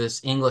from this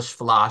English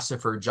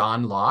philosopher,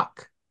 John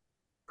Locke,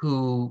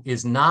 who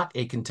is not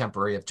a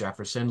contemporary of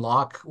Jefferson.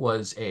 Locke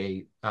was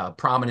a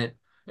prominent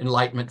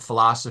Enlightenment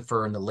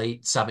philosopher in the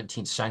late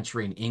 17th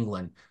century in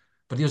England,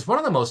 but he was one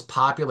of the most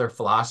popular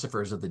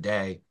philosophers of the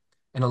day.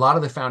 And a lot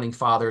of the founding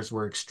fathers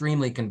were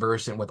extremely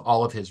conversant with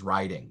all of his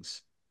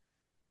writings.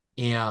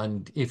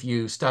 And if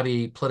you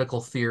study political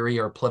theory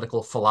or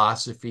political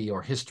philosophy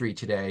or history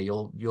today,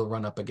 you'll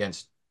run up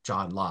against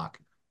John Locke.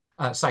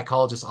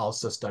 Psychologists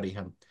also study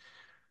him.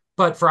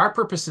 But for our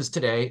purposes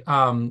today,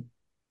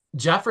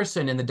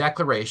 Jefferson in the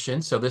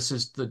Declaration, so this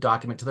is the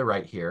document to the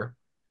right here.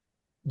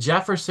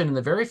 Jefferson, in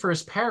the very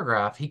first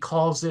paragraph, he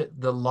calls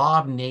it the law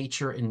of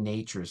nature and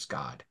nature's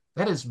God.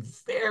 That is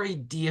very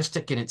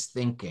deistic in its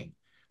thinking,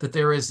 that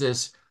there is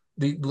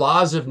the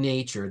laws of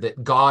nature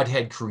that God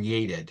had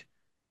created.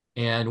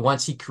 And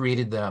once he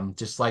created them,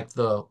 just like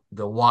the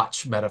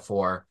watch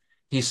metaphor,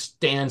 he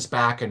stands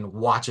back and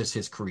watches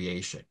his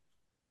creation.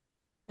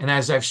 And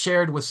as I've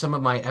shared with some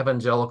of my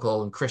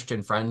evangelical and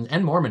Christian friends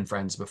and Mormon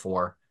friends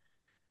before,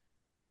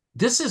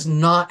 this is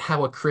not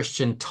how a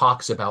Christian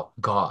talks about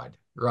God,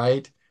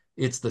 right?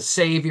 It's the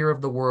savior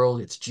of the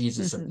world. It's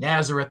Jesus of Mhm.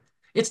 Nazareth.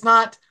 It's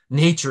not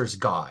nature's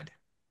God.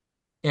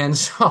 And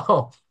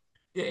so,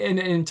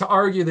 and to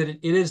argue that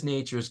it is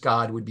nature's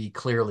God would be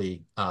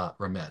clearly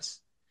remiss.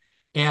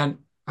 And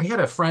I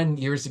had a friend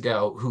years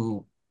ago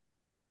who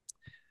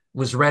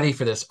was ready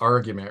for this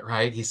argument,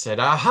 right? He said,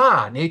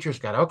 aha, nature's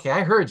God. Okay,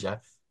 I heard you.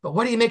 But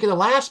what do you make of the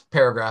last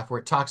paragraph where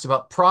it talks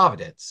about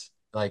providence?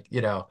 Like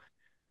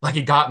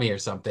he got me or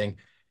something.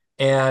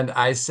 And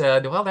I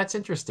said, well, that's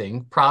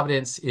interesting.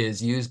 Providence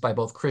is used by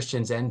both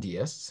Christians and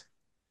deists.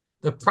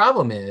 The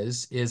problem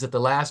is that the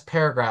last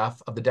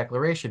paragraph of the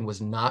Declaration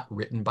was not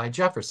written by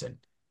Jefferson.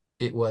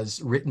 It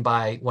was written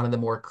by one of the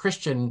more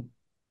Christian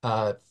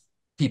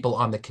people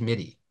on the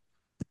committee.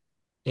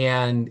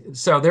 And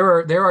so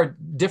there are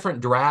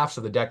different drafts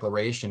of the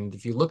Declaration.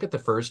 If you look at the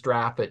first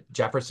draft that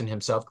Jefferson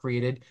himself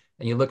created,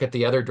 and you look at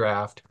the other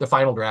draft, the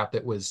final draft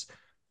that was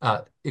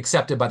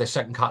accepted by the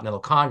Second Continental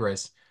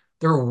Congress,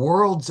 they're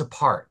worlds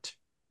apart.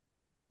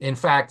 In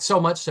fact, so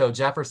much so,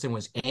 Jefferson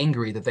was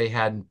angry that they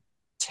had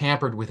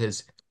tampered with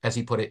his, as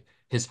he put it,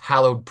 his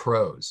hallowed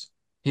prose.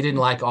 He didn't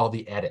like all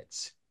the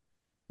edits.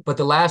 But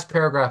the last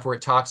paragraph where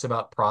it talks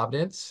about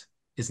providence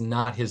is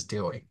not his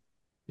doing.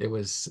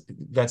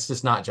 That's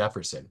just not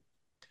Jefferson.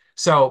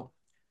 So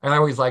I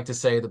always like to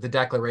say that the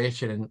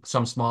Declaration, in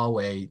some small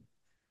way,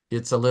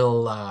 it's a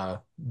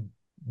little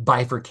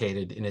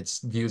bifurcated in its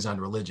views on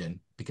religion,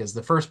 because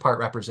the first part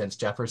represents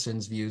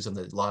Jefferson's views on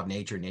the law of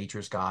nature,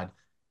 nature's God,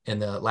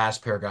 and the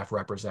last paragraph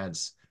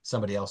represents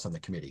somebody else on the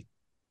committee.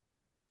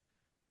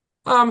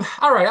 All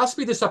right, I'll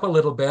speed this up a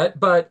little bit,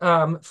 but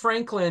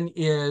Franklin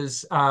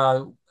is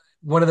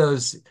one of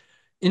those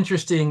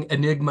interesting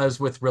enigmas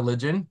with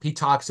religion. He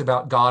talks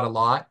about God a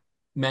lot,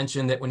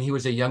 mentioned that when he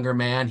was a younger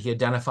man, he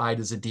identified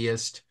as a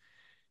deist,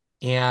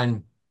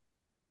 and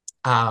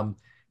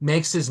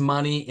makes his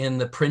money in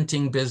the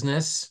printing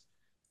business,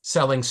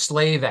 selling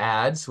slave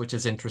ads, which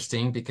is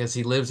interesting because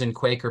he lives in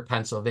Quaker,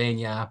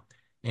 Pennsylvania,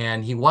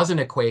 and he wasn't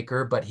a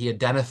Quaker, but he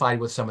identified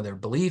with some of their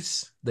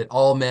beliefs that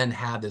all men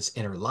have this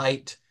inner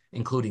light,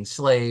 including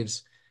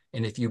slaves.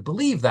 And if you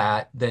believe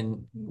that,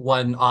 then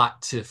one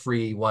ought to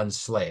free one's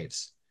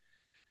slaves.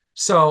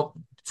 So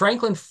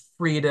Franklin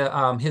freed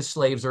his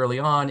slaves early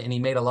on, and he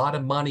made a lot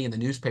of money in the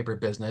newspaper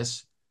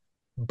business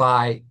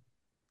by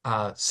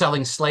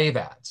selling slave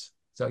ads.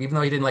 So even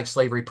though he didn't like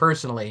slavery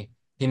personally,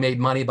 he made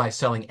money by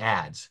selling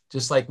ads.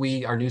 Just like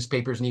our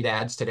newspapers need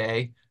ads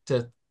today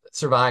to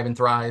survive and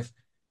thrive,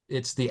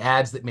 it's the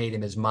ads that made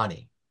him his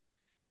money.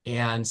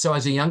 And so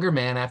as a younger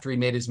man, after he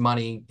made his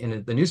money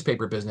in the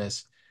newspaper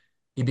business,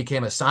 he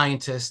became a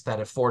scientist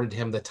that afforded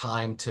him the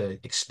time to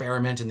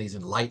experiment in these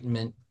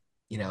Enlightenment,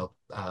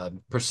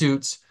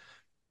 pursuits.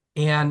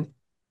 And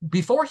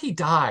before he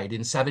died in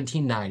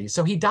 1790,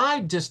 so he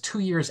died just 2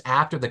 years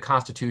after the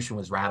Constitution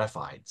was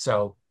ratified.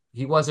 So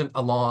he wasn't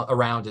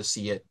around to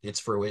see its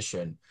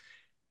fruition.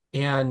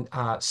 And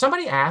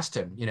somebody asked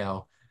him,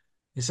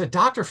 he said,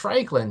 Dr.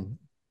 Franklin,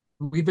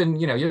 we've been,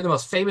 you're the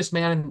most famous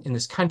man in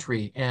this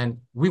country, and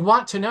we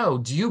want to know,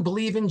 do you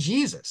believe in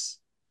Jesus?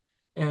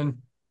 And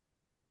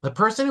the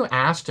person who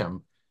asked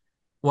him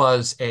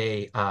was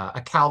a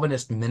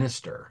Calvinist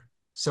minister.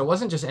 So it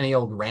wasn't just any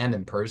old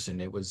random person.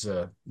 It was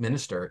a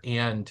minister.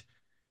 And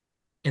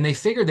they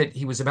figured that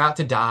he was about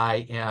to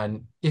die.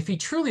 And if he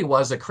truly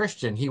was a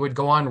Christian, he would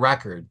go on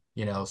record,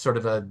 sort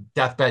of a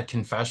deathbed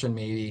confession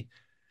maybe.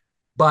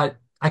 But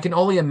I can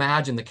only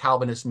imagine the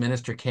Calvinist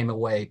minister came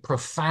away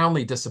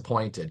profoundly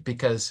disappointed,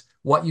 because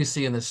what you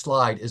see in this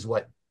slide is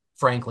what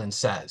Franklin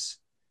says.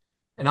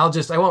 And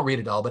I won't read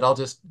it all, but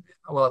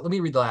let me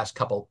read the last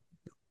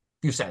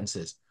few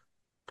sentences.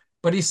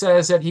 But he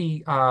says that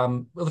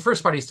the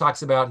first part he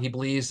talks about, he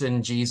believes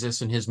in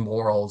Jesus and his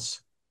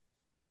morals.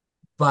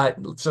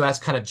 So that's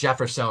kind of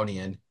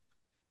Jeffersonian.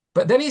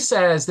 But then he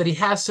says that he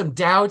has some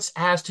doubts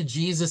as to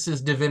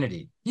Jesus's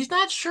divinity. He's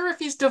not sure if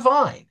he's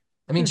divine.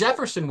 I mean,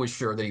 Jefferson was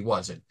sure that he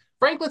wasn't.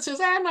 Franklin says,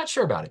 I'm not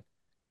sure about it.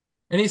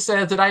 And he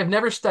says that I have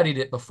never studied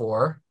it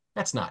before.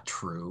 That's not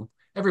true.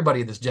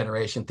 Everybody in this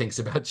generation thinks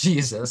about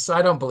Jesus. So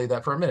I don't believe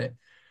that for a minute.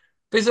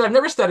 But he said, I've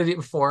never studied it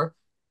before,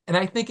 and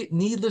I think it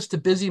needless to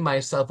busy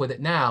myself with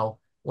it now,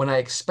 when I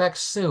expect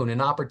soon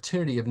an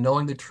opportunity of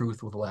knowing the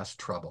truth with less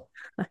trouble.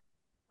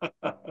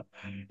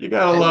 You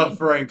gotta love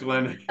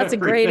Franklin. That's a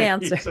great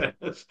answer.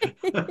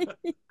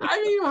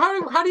 I mean,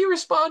 how do you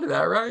respond to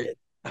that, right?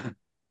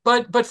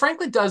 But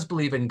Franklin does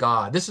believe in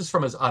God. This is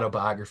from his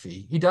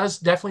autobiography. He does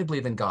definitely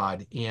believe in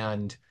God,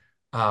 and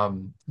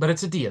but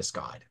it's a deist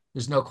God.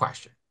 There's no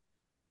question.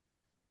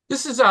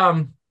 This is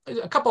a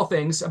couple of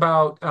things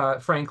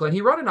about Franklin.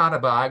 He wrote an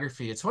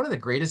autobiography. It's one of the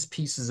greatest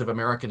pieces of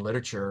American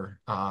literature,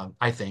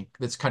 I think,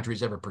 this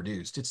country's ever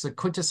produced. It's the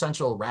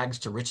quintessential rags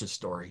to riches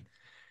story.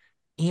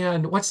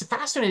 And what's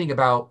fascinating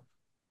about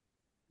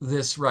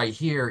this right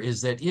here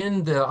is that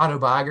in the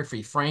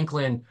autobiography,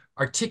 Franklin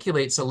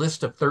articulates a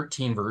list of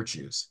 13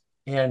 virtues.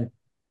 And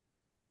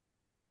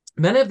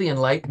many of the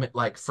Enlightenment,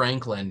 like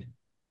Franklin,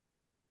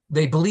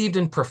 they believed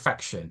in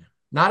perfection,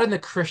 not in the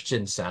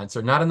Christian sense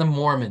or not in the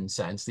Mormon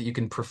sense that you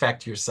can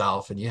perfect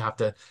yourself and you have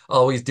to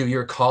always do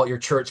your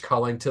church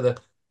calling to the,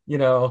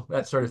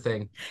 that sort of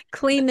thing.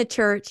 Clean the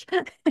church.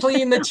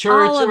 Clean the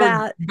church, All of or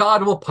that.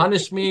 God will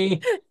punish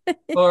me,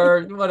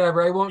 or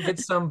whatever. I won't get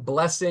some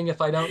blessing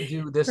if I don't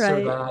do this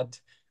or that.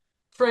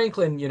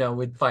 Franklin,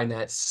 would find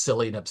that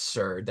silly and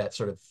absurd, that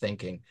sort of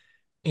thinking.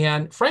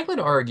 And Franklin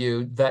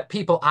argued that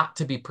people ought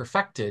to be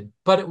perfected,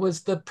 but it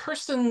was the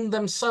person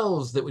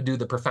themselves that would do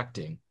the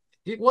perfecting.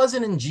 It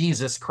wasn't in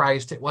Jesus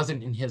Christ. It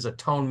wasn't in his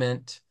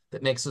atonement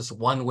that makes us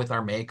one with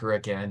our Maker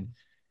again.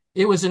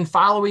 It was in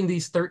following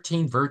these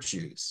 13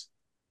 virtues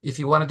if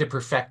you wanted to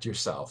perfect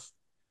yourself.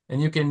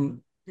 And you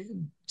can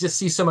just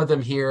see some of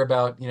them here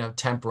about,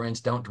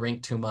 temperance, don't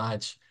drink too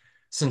much,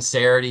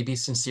 sincerity, be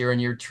sincere in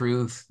your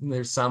truth.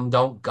 There's some,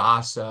 don't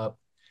gossip.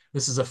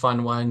 This is a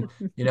fun one,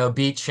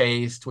 be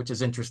chaste, which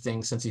is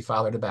interesting since he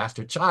fathered a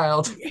bastard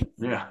child.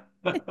 Yeah.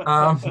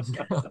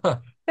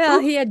 Well,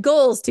 he had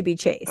goals to be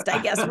chaste,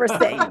 I guess we're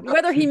saying.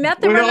 Whether he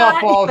met them we or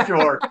not. all fall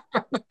short.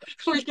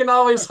 We can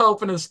always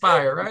hope and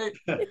aspire,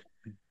 right?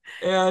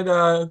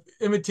 And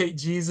imitate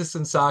Jesus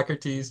and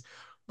Socrates.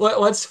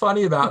 What's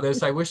funny about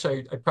this, I wish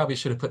I probably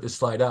should have put this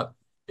slide up,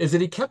 is that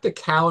he kept a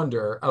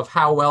calendar of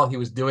how well he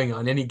was doing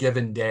on any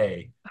given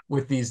day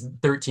with these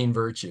 13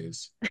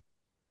 virtues.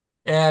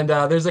 And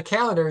there's a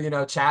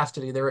calendar,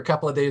 chastity. There were a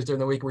couple of days during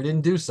the week where he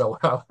didn't do so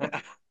well.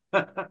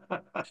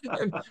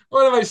 And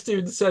one of my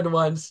students said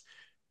once,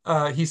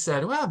 he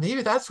said, well,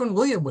 maybe that's when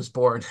William was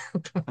born.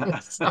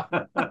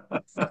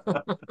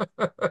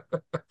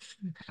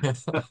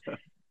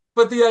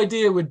 But the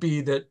idea would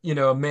be that,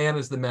 man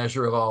is the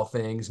measure of all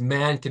things.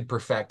 Man can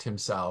perfect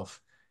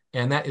himself.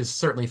 And that is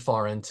certainly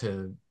far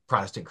into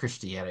Protestant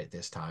Christianity at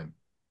this time.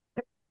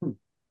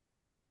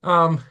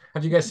 Have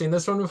you guys seen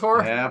this one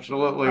before?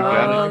 Absolutely.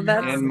 Got Oh, it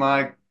that's in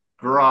my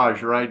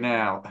garage right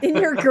now. in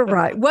your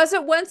garage. Was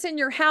it once in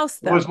your house,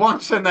 Was though?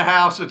 once in the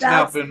house. It's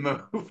now That's been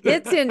moved.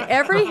 It's in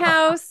every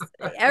house,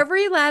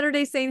 every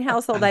Latter-day Saint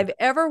household I've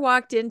ever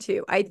walked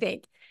into, I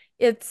think.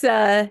 It's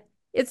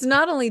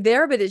not only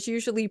there, but it's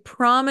usually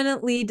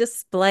prominently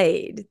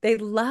displayed. They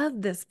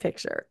love this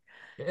picture.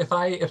 If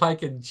I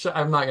could,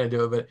 I'm not going to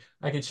do it, but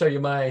I could show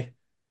you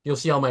you'll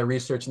see all my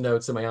research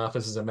notes in my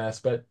office is a mess.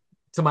 But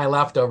to my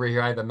left over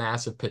here, I have a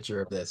massive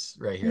picture of this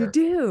right You here.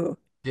 do.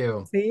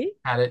 Do See?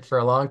 had it for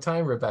a long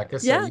time,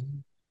 Rebecca. So Yeah.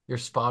 you're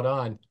spot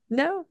on.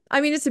 No.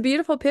 I mean, it's a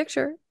beautiful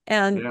picture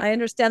and Yeah. I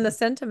understand the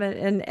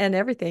sentiment and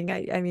everything.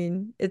 I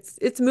mean,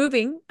 it's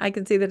moving. I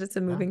can see that it's a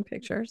Yeah, moving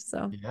picture.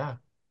 So, yeah.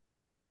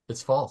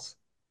 It's false.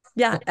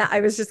 yeah, I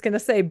was just going to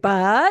say,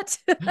 but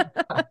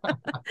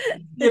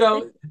You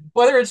know,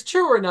 whether it's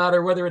true or not,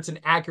 or whether it's an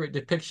accurate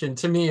depiction,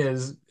 to me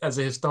is, as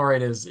a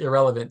historian, is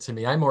irrelevant to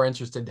me. I'm more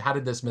interested, how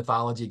did this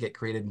mythology get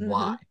created and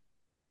why? Mhm.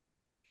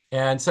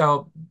 And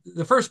so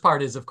the first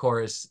part is, of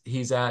course,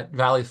 he's at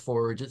Valley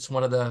Forge. It's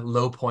one of the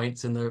low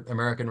points in the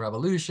American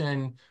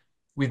Revolution.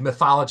 We've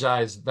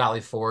mythologized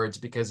Valley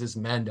Forge because his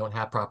men don't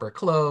have proper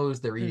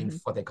clothes. They're eating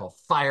Mhm. what they call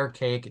fire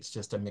cake. It's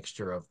just a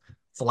mixture of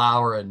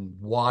flour and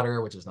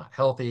water, which is not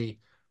healthy.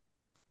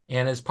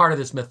 And as part of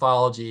this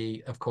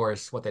mythology, of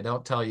course, what they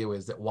don't tell you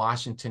is that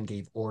Washington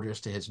gave orders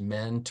to his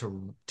men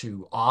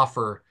to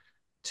offer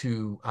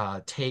to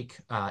take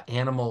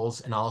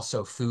animals and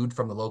also food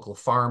from the local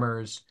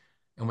farmers.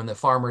 And when the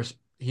farmers,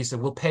 he said,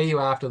 we'll pay you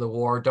after the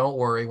war. Don't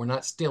worry, we're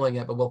not stealing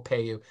it, but we'll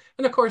pay you.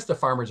 And of course, the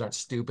farmers aren't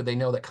stupid. They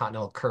know that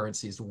continental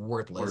currency is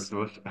worthless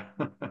Worthless.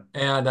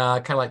 and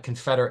kind of like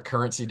Confederate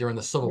currency during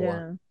the Civil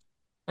War. Yeah.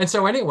 And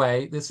so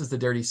anyway, this is the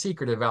dirty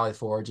secret of Valley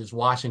Forge is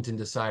Washington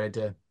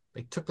decided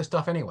they took the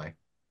stuff anyway.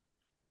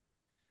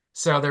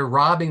 So they're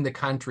robbing the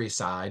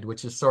countryside,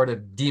 which is sort of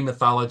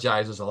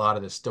demythologizes a lot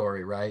of the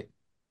story, right?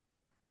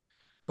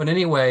 But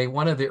anyway,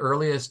 one of the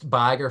earliest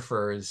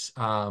biographers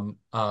or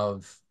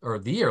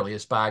the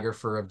earliest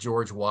biographer of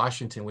George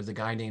Washington was a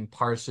guy named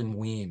Parson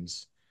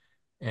Weems.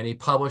 And he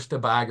published a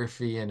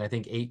biography in, I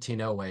think,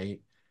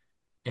 1808.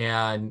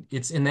 And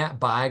it's in that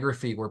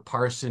biography where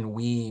Parson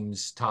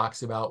Weems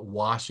talks about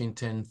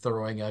Washington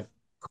throwing a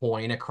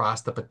coin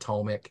across the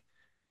Potomac.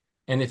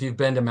 And if you've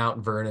been to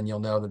Mount Vernon, you'll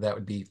know that that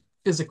would be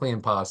physically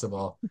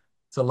impossible.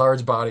 It's a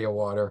large body of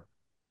water.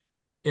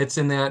 It's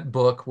in that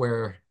book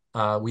where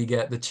we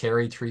get the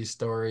cherry tree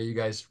story. You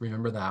guys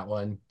remember that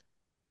one,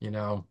 you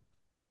know,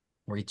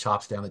 where he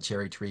chops down the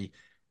cherry tree.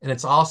 And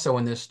it's also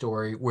in this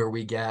story where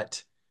we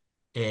get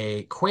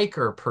a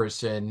Quaker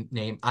person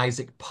named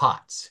Isaac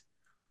Potts,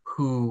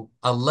 who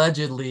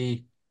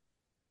allegedly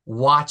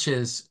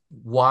watches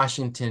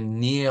Washington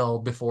kneel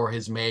before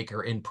his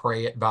maker and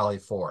pray at Valley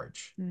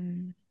Forge.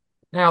 Mm.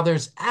 Now,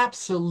 there's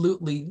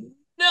absolutely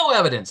no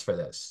evidence for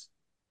this.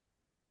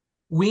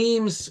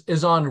 Weems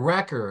is on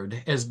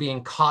record as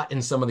being caught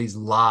in some of these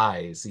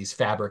lies, these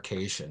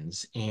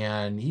fabrications,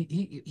 and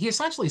he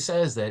essentially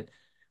says that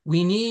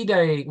we need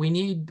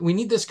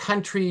this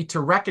country to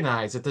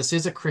recognize that this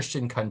is a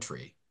Christian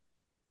country.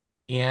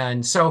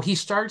 And so he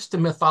starts to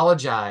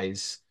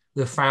mythologize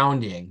the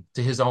founding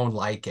to his own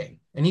liking.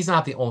 And he's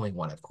not the only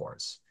one, of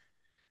course.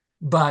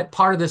 But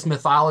part of this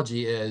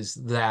mythology is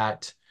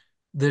that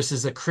this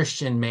is a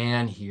Christian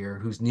man here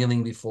who's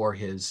kneeling before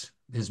his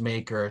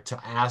maker to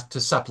ask to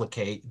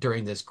supplicate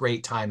during this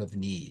great time of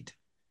need.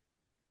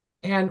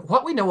 And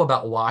what we know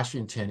about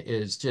Washington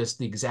is just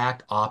the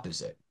exact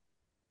opposite.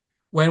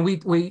 When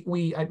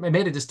I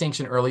made a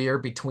distinction earlier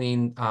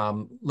between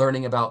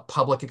learning about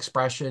public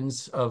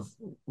expressions of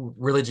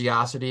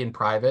religiosity and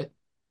private.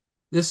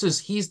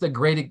 He's the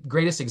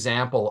greatest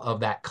example of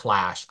that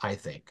clash, I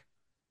think,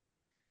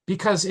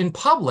 because in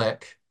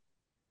public,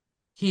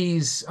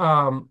 he's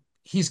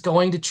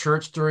going to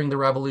church during the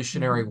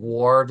Revolutionary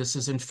War. This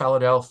is in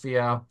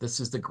Philadelphia. This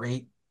is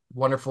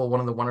one of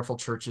the wonderful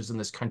churches in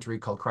this country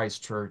called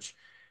Christ Church.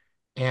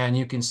 And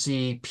you can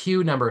see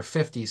pew number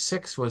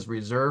 56 was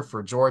reserved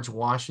for George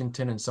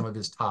Washington and some of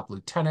his top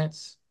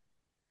lieutenants.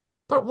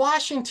 But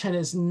Washington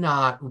is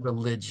not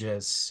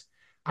religious.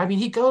 I mean,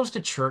 he goes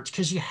to church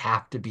because you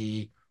have to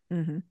be.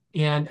 Mm-hmm.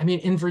 And I mean,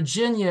 in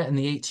Virginia in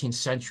the 18th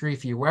century,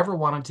 if you ever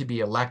wanted to be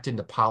elected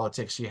into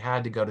politics, you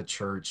had to go to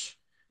church.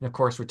 And of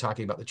course, we're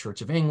talking about the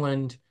Church of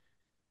England.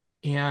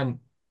 And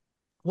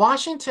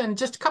Washington,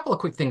 just a couple of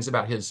quick things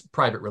about his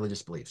private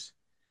religious beliefs.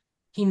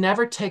 he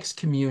never takes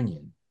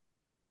communion.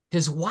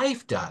 His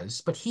wife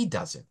does, but he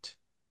doesn't.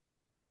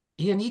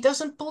 And he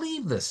doesn't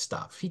believe this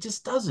stuff. He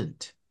just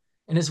doesn't.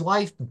 And his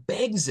wife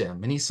begs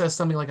him, and he says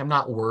something like, I'm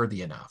not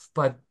worthy enough,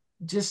 but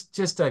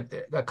just a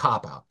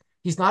cop out.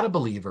 He's not a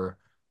believer,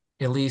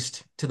 at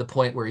least to the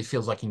point where he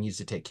feels like he needs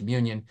to take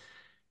communion.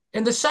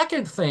 And the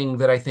second thing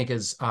that I think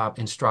is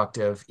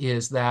instructive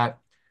is that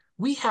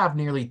we have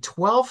nearly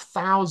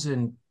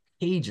 12,000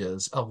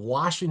 pages of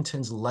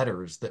Washington's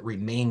letters that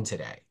remain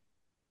today.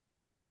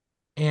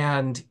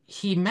 And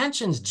he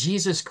mentions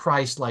Jesus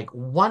Christ like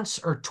once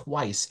or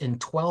twice in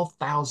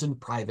 12,000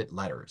 private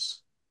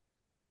letters.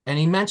 And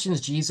he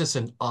mentions Jesus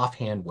in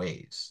offhand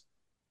ways.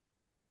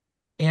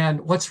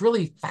 And what's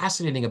really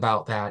fascinating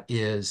about that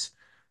is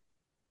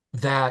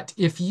that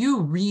if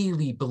you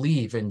really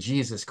believe in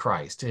Jesus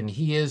Christ and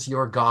he is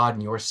your God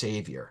and your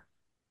Savior,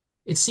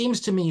 it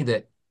seems to me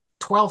that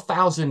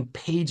 12,000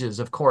 pages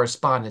of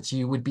correspondence,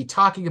 you would be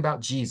talking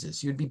about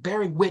Jesus. You'd be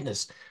bearing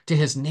witness to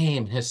his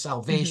name, his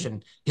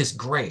salvation, his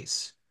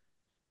grace.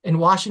 And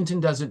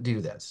Washington doesn't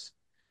do this.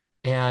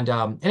 And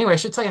anyway, I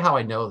should tell you how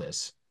I know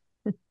this.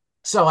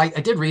 So I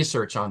did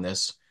research on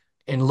this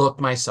and looked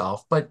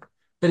myself, but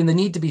in the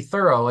need to be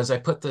thorough, as I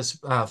put this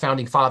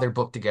Founding Father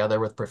book together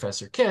with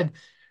Professor Kidd,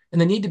 in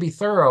the need to be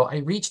thorough, I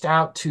reached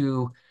out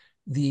to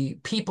the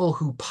people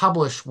who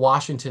publish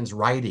Washington's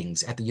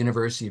writings at the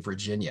University of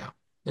Virginia.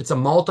 It's a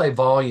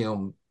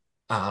multi-volume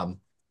thing,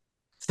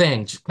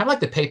 kind of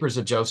like the Papers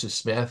of Joseph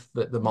Smith,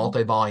 the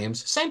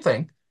multi-volumes, same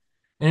thing.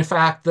 And in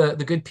fact, the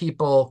good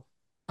people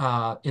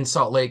in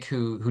Salt Lake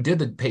who did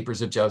the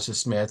Papers of Joseph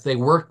Smith, they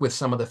worked with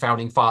some of the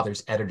Founding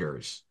Fathers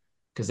editors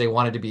because they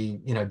wanted to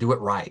do it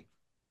right.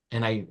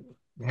 And I'm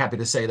happy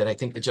to say that I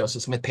think the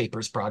Joseph Smith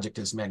Papers project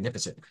is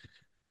magnificent.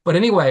 But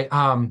anyway,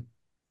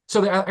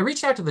 so I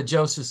reached out to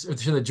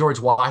the George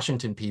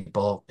Washington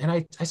people, and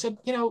I said,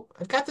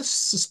 I've got this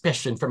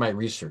suspicion from my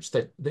research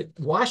that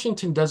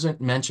Washington doesn't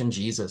mention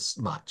Jesus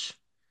much,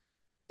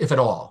 if at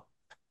all.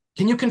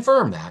 Can you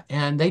confirm that?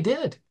 And they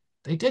did.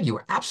 They did. You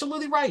were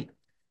absolutely right.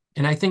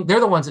 And I think they're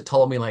the ones that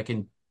told me, like,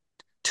 in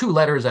 2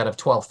 letters out of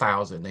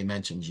 12,000, they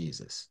mentioned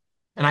Jesus.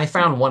 And I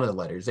found one of the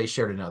letters. They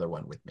shared another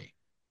one with me.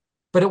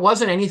 But it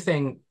wasn't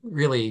anything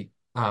really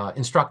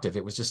instructive.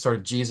 It was just sort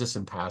of Jesus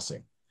in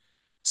passing.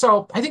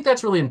 So I think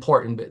that's really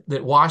important,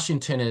 that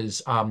Washington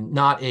is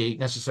not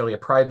necessarily a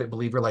private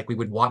believer like we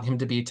would want him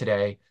to be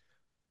today.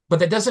 But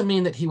that doesn't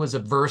mean that he was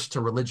averse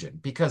to religion,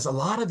 because a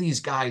lot of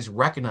these guys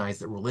recognize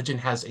that religion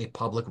has a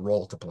public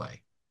role to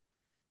play.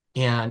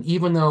 And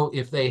even though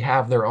if they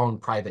have their own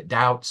private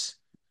doubts,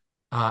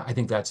 I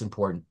think that's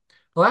important.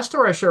 The last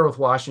story I share with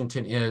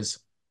Washington is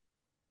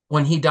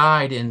when he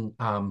died in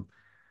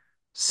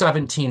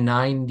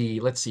 1790.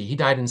 Let's see, he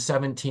died in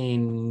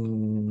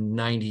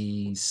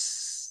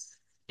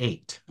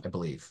 1798, I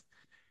believe.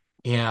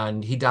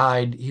 And he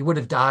would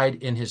have died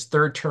in his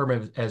 3rd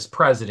term as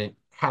president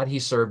had he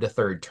served a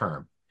 3rd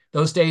term.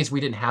 Those days, we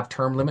didn't have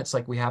term limits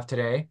like we have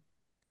today.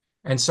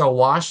 And so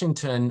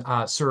Washington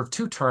served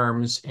 2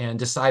 terms and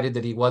decided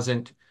that he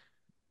didn't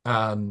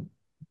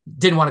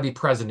want to be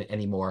president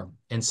anymore.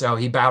 And so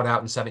he bowed out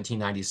in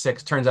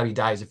 1796. Turns out he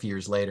dies a few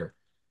years later.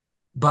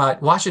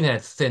 But Washington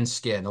had thin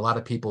skin. A lot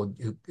of people,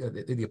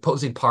 the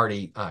opposing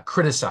party,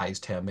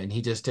 criticized him, and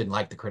he just didn't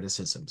like the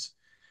criticisms.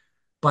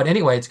 But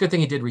anyway, it's a good thing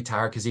he did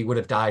retire, because he would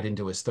have died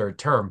into his 3rd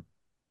term.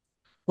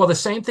 Well, the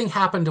same thing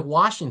happened to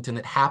Washington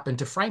that happened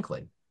to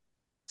Franklin.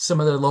 Some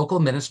of the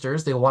local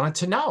ministers, they wanted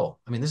to know.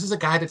 I mean, this is a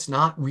guy that's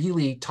not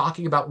really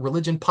talking about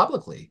religion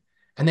publicly.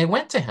 And they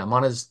went to him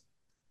on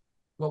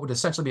what would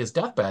essentially be his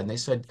deathbed. And they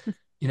said,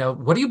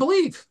 what do you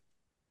believe?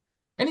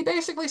 And he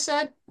basically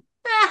said,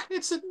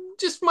 it's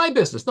just my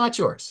business, not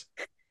yours.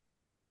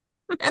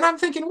 And I'm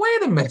thinking,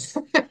 wait a minute.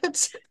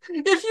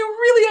 If you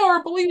really are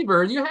a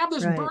believer, you have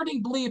this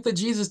burning belief that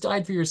Jesus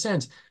died for your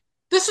sins,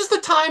 this is the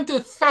time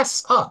to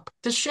fess up,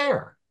 to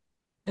share.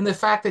 And the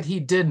fact that he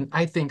didn't,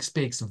 I think,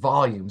 speaks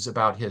volumes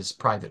about his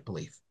private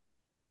belief.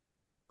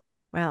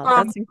 Wow,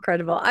 that's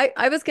incredible.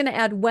 I was going to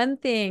add one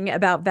thing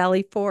about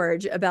Valley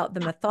Forge, about the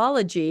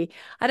mythology.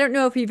 I don't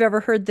know if you've ever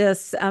heard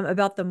this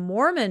about the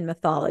Mormon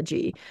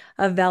mythology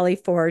of Valley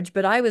Forge,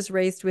 but I was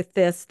raised with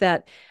this,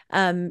 that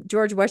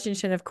George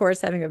Washington, of course,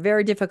 having a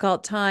very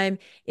difficult time.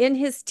 In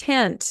his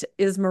tent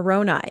is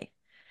Moroni,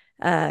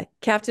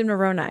 Captain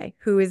Moroni,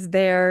 who is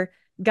there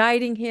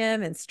guiding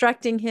him,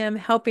 instructing him,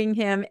 helping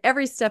him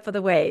every step of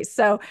the way.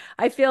 So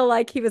I feel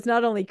like he was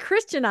not only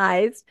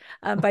Christianized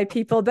by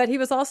people, but he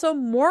was also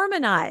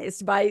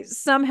Mormonized by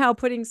somehow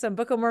putting some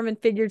Book of Mormon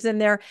figures in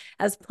there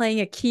as playing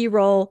a key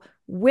role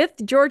with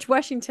George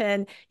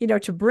Washington,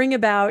 to bring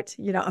about,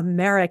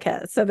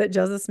 America, so that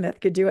Joseph Smith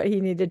could do what he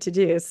needed to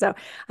do. So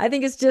I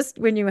think it's just,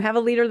 when you have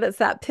a leader that's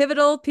that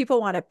pivotal, people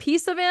want a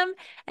piece of him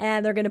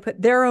and they're going to put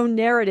their own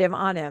narrative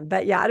on him.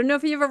 But yeah, I don't know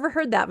if you've ever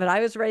heard that, but I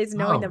was raised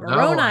knowing that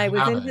Moroni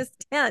was in his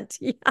tent.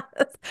 Yes.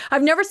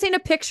 I've never seen a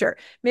picture.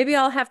 Maybe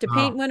I'll have to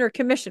paint one or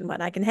commission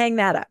one. I can hang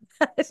that up.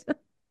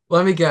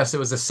 Let me guess, it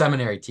was a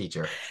seminary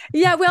teacher.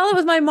 Yeah, well, it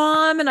was my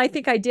mom, and I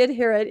think I did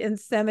hear it in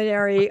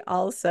seminary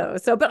also.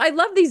 So, but I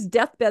love these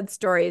deathbed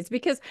stories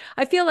because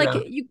I feel like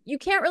Yeah. you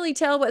can't really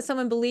tell what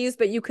someone believes,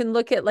 but you can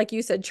look at, like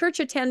you said, church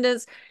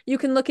attendance. You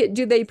can look at,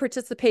 do they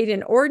participate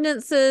in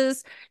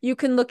ordinances? You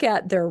can look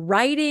at their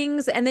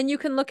writings, and then you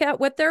can look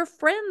at what their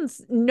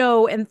friends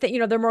know and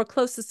their more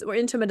closest or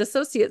intimate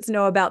associates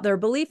know about their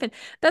belief, and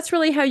that's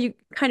really how you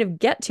kind of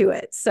get to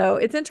it. So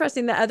it's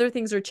interesting that other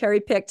things are cherry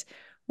picked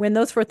when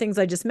those four things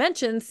I just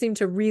mentioned seem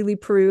to really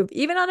prove,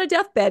 even on a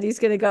deathbed, he's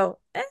going to go,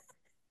 eh.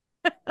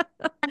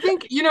 I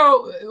think,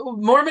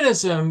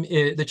 Mormonism,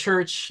 the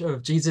Church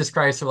of Jesus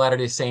Christ of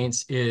Latter-day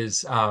Saints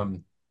is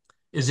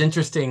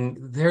interesting.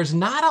 There's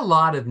not a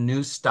lot of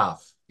new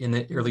stuff in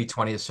the early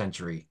 20th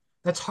century.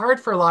 That's hard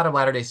for a lot of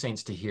Latter-day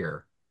Saints to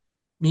hear.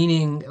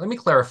 Meaning, let me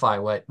clarify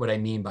what I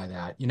mean by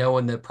that.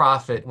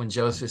 When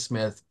Joseph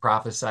Smith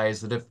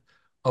prophesies that if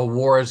a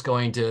war is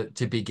going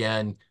to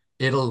begin,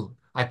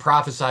 I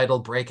prophesy it'll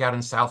break out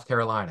in South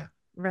Carolina.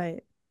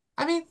 Right.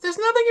 I mean, there's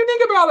nothing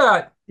unique about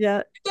that.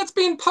 Yeah. That's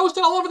being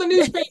posted all over the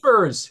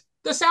newspapers.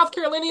 The South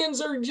Carolinians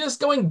are just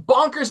going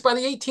bonkers by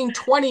the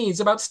 1820s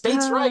about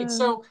states' rights.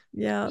 So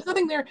Yeah. there's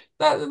nothing there.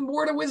 That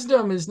word of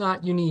wisdom is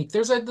not unique.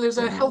 There's a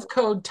Yeah. health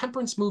code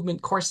temperance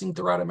movement coursing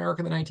throughout America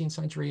in the 19th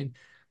century.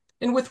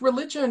 And with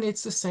religion,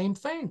 it's the same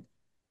thing.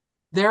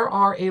 There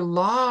are a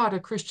lot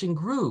of Christian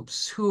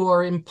groups who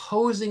are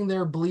imposing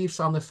their beliefs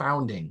on the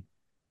founding,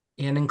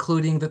 and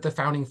including that the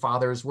founding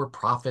fathers were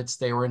prophets,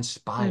 they were Mhm.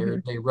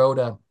 inspired, they wrote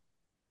a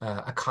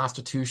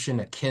constitution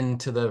akin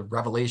to the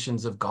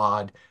revelations of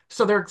God.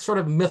 So they're sort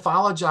of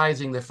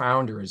mythologizing the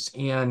founders.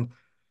 And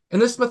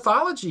this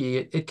mythology,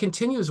 it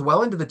continues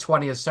well into the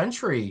 20th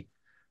century.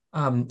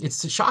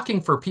 It's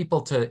shocking for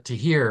people to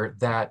hear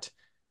that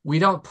we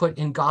don't put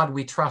in God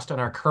we trust on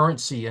our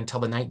currency until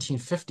the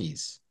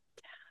 1950s.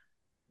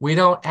 We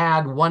don't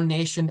add one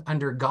nation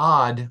under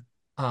God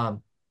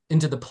um,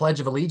 into the Pledge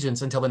of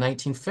Allegiance until the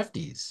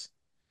 1950s.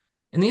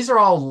 And these are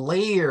all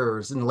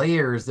layers and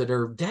layers that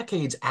are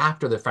decades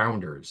after the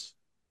founders.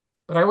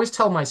 But I always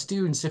tell my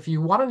students, if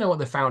you want to know what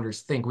the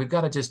founders think, we've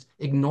got to just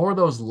ignore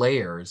those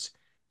layers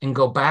and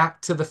go back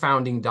to the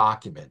founding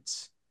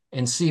documents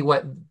and see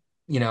what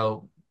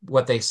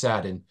they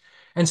said.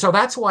 And so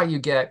that's why you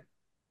get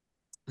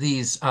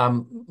these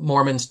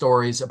Mormon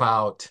stories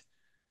about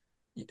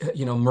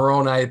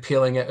Moroni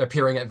appearing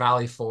at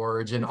Valley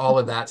Forge and all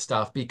of that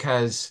stuff,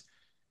 because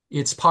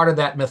it's part of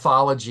that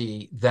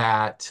mythology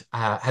that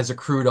has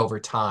accrued over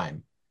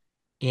time.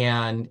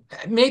 And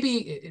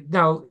maybe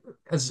now,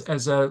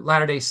 as a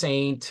Latter-day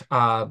Saint,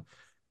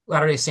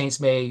 Latter-day Saints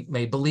may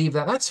believe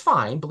that. That's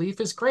fine. Belief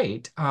is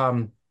great.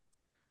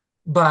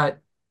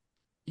 But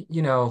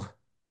you know,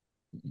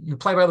 you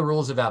play by the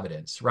rules of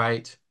evidence,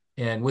 right?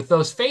 And with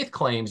those faith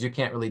claims, you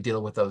can't really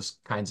deal with those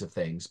kinds of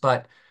things.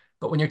 But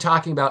when you're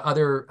talking about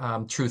other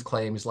truth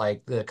claims,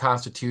 like the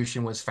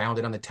Constitution was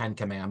founded on the Ten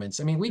Commandments,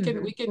 I mean, we can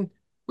Mhm. we can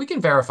we can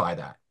verify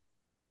that,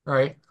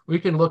 right? We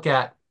can look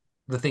at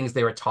the things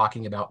they were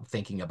talking about and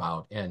thinking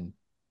about. And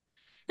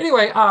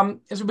anyway,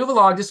 as we move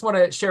along, just want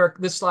to share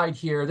this slide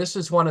here. This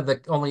is one of the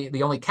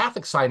only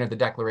Catholic sign of the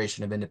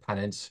Declaration of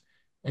Independence.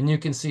 And you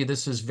can see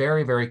this is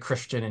very, very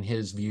Christian in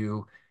his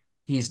view.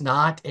 He's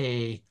not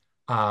a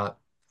uh,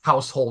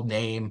 household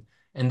name,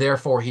 and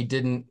therefore he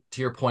didn't,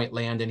 to your point,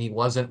 Landon,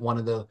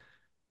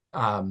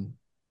 um,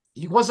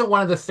 he wasn't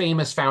one of the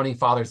famous founding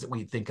fathers that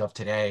we think of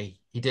today.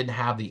 He didn't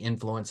have the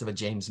influence of a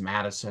James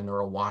Madison or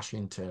a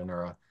Washington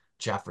or a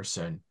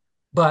Jefferson.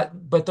 But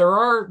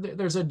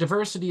there's a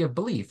diversity of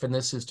belief, and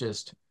this is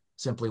just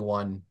simply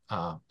one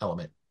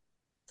element.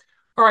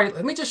 All right,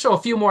 let me just show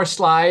a few more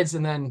slides,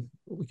 and then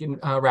we can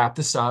wrap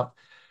this up.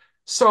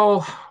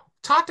 So,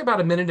 talked about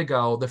a minute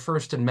ago the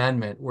First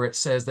Amendment, where it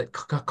says that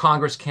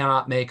Congress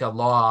cannot make a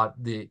law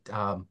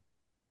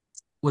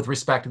with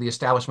respect to the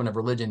establishment of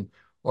religion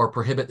or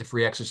prohibit the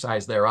free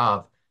exercise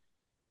thereof.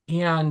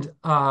 And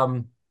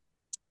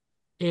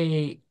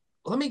a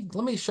let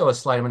me show a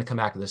slide. I'm going to come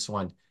back to this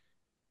one.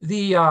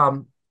 The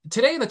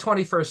Today in the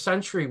 21st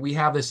century, we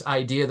have this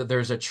idea that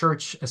there's a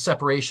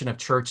separation of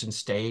church and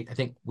state. I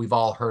think we've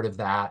all heard of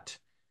that.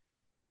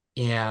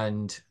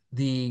 And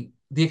the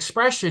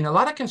expression, a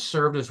lot of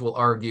conservatives will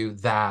argue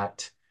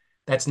that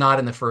that's not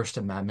in the First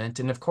Amendment.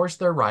 And of course,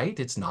 they're right.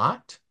 It's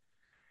not.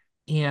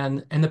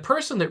 And the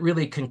person that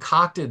really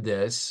concocted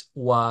this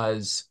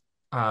was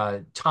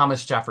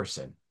Thomas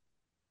Jefferson.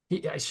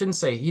 I shouldn't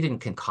say he didn't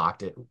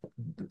concoct it.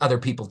 Other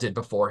people did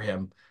before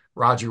him.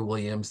 Roger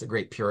Williams, the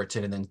great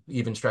Puritan, and then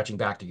even stretching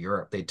back to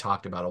Europe, they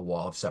talked about a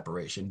wall of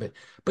separation.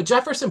 But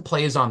Jefferson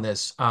plays on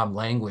this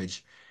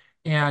language,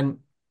 and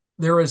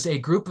there was a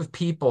group of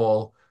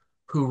people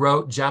who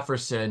wrote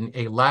Jefferson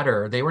a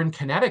letter. They were in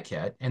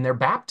Connecticut, and they're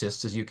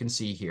Baptists, as you can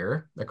see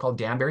here. They're called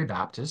Danbury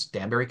Baptists,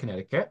 Danbury,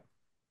 Connecticut.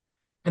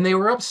 And they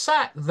were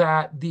upset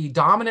that the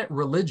dominant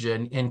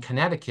religion in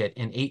Connecticut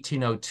in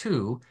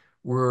 1802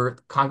 were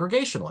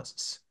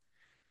Congregationalists.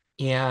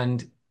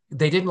 And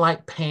they didn't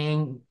like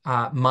paying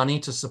money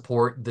to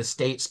support the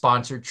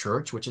state-sponsored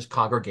church, which is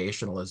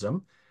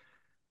Congregationalism.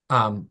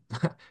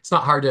 It's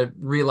not hard to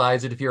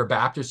realize that if you're a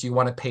Baptist, you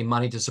want to pay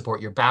money to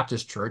support your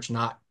Baptist church,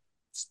 not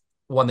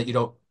one that you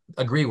don't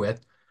agree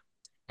with.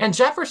 And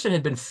Jefferson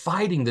had been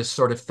fighting this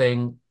sort of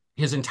thing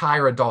his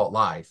entire adult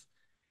life.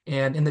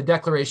 And in the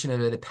Declaration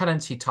of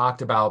Independence, he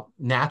talked about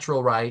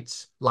natural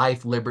rights,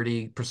 life,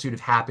 liberty, pursuit of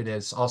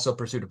happiness, also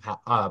pursuit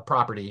of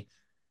property,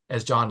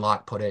 as John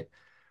Locke put it.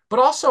 But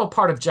also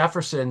part of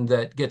Jefferson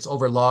that gets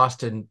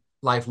overlost in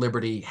life,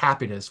 liberty,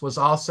 happiness was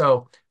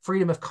also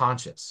freedom of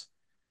conscience.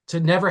 To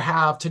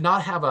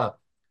not have a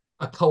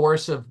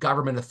coercive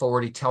government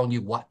authority telling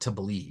you what to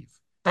believe.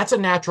 That's a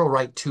natural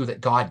right too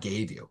that God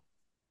gave you.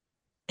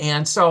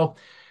 And so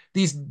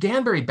these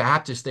Danbury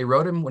Baptists, they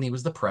wrote him when he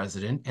was the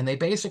president, and they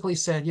basically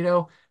said,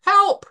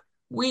 help!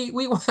 We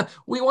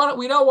don't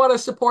want to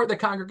support the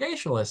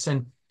Congregationalists.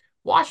 And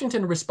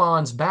Washington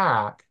responds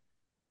back,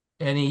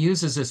 and he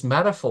uses this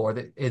metaphor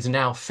that is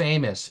now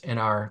famous in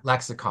our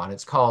lexicon.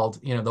 It's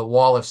called, the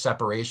wall of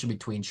separation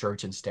between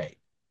church and state.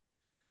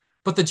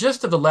 But the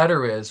gist of the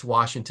letter is,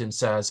 Washington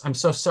says, I'm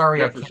so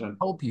sorry I can't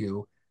help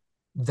you,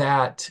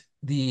 that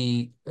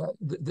the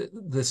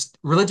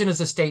religion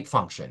is a state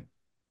function.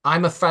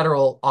 I'm a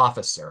federal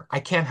officer. I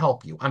can't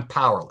help you. I'm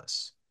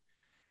powerless.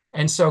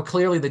 And so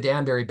clearly the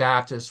Danbury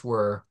Baptists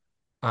were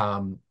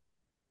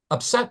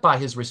upset by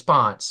his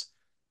response,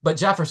 but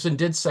Jefferson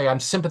did say, I'm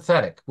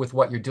sympathetic with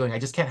what you're doing. I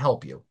just can't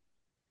help you.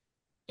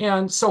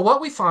 And so what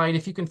we find,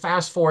 if you can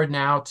fast forward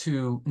now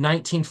to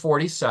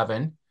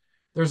 1947,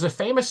 there's a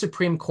famous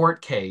Supreme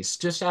Court case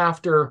just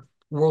after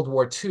World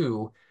War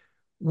II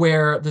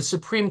where the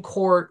Supreme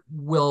Court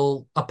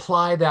will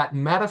apply that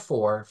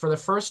metaphor for the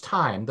first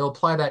time. They'll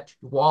apply that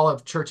wall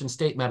of church and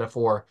state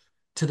metaphor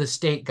to the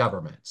state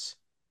governments.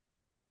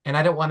 And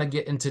I don't want to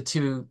get into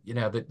the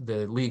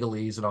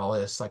legalese and all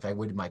this like I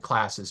would in my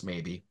classes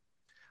maybe,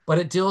 but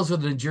it deals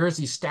with a New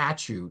Jersey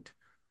statute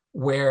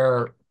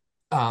where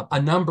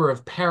a number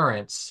of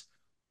parents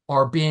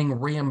are being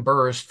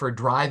reimbursed for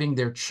driving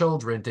their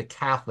children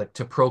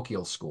to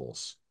parochial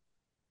schools.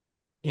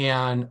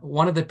 And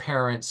one of the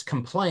parents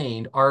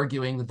complained,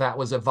 arguing that that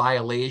was a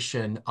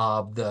violation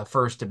of the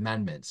First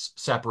Amendment's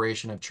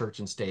separation of church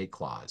and state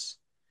clause.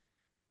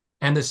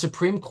 And the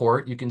Supreme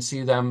Court, you can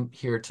see them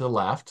here to the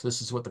left.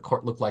 This is what the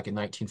court looked like in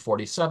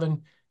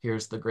 1947.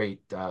 Here's the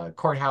great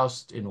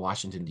courthouse in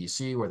Washington,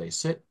 D.C., where they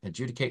sit,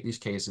 adjudicate these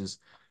cases.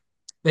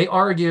 They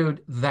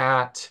argued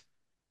that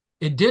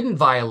it didn't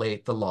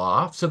violate the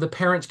law, so the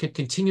parents could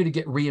continue to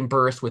get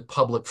reimbursed with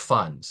public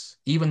funds,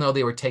 even though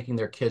they were taking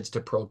their kids to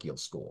parochial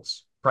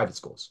schools, private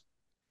schools.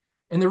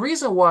 And the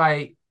reason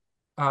why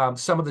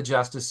some of the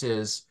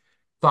justices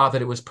thought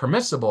that it was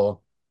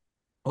permissible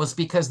was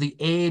because the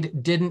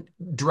aid didn't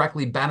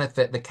directly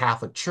benefit the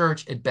Catholic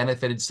Church, it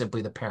benefited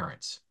simply the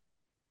parents.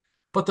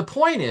 But the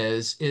point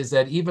is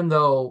that even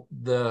though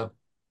the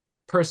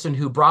person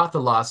who brought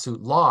the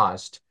lawsuit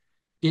lost,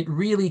 it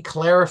really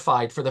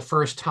clarified for the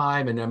first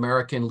time in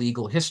American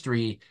legal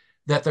history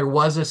that there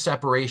was a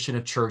separation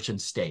of church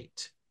and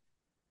state.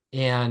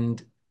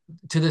 And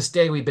to this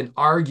day, we've been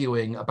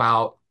arguing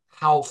about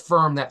how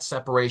firm that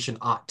separation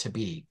ought to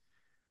be.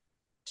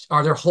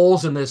 Are there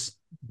holes in this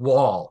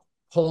wall?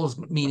 Holes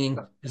meaning,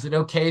 is it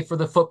okay for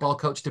the football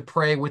coach to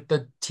pray with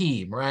the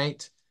team,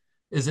 right?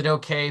 Is it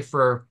okay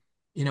for,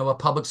 a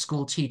public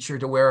school teacher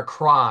to wear a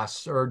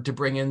cross or to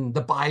bring in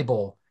the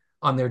Bible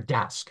on their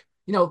desk?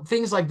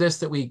 Things like this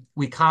that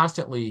we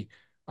constantly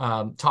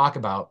talk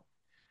about.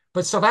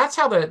 But so that's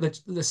how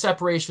the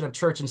separation of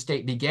church and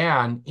state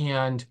began.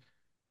 And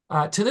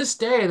to this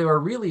day, there are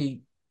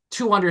really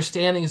two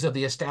understandings of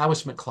the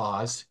Establishment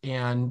Clause,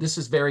 and this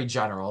is very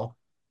general.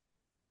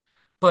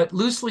 But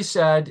loosely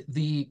said,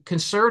 the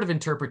conservative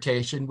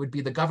interpretation would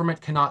be the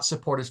government cannot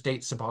support a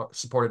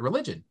state-supported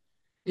religion.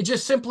 It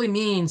just simply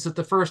means that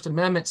the First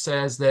Amendment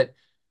says that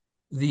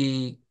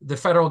the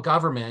federal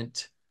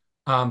government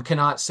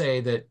cannot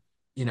say that,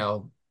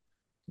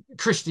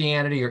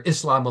 Christianity or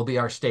Islam will be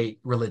our state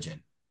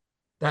religion.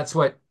 That's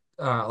what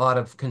a lot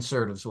of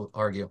conservatives will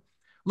argue.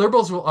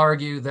 Liberals will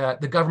argue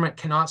that the government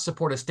cannot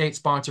support a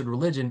state-sponsored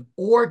religion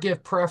or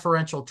give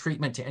preferential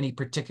treatment to any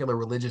particular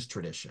religious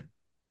tradition.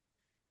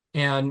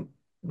 And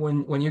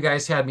when you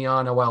guys had me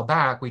on a while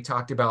back, we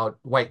talked about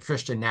white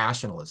Christian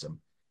nationalism.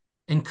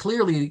 And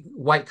clearly,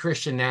 white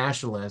Christian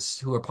nationalists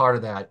who are part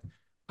of that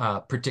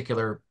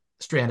particular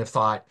strand of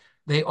thought,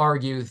 they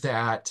argue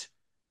that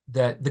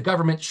the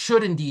government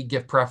should indeed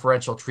give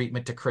preferential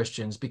treatment to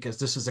Christians because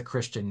this is a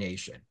Christian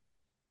nation.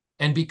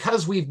 And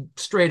because we've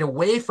strayed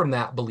away from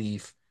that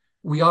belief,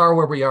 we are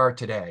where we are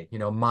today,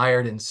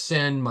 mired in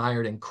sin,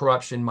 mired in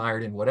corruption,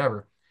 mired in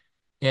whatever.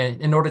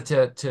 And in order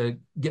to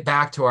get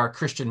back to our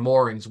Christian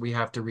moorings, we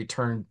have to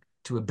return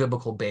to a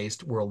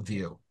biblical-based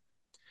worldview.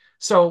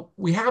 So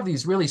we have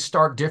these really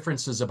stark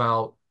differences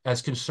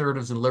as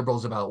conservatives and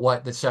liberals about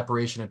what the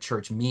separation of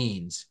church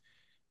means.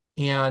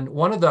 And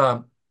one of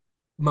the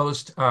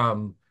most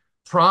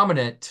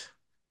prominent,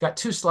 got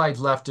 2 slides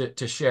left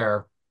to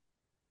share,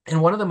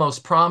 and one of the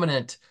most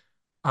prominent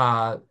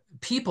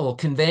people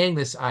conveying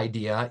this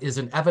idea is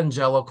an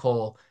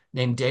evangelical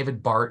named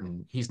David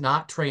Barton. He's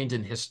not trained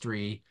in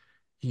history.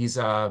 He's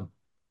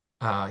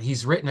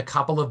he's written a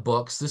couple of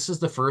books. This is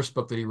the first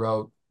book that he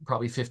wrote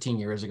probably 15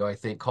 years ago, I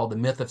think, called The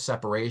Myth of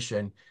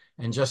Separation.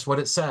 And just what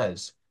it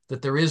says,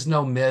 that there is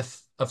no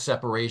myth of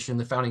separation.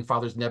 The founding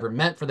fathers never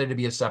meant for there to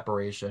be a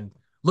separation.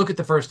 Look at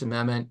the First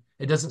Amendment.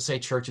 It doesn't say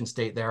church and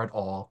state there at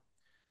all.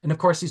 And of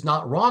course, he's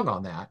not wrong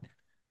on that.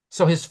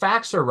 So his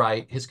facts are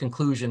right, his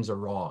conclusions are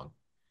wrong.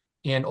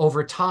 And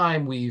over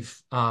time,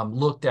 we've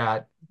looked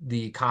at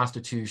the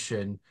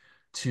Constitution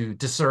to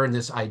discern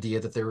this idea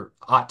that there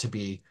ought to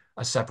be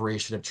a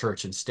separation of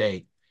church and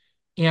state.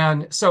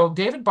 And so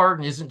David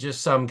Barton isn't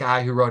just some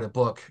guy who wrote a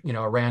book, a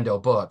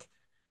rando book.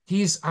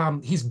 He's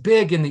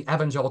big in the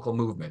evangelical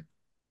movement.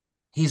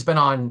 He's been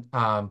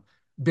on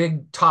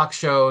big talk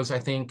shows. I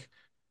think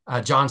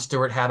Jon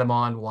Stewart had him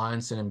on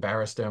once and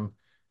embarrassed him.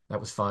 That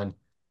was fun.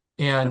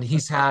 And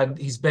he's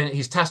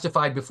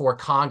testified before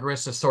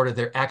Congress as sort of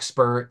their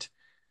expert.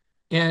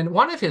 And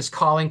one of his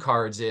calling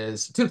cards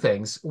is two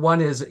things.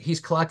 One is he's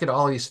collected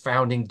all these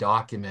founding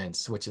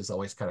documents, which is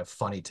always kind of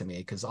funny to me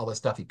because all the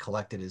stuff he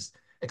collected is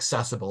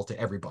accessible to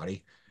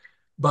everybody.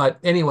 But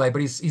anyway,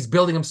 he's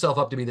building himself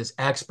up to be this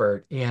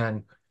expert,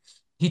 and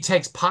he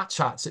takes pot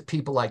shots at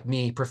people like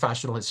me,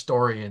 professional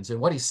historians. And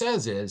what he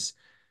says is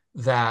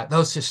that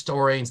those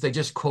historians, they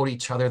just quote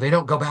each other. They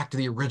don't go back to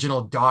the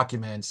original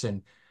documents.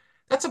 And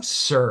that's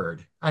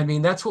absurd. I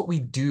mean, that's what we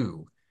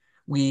do.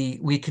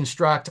 We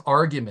construct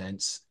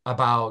arguments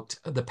about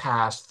the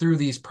past through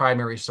these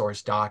primary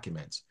source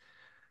documents.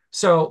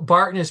 So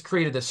Barton has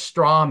created a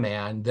straw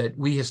man that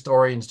we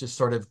historians just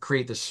sort of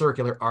create this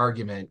circular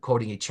argument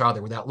quoting each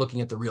other without looking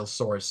at the real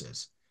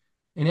sources.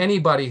 And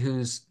anybody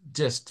who's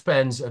just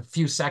spends a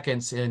few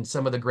seconds in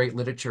some of the great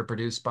literature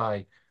produced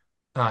by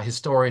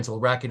historians will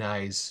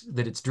recognize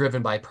that it's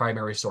driven by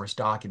primary source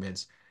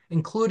documents,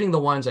 including the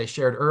ones I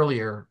shared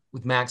earlier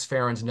with Max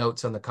Farren's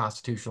notes on the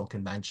Constitutional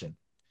Convention.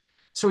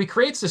 So he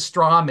creates this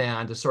straw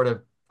man to sort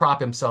of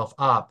prop himself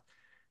up.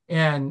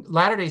 And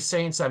Latter-day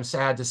Saints, I'm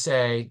sad to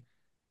say,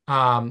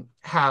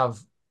 have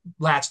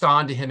latched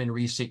on to him in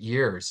recent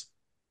years.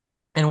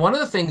 And one of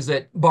the things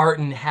that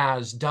Barton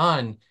has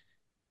done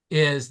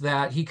is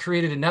that he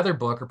created another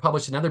book or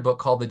published another book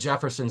called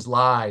Jefferson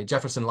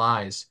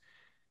Lies,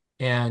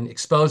 and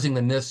exposing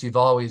the myths you've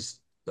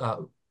always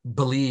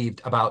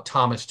believed about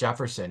Thomas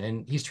Jefferson.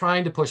 And he's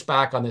trying to push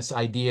back on this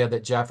idea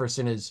that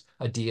Jefferson is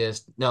a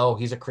deist. No,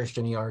 he's a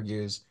Christian, he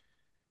argues,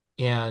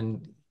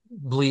 and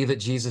believe that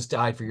Jesus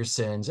died for your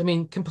sins. I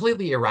mean,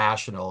 completely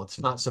irrational. It's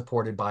not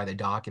supported by the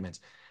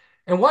documents.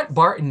 And what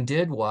Barton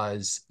did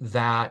was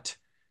that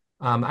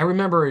I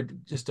remember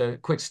just a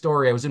quick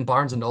story. I was in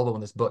Barnes and Noble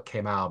when this book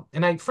came out.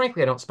 And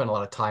frankly, I don't spend a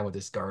lot of time with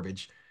this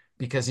garbage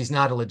because he's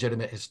not a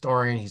legitimate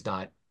historian.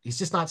 He's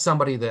just not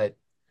somebody that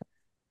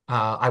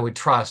I would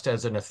trust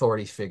as an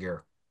authority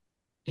figure.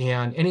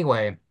 And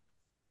anyway,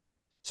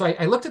 so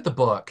I looked at the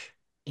book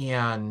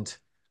and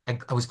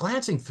I was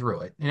glancing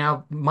through it.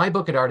 Now, my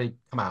book had already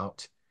come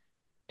out,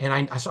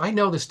 and so I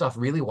know this stuff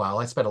really well.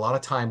 I spent a lot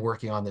of time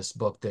working on this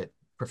book that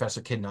Professor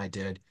Kidd and I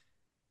did.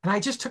 And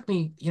it just took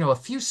me, a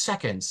few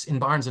seconds in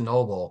Barnes and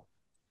Noble.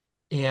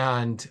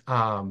 And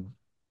I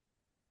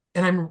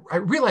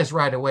realized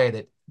right away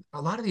that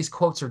a lot of these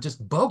quotes are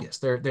just bogus.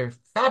 They're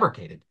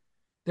fabricated.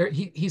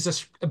 He's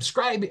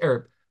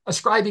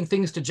ascribing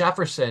things to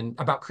Jefferson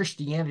about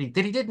Christianity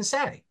that he didn't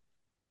say.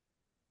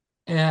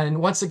 And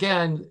once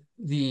again,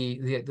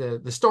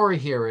 the story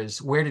here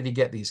is, where did he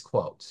get these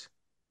quotes?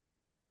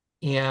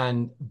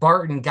 And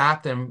Barton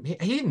got them. He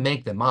didn't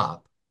make them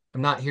up.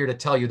 I'm not here to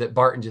tell you that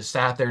Barton just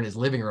sat there in his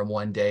living room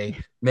one day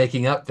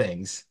making up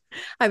things.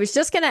 I was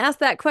just going to ask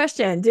that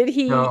question. Did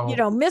he,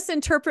 No.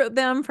 misinterpret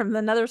them from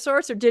another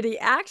source, or did he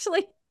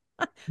actually?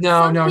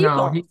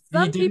 No.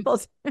 Some people.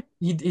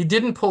 He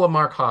didn't pull a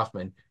Mark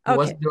Hoffman. He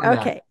wasn't doing that.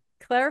 Okay.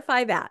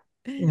 Clarify that.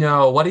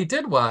 No, what he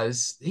did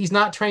was, he's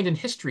not trained in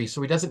history,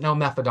 so he doesn't know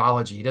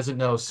methodology. He doesn't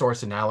know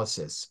source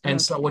analysis.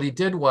 And so what he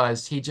did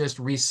was he just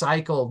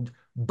recycled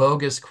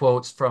bogus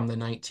quotes from the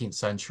 19th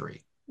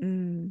century,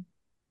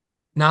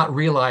 not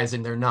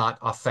realizing they're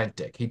not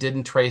authentic. He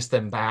didn't trace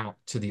them back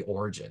to the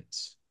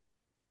origins.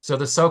 So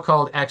the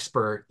so-called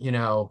expert,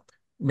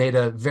 made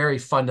a very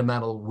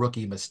fundamental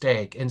rookie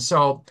mistake. And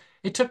so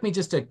it took me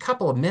just a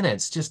couple of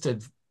minutes just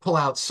to pull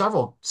out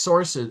several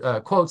sources,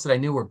 quotes that I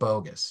knew were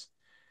bogus.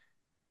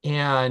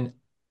 And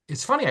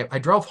it's funny, I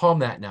drove home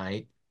that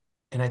night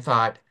and I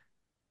thought,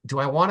 do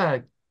I want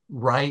to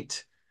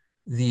write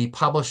the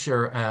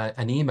publisher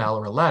an email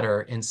or a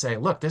letter and say,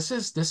 look, this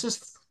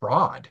is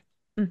fraud.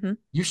 Mm-hmm.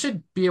 You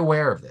should be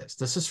aware of this.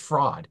 This is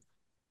fraud.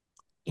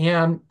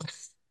 And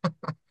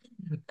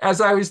as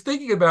I was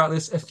thinking about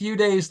this, a few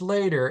days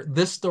later,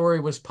 this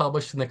story was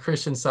published in the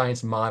Christian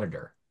Science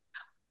Monitor.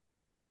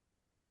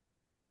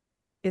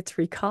 It's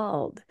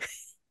recalled.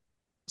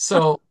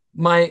 So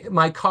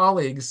my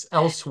colleagues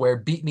elsewhere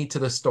beat me to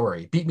the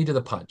story, beat me to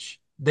the punch.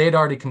 They had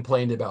already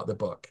complained about the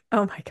book.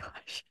 Oh my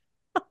gosh.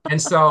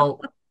 And so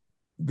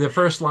the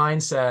first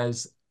line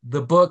says,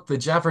 The book, The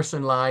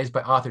Jefferson Lies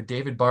by author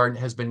David Barton,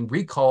 has been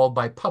recalled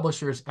by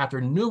publishers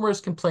after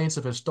numerous complaints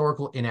of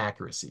historical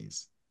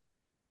inaccuracies.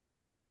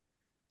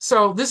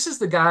 So this is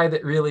the guy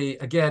that really,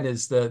 again,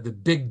 is the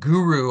big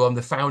guru on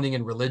the founding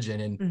and religion.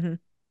 And Hmm.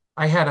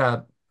 I had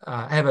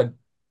I have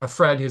a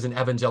friend who's an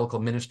evangelical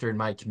minister in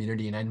my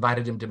community, and I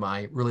invited him to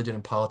my religion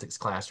and politics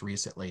class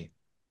recently.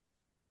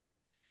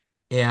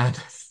 And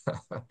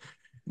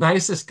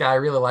nicest guy, I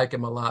really like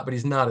him a lot, but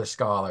he's not a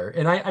scholar.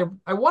 And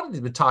I wanted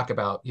him to talk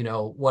about,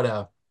 what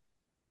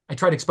I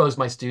try to expose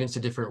my students to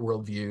different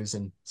worldviews.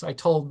 And so I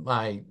told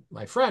my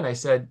friend, I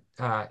said,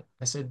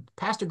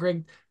 Pastor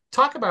Greg,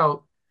 talk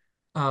about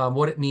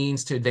what it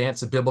means to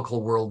advance a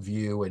biblical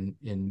worldview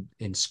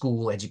in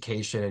school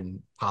education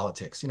and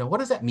politics. What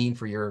does that mean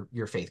for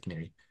your faith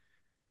community?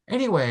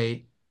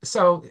 Anyway,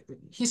 so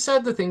he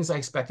said the things I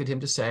expected him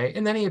to say,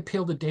 and then he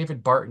appealed to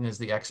David Barton as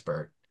the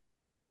expert.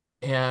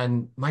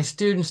 And my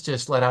students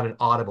just let out an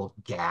audible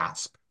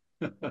gasp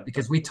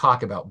because we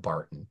talk about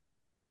Barton.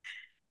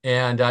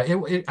 And I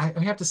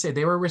have to say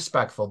they were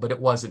respectful, but it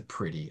wasn't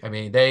pretty. I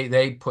mean,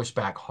 they pushed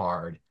back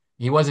hard.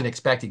 He wasn't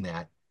expecting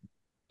that.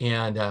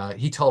 And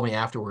he told me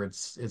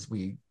afterwards, as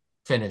we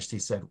finished, he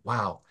said,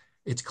 "Wow,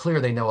 it's clear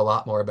they know a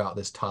lot more about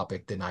this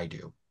topic than I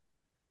do."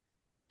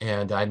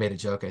 And I made a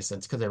joke. I said,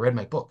 "It's because I read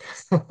my book."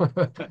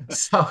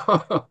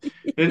 So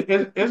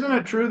Isn't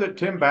it true that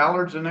Tim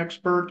Ballard's an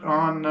expert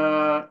on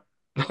the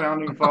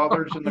founding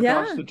fathers and the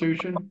Yeah.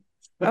 Constitution?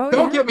 Oh,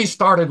 don't yeah. get me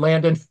started,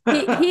 Landon.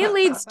 He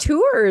leads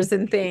tours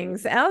and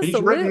things.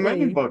 He's written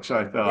many Absolutely. books,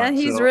 I Yeah, thought.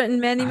 he's So written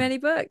many, many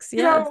books.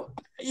 You Yes. know,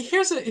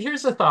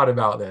 here's a thought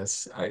about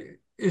this.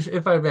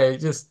 If I may,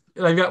 just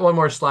I've got one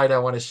more slide I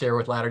want to share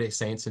with Latter-day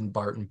Saints and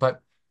Barton.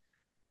 But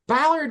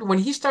Ballard, when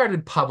he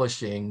started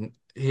publishing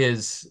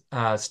his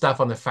stuff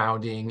on the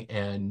founding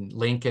and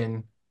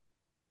Lincoln,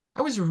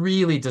 I was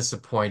really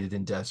disappointed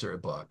in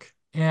Desert Book.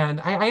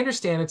 And I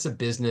understand it's a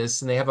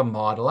business and they have a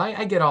model.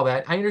 I get all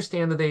that. I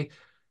understand that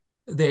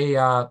they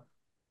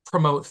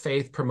promote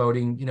faith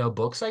promoting,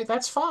 books.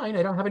 That's fine.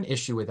 I don't have an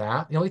issue with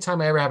that. The only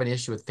time I ever have an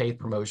issue with faith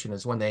promotion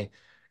is when they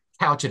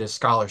couch it as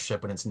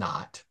scholarship when it's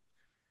not.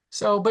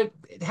 So, but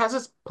it has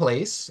its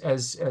place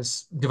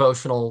as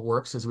devotional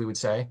works, as we would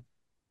say.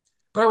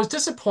 But I was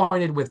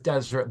disappointed with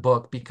Deseret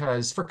Book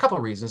because for a couple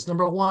of reasons.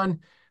 Number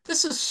one,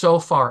 this is so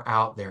far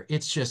out there.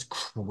 It's just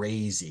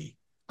crazy.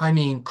 I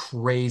mean,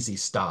 crazy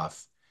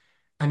stuff.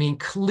 I mean,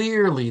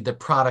 clearly the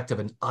product of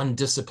an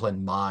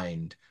undisciplined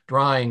mind,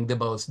 drawing the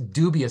most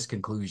dubious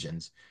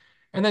conclusions.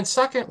 And then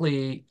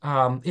secondly,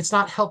 it's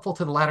not helpful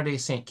to the Latter-day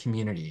Saint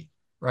community,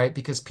 right?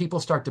 Because people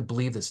start to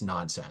believe this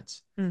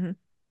nonsense. Hmm.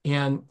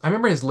 And I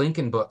remember his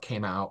Lincoln book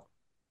came out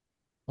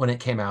when it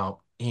came out.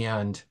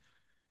 And,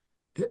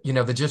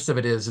 the gist of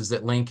it is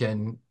that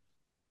Lincoln,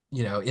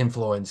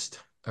 influenced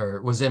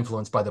or was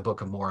influenced by the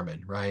Book of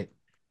Mormon, right?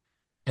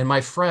 And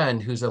my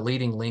friend, who's a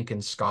leading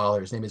Lincoln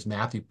scholar, his name is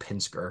Matthew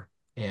Pinsker,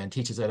 and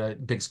teaches at a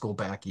big school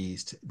back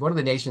east, one of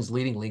the nation's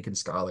leading Lincoln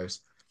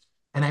scholars.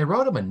 And I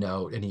wrote him a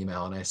note, an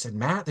email, and I said,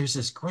 Matt, there's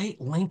this great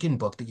Lincoln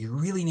book that you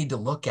really need to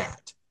look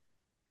at.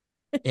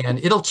 And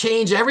it'll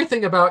change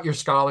everything about your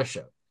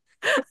scholarship.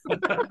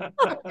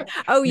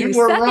 Oh, you you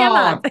were set him wrong.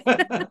 up.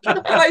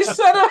 And I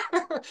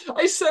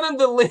sent him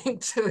the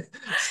link to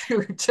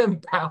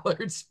Tim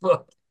Ballard's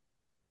book.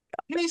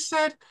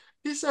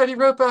 And he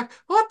wrote back,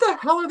 what the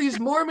hell are these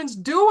Mormons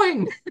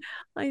doing?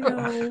 I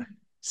know.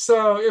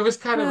 So it was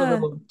kind of a Ah,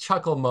 little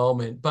chuckle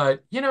moment,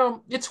 but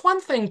it's one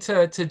thing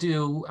to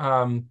do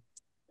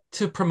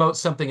to promote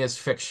something as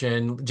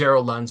fiction,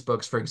 Gerald Lund's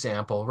books, for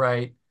example,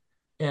 right?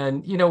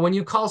 And when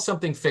you call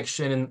something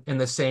fiction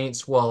and the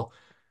Saints will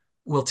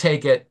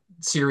take it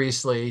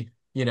seriously,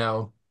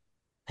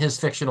 his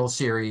fictional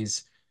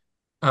series.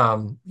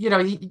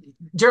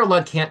 Gerald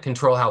Lund can't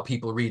control how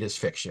people read his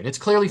fiction. It's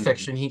clearly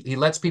fiction. He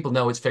lets people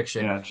know it's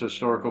fiction. Yeah, it's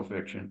historical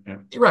fiction. Yeah.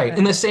 Right.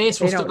 And the right. Saints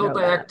will They still don't go know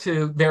back that.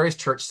 to various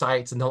church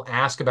sites and they'll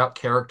ask about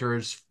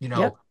characters,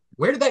 Yep.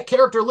 where did that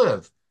character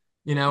live?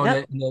 And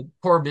Yep. the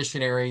poor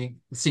missionary,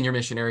 senior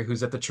missionary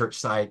who's at the church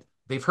site,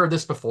 they've heard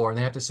this before and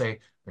they have to say,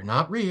 they're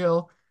not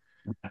real.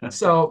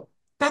 So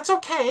that's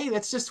okay.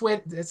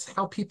 That's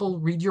how people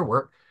read your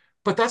work.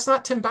 But that's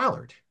not Tim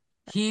Ballard.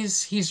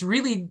 He's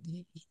really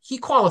he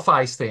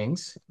qualifies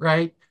things,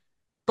 right?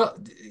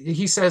 But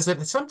he says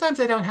that sometimes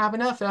they don't have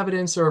enough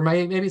evidence, or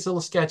maybe it's a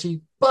little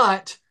sketchy,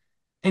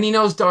 and he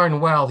knows darn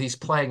well he's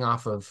playing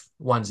off of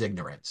one's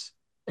ignorance.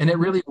 And it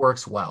Mhm. really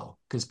works well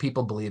because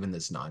people believe in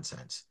this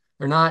nonsense.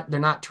 They're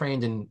not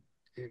trained in,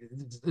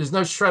 there's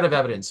no shred of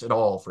evidence at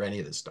all for any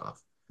of this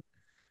stuff.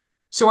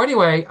 So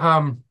anyway,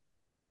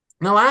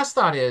 the last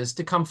thought is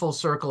to come full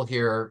circle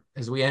here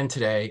as we end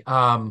today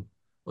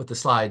with the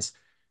slides,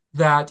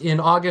 that in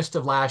August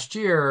of last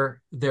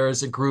year,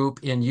 there's a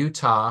group in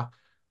Utah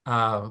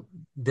uh,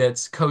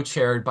 that's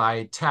co-chaired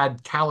by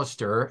Tad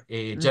Callister,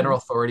 a Mhm. general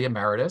authority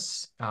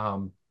emeritus.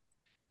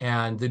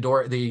 And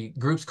the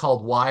group's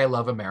called Why I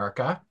Love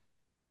America.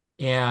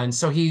 And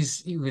so he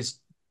was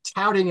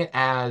touting it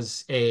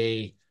as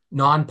a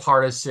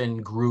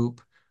nonpartisan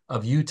group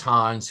of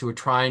Utahns who are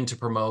trying to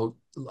promote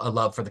a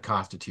love for the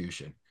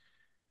Constitution.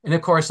 And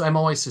of course, I'm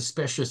always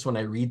suspicious when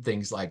I read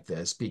things like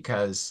this,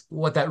 because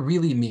what that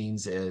really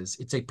means is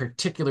it's a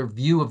particular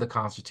view of the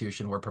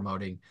Constitution we're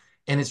promoting,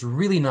 and it's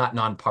really not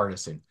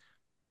nonpartisan,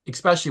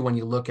 especially when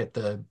you look at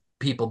the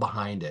people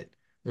behind it.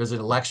 There's an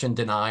election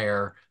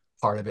denier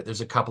part of it.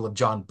 There's a couple of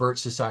John Birch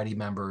Society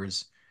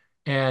members,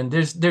 and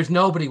there's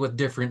nobody with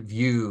different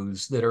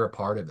views that are a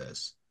part of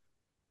this.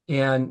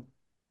 And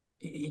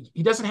he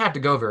doesn't have to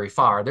go very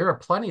far. There are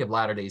plenty of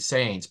Latter-day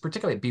Saints,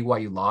 particularly at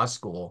BYU Law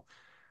School,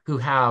 who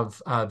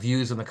have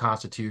views on the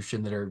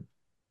Constitution that are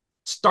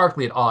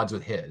starkly at odds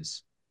with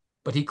his.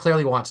 But he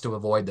clearly wants to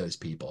avoid those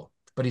people.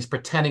 But he's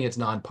pretending it's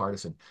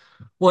nonpartisan.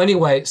 Well,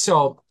 anyway,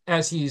 so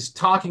as he's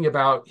talking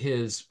about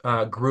his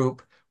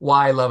group,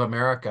 Why I Love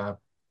America,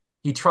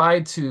 he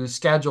tried to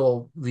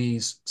schedule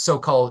these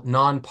so-called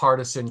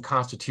nonpartisan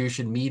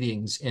Constitution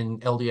meetings in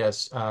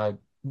LDS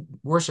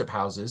worship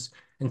houses,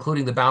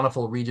 including the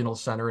Bountiful Regional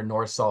Center in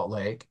North Salt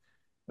Lake.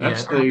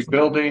 That's the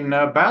building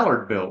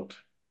Ballard built.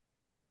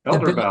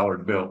 Elder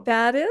Ballard built.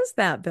 That is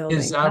that building.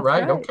 Is that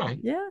right? Okay.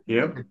 Yeah.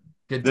 Yep.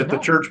 Good to That the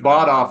know. church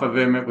bought off of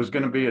him. It was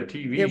going to be a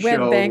TV It went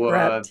show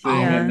bankrupt,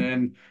 thing, yeah. and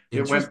then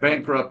it went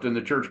bankrupt, and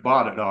the church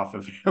bought it off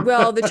of him.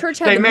 Well, the church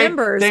had the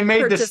members They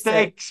made the purchase it.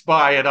 stakes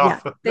buy it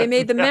off of They him.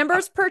 made the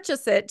members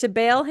purchase it to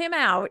bail him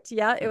out.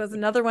 Yeah, it was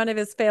another one of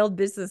his failed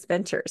business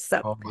ventures.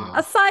 So, Oh, wow.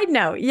 a side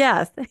note,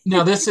 yes,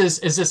 Now, is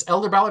this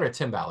Elder Ballard or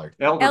Tim Ballard?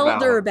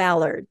 Elder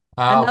Ballard.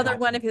 Another Okay.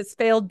 one of his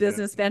failed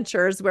business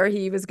ventures, where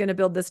he was going to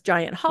build this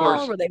giant hall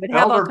course, where they would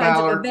have all Elder kinds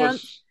Ballard of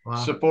events.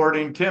 was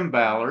supporting Tim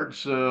Ballard,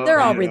 so They're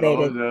all you know,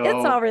 related.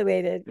 It's all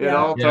related. It Yeah.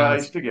 all Yes.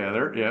 ties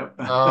together. Yep.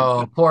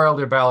 Oh, poor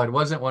Elder Ballard.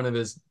 Wasn't one of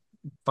his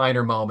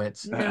finer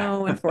moments.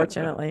 No,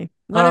 unfortunately.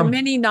 One of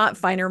many not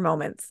finer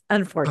moments,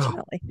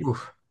 unfortunately.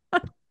 Oof.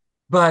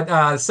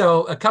 But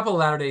so a couple of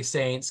Latter-day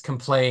Saints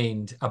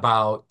complained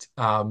about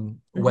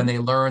when they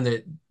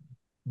learned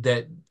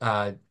that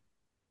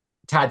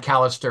Tad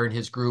Callister and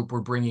his group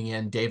were bringing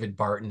in David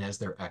Barton as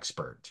their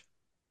expert.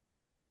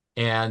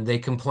 And they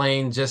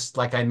complained, just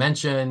like I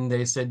mentioned.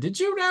 They said, did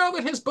you know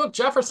that his book,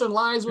 Jefferson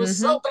Lies, was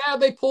so bad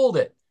they pulled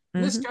it?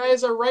 This guy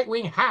is a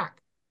right-wing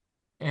hack.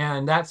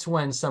 And that's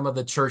when some of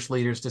the church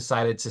leaders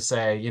decided to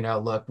say, you know,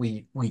 look,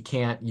 we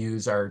can't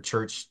use our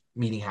church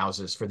meeting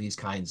houses for these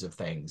kinds of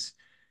things.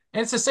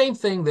 And it's the same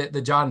thing that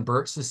the John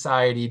Birch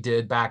Society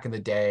did back in the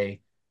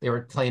day. They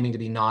were claiming to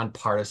be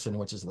nonpartisan,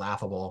 which is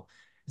laughable.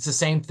 It's the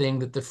same thing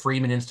that the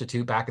Freeman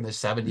Institute back in the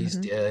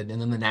 70s did,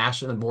 and then the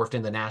National morphed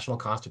into the National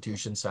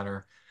Constitution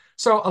Center.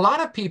 So a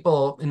lot of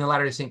people in the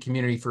Latter-day Saint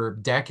community for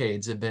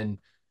decades have been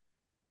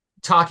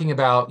talking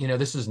about, you know,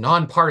 this is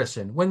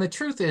nonpartisan, when the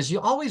truth is you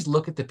always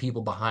look at the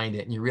people behind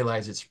it and you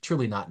realize it's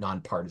truly not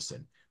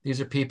nonpartisan. These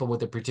are people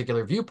with a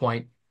particular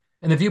viewpoint.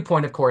 And the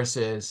viewpoint, of course,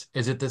 is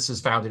that this is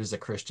founded as a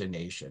Christian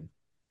nation.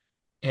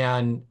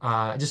 And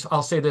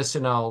I'll say this,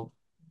 and I'll,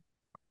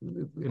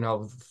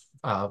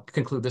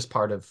 conclude this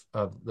part of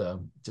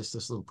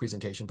this little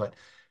presentation. But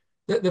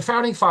the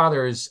founding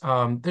fathers,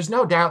 there's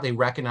no doubt they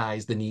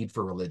recognized the need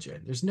for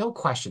religion. There's no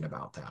question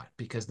about that,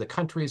 because the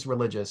country is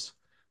religious.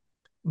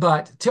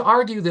 But to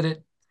argue that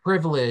it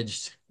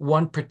privileged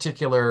one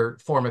particular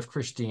form of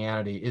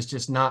Christianity is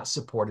just not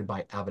supported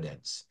by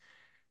evidence.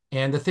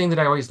 And the thing that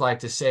I always like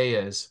to say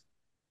is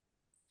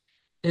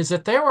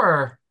that there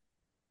were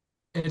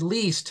at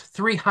least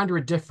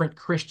 300 different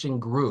Christian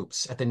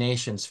groups at the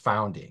nation's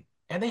founding,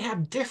 and they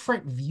have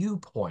different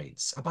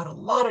viewpoints about a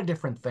lot of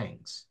different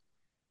things.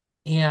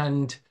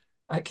 And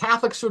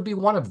Catholics would be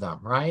one of them,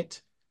 right?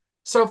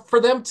 So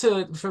for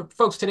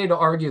folks today to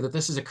argue that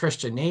this is a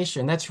Christian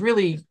nation, that's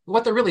really,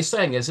 what they're really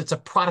saying is it's a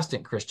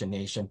Protestant Christian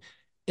nation,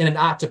 and it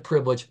ought to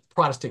privilege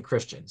Protestant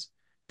Christians.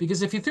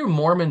 Because if you threw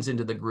Mormons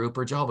into the group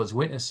or Jehovah's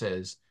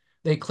Witnesses,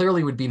 they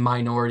clearly would be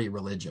minority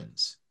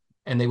religions,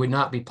 and they would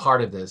not be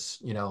part of this,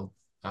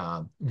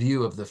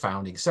 view of the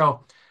founding.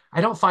 So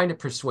I don't find it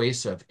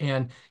persuasive.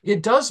 And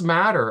it does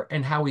matter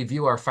in how we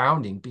view our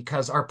founding,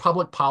 because our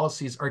public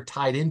policies are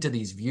tied into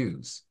these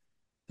views.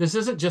 This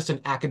isn't just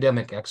an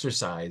academic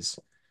exercise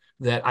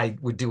that I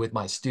would do with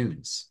my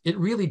students. It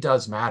really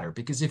does matter,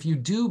 because if you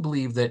do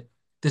believe that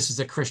this is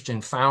a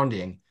Christian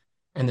founding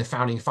and the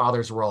founding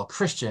fathers were all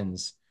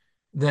Christians,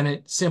 then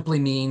it simply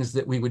means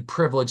that we would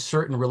privilege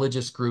certain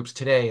religious groups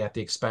today at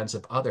the expense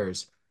of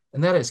others.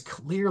 And that is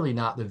clearly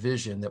not the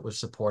vision that was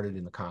supported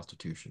in the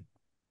Constitution.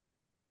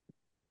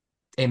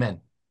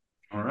 Amen.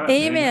 All right.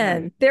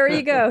 Amen. There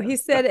you go. He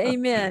said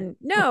amen.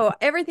 No,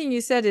 everything you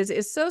said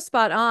is so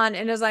spot on.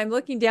 And as I'm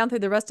looking down through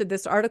the rest of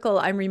this article,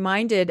 I'm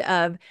reminded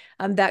of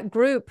that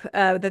group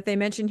that they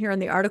mentioned here in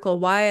the article,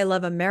 Why I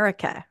Love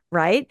America,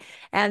 right?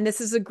 And this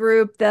is a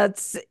group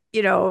that's,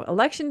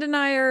 election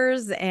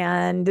deniers,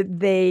 and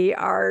they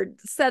are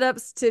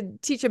setups to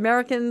teach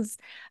Americans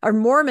or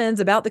Mormons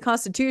about the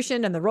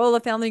Constitution and the role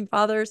of founding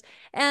fathers.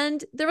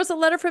 And there was a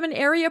letter from an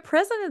area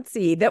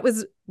presidency that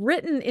was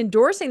written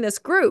endorsing this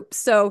group.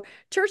 So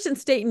church and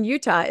state in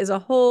Utah is a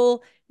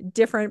whole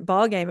different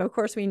ballgame. Of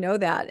course, we know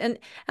that. And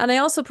I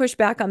also push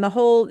back on the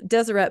whole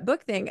Deseret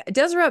Book thing.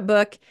 Deseret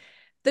Book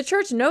the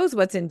church knows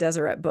what's in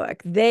Deseret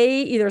Book.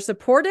 They either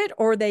support it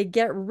or they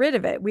get rid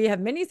of it. We have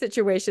many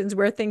situations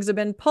where things have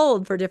been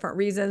pulled for different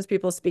reasons,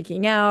 people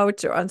speaking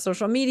out or on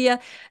social media,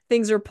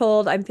 things are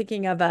pulled. I'm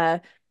thinking of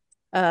a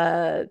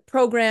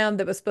program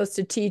that was supposed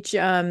to teach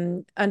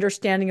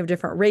understanding of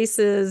different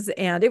races,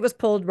 and it was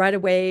pulled right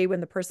away when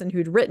the person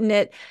who'd written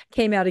it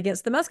came out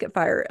against the musket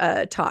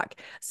fire talk.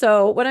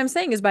 So what I'm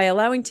saying is by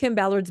allowing Tim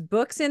Ballard's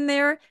books in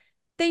there,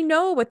 they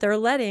know what they're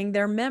letting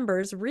their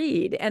members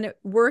read, and it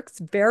works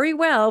very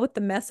well with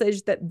the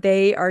message that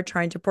they are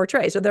trying to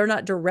portray. So they're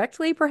not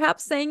directly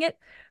perhaps saying it,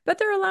 but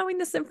they're allowing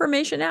this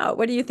information out.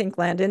 What do you think,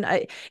 Landon?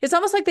 It's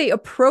almost like they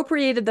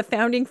appropriated the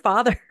founding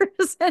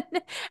fathers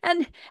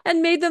and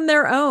and made them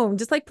their own,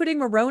 just like putting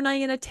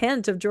Moroni in a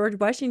tent of George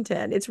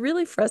Washington. It's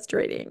really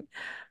frustrating.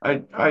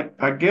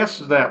 I guess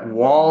that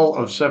wall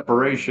of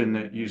separation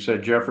that you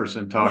said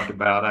Jefferson Yeah, talked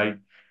about,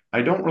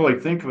 I don't really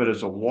think of it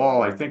as a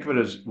wall. I think of it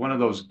as one of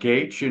those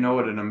gates, you know,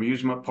 at an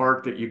amusement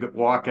park that you could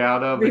walk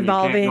out of and you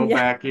can't revolving. go Yeah,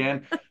 back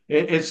in.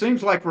 It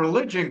seems like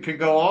religion can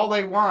go all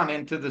they want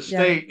into the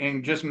yeah. state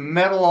and just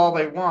meddle all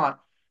they want,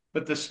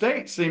 but the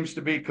state seems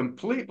to be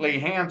completely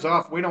hands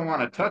off. We don't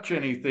want to touch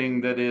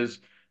anything that is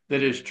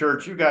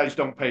church. You guys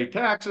don't pay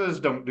taxes,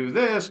 don't do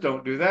this,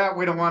 don't do that.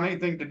 We don't want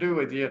anything to do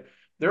with you.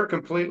 They're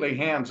completely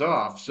hands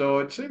off. So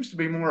it seems to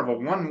be more of a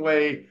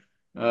one-way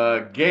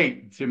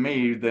gate to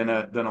me than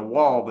a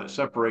wall that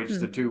separates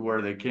Hmm. the two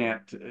where they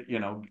can't,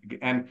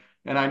 and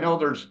I know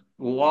there's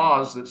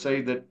laws that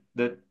say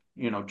that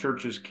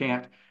churches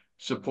can't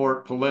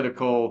support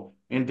political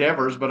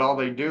endeavors, but all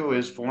they do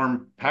is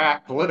form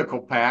political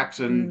PACs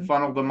and Hmm.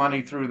 funnel the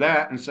money through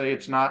that and say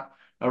it's not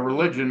a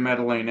religion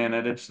meddling in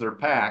it, it's their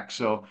PAC.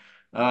 So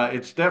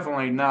it's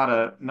definitely not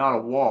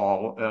a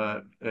wall,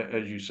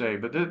 as you say.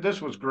 But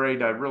this was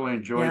great. I really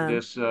enjoyed Yeah.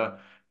 this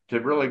to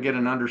really get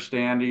an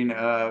understanding.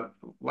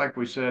 Like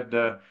we said,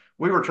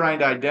 we were trying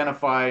to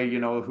identify,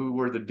 who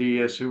were the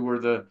deists, who were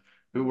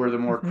the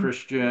more Hmm.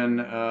 Christian,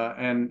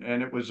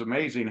 and it was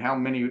amazing how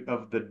many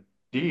of the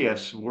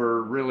deists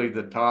were really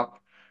the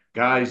top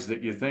guys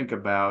that you think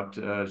about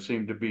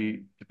seemed to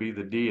be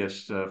the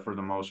deists for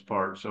the most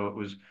part. So it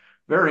was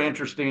very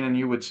interesting, and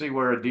you would see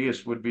where a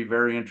deist would be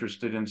very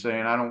interested in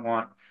saying, I don't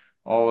want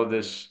all of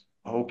this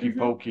hokey Hmm.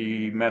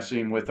 pokey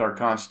messing with our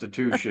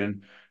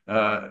Constitution.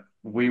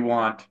 We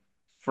want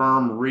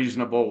firm,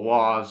 reasonable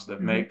laws that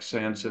Hmm. make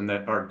sense and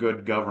that are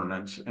good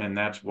governance, and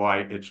that's why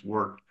it's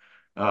worked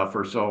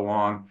for so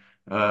long.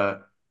 Uh,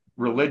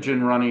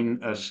 Religion running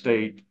a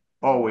state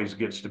always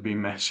gets to be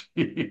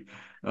messy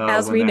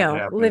As when we that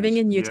know, living happens.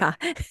 in Yeah, Utah.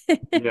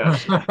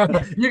 yes.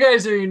 You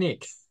guys are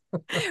unique.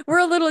 We're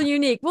a little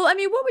unique. Well, I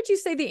mean, what would you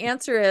say the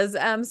answer is?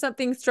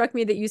 Something struck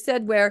me that you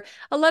said where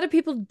a lot of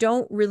people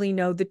don't really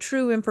know the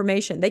true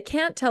information. They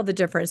can't tell the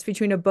difference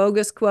between a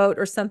bogus quote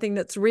or something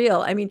that's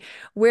real. I mean,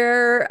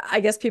 where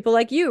I guess people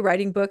like you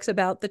writing books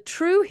about the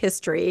true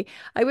history,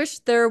 I wish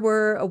there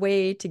were a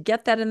way to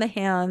get that in the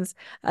hands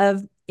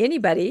of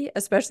anybody,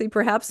 especially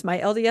perhaps my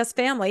LDS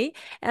family,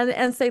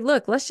 and say,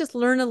 look, let's just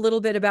learn a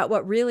little bit about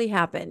what really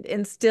happened,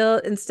 and still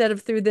instead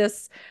of through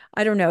this,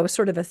 I don't know,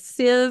 sort of a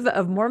sieve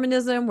of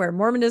Mormonism where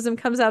Mormonism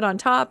comes out on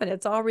top and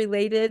it's all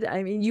related.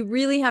 I mean, you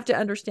really have to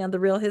understand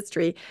the real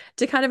history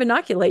to kind of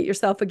inoculate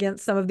yourself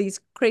against some of these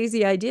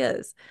crazy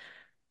ideas.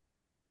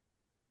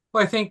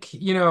 Well, I think,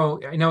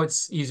 I know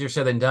it's easier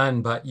said than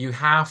done, but you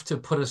have to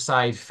put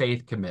aside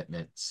faith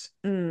commitments,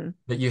 Mm.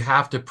 that you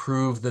have to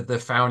prove that the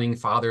founding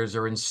fathers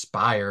are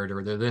inspired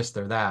or they're this,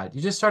 they're that.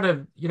 You just sort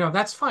of,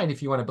 that's fine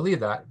if you want to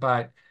believe that.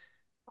 But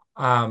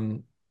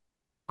um,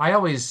 I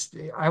always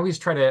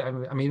try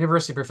to, I'm a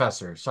university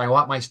professor, so I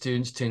want my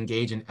students to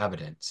engage in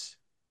evidence.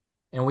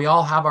 And we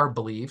all have our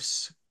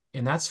beliefs,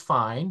 and that's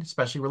fine,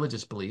 especially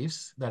religious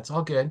beliefs. That's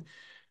all good.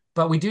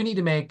 But we do need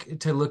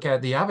to look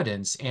at the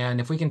evidence. And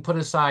if we can put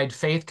aside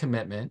faith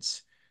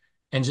commitments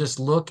and just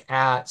look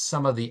at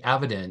some of the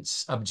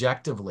evidence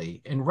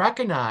objectively and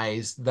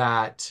recognize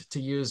that, to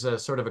use a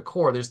sort of a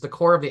core, there's the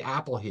core of the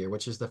apple here,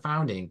 which is the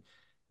founding.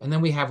 And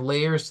then we have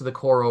layers to the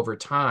core over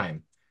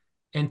time.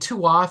 And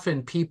too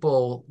often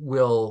people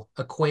will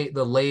equate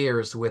the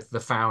layers with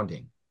the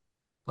founding.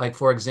 Like,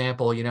 for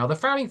example, the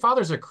founding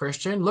fathers are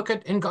Christian. Look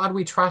at In God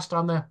We Trust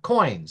on the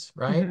coins,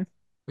 right? Hmm.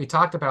 We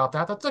talked about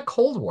that. That's a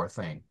Cold War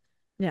thing.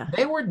 Yeah.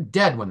 They were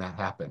dead when that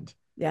happened.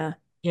 Yeah.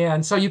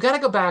 And so you got to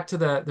go back to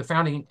the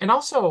founding. And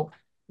also,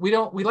 we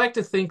like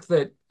to think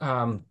that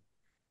a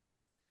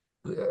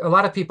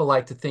lot of people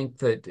like to think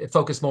that it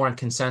focus more on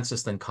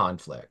consensus than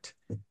conflict.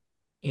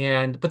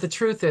 But the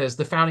truth is,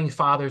 the founding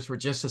fathers were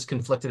just as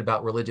conflicted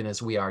about religion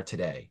as we are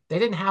today. They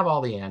didn't have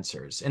all the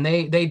answers, and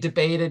they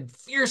debated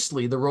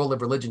fiercely the role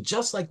of religion,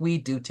 just like we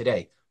do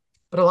today.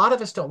 But a lot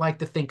of us don't like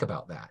to think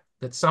about that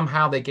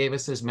somehow they gave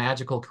us this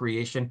magical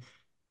creation,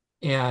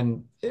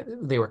 and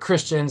they were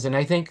Christians. And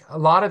I think a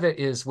lot of it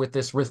is with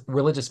this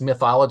religious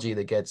mythology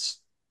that gets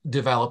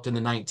developed in the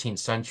 19th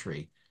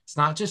century. It's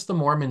not just the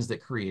Mormons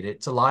that create it.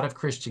 It's a lot of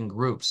Christian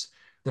groups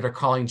that are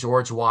calling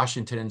George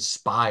Washington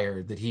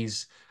inspired, that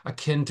he's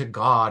akin to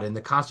God, and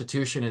the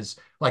Constitution is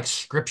like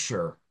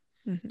scripture.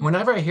 Mhm.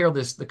 Whenever I hear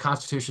this, the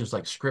Constitution is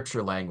like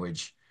scripture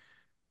language,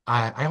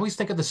 I always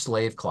think of the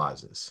slave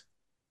clauses.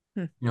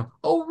 Hmm.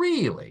 Oh,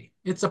 really?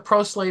 It's a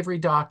pro-slavery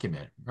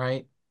document,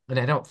 right? And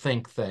I don't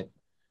think that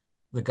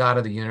the God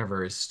of the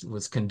universe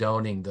was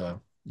condoning the,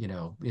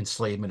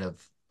 enslavement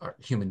of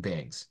human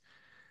beings.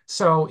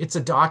 So it's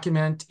a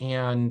document,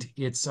 and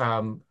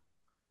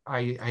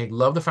I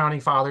love the founding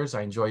fathers.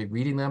 I enjoy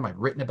reading them. I've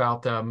written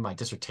about them. My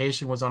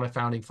dissertation was on a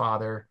founding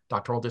father,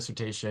 doctoral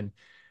dissertation.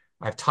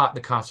 I've taught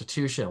the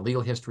Constitution and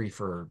legal history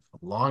for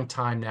a long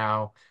time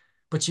now.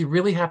 But you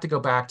really have to go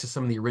back to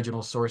some of the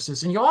original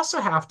sources. And you also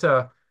have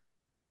to,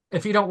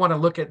 if you don't want to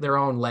look at their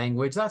own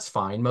language, that's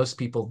fine. Most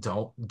people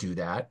don't do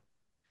that.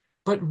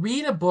 But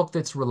read a book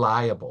that's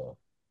reliable.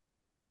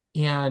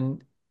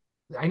 And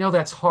I know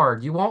that's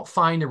hard. You won't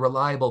find a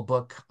reliable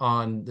book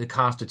on the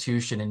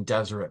Constitution in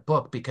Deseret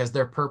Book because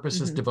their purpose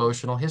is Mhm.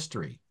 devotional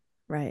history.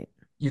 Right.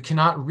 You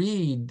cannot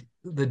read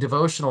the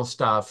devotional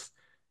stuff.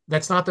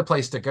 That's not the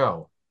place to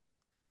go.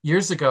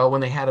 Years ago,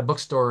 when they had a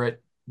bookstore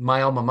at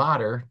my alma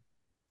mater,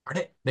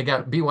 they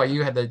got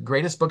BYU had the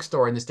greatest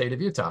bookstore in the state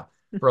of Utah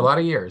for a lot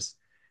of years.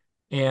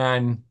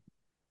 And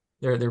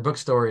their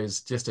bookstore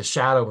is just a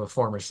shadow of a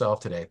former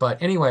self today.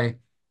 But anyway,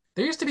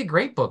 there used to be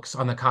great books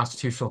on the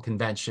Constitutional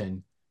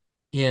Convention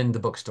in the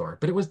bookstore,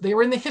 but they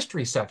were in the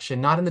history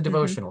section, not in the Mhm.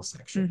 devotional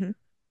section. Mhm.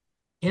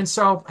 And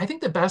so I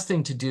think the best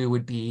thing to do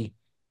would be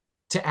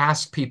to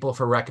ask people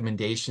for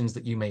recommendations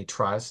that you may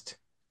trust,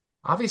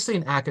 obviously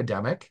an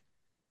academic.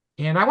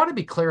 And I want to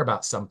be clear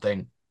about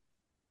something,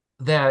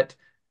 that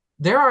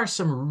there are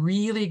some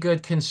really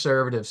good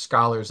conservative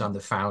scholars on the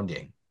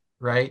founding,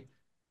 right?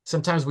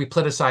 Sometimes we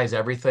politicize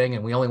everything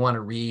and we only want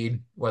to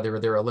read whether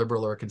they're a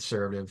liberal or a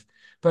conservative.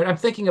 But I'm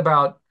thinking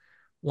about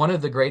one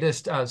of the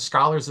greatest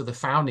scholars of the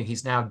founding.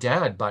 He's now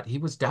dead, but he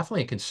was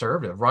definitely a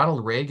conservative.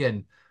 Ronald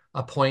Reagan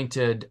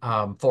appointed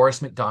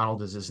Forrest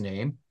McDonald is his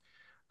name.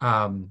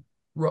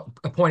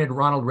 Appointed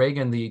Ronald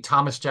Reagan the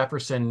Thomas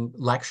Jefferson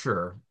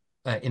Lecturer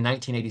in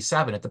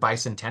 1987 at the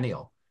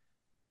Bicentennial.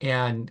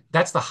 And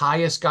that's the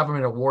highest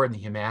government award in the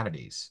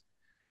humanities.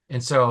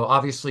 And so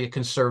obviously a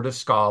conservative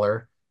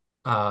scholar,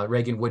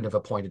 Reagan wouldn't have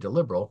appointed a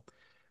liberal.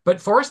 But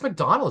Forrest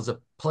McDonald is a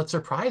Pulitzer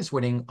Prize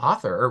winning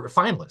author or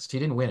finalist. He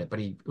didn't win it, but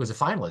he was a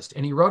finalist.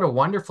 And he wrote a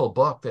wonderful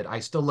book that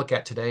I still look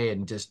at today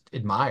and just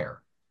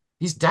admire.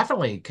 He's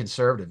definitely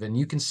conservative. And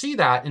you can see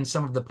that in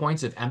some of the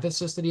points of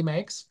emphasis that he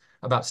makes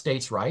about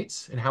states'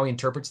 rights and how he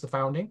interprets the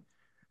founding.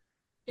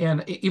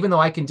 And even though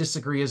I can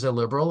disagree as a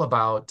liberal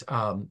about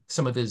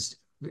some of his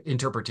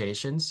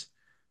interpretations,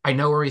 I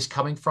know where he's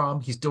coming from.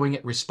 He's doing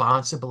it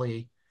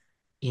responsibly,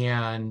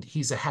 and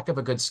he's a heck of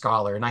a good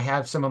scholar. And I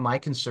have some of my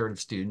conservative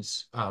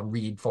students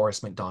read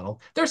Forrest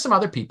McDonald. There's some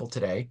other people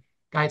today.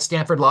 A guy at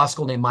Stanford Law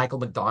School named Michael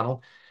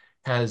McDonald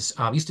has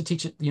used to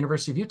teach at the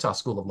University of Utah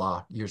School of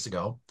Law years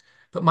ago.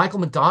 But Michael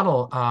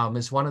McDonald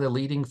is one of the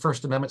leading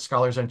First Amendment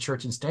scholars on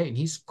church and state, and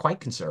he's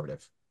quite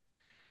conservative.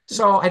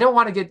 So I don't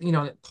want to get,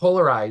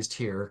 polarized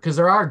here, because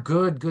there are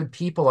good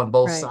people on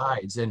both Right.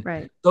 sides. And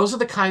Right. those are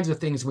the kinds of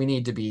things we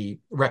need to be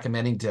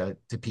recommending to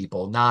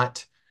people,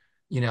 not,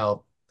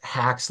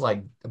 hacks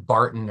like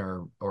Barton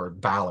or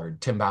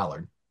Ballard, Tim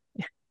Ballard,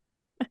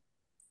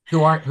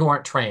 who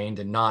aren't trained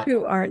and not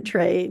Who aren't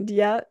trained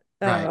yet.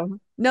 right.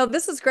 No,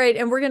 this is great.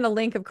 And we're going to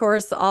link, of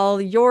course,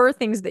 all your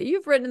things that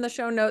you've written in the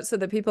show notes so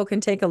that people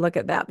can take a look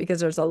at that, because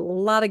there's a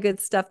lot of good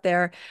stuff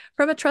there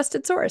from a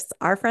trusted source,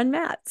 our friend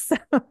Matt.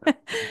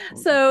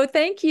 So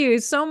thank you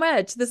so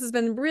much. This has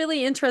been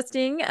really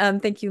interesting.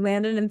 Thank you,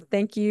 Landon, and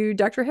thank you,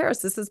 Dr. Harris.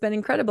 This has been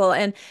incredible.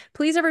 And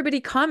please,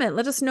 everybody, comment.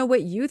 Let us know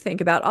what you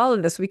think about all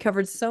of this. We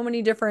covered so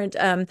many different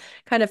kind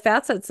of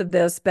facets of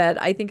this, but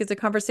I think it's a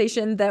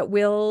conversation that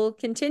will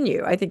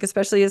continue. I think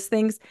especially as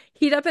things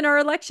heat up in our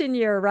election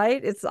year,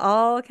 right? It's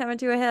all coming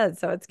to a head.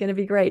 So it's going to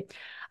be great.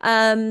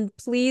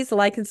 Please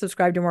like and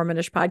subscribe to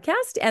Mormonish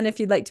Podcast. And if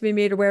you'd like to be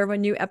made aware of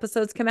when new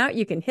episodes come out,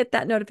 you can hit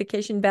that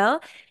notification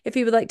bell. If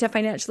you would like to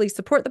financially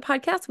support the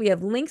podcast, we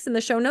have links in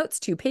the show notes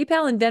to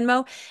PayPal and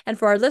Venmo. And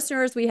for our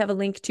listeners, we have a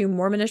link to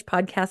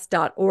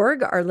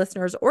mormonishpodcast.org. Our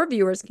listeners or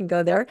viewers can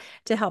go there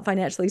to help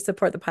financially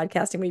support the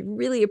podcast. And we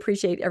really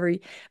appreciate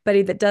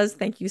everybody that does.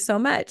 Thank you so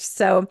much.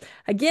 So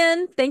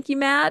again, thank you,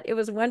 Matt. It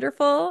was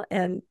wonderful.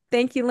 And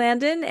thank you,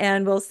 Landon.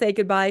 And we'll say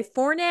goodbye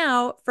for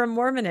now from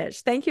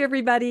Mormonish. Thank you,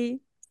 everybody.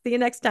 See you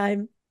next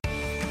time.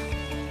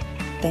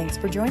 Thanks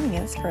for joining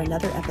us for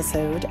another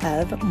episode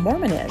of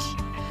Mormonish.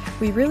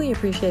 We really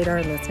appreciate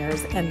our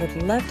listeners and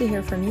would love to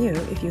hear from you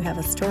if you have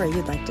a story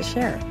you'd like to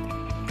share.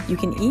 You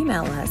can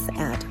email us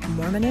at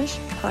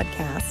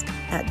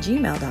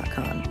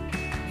mormonishpodcast@gmail.com.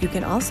 You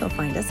can also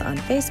find us on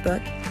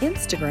Facebook,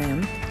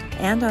 Instagram,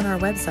 and on our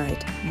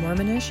website,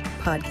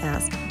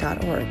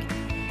 mormonishpodcast.org.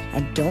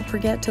 And don't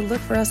forget to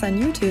look for us on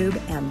YouTube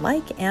and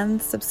like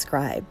and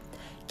subscribe.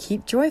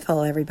 Keep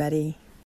joyful, everybody.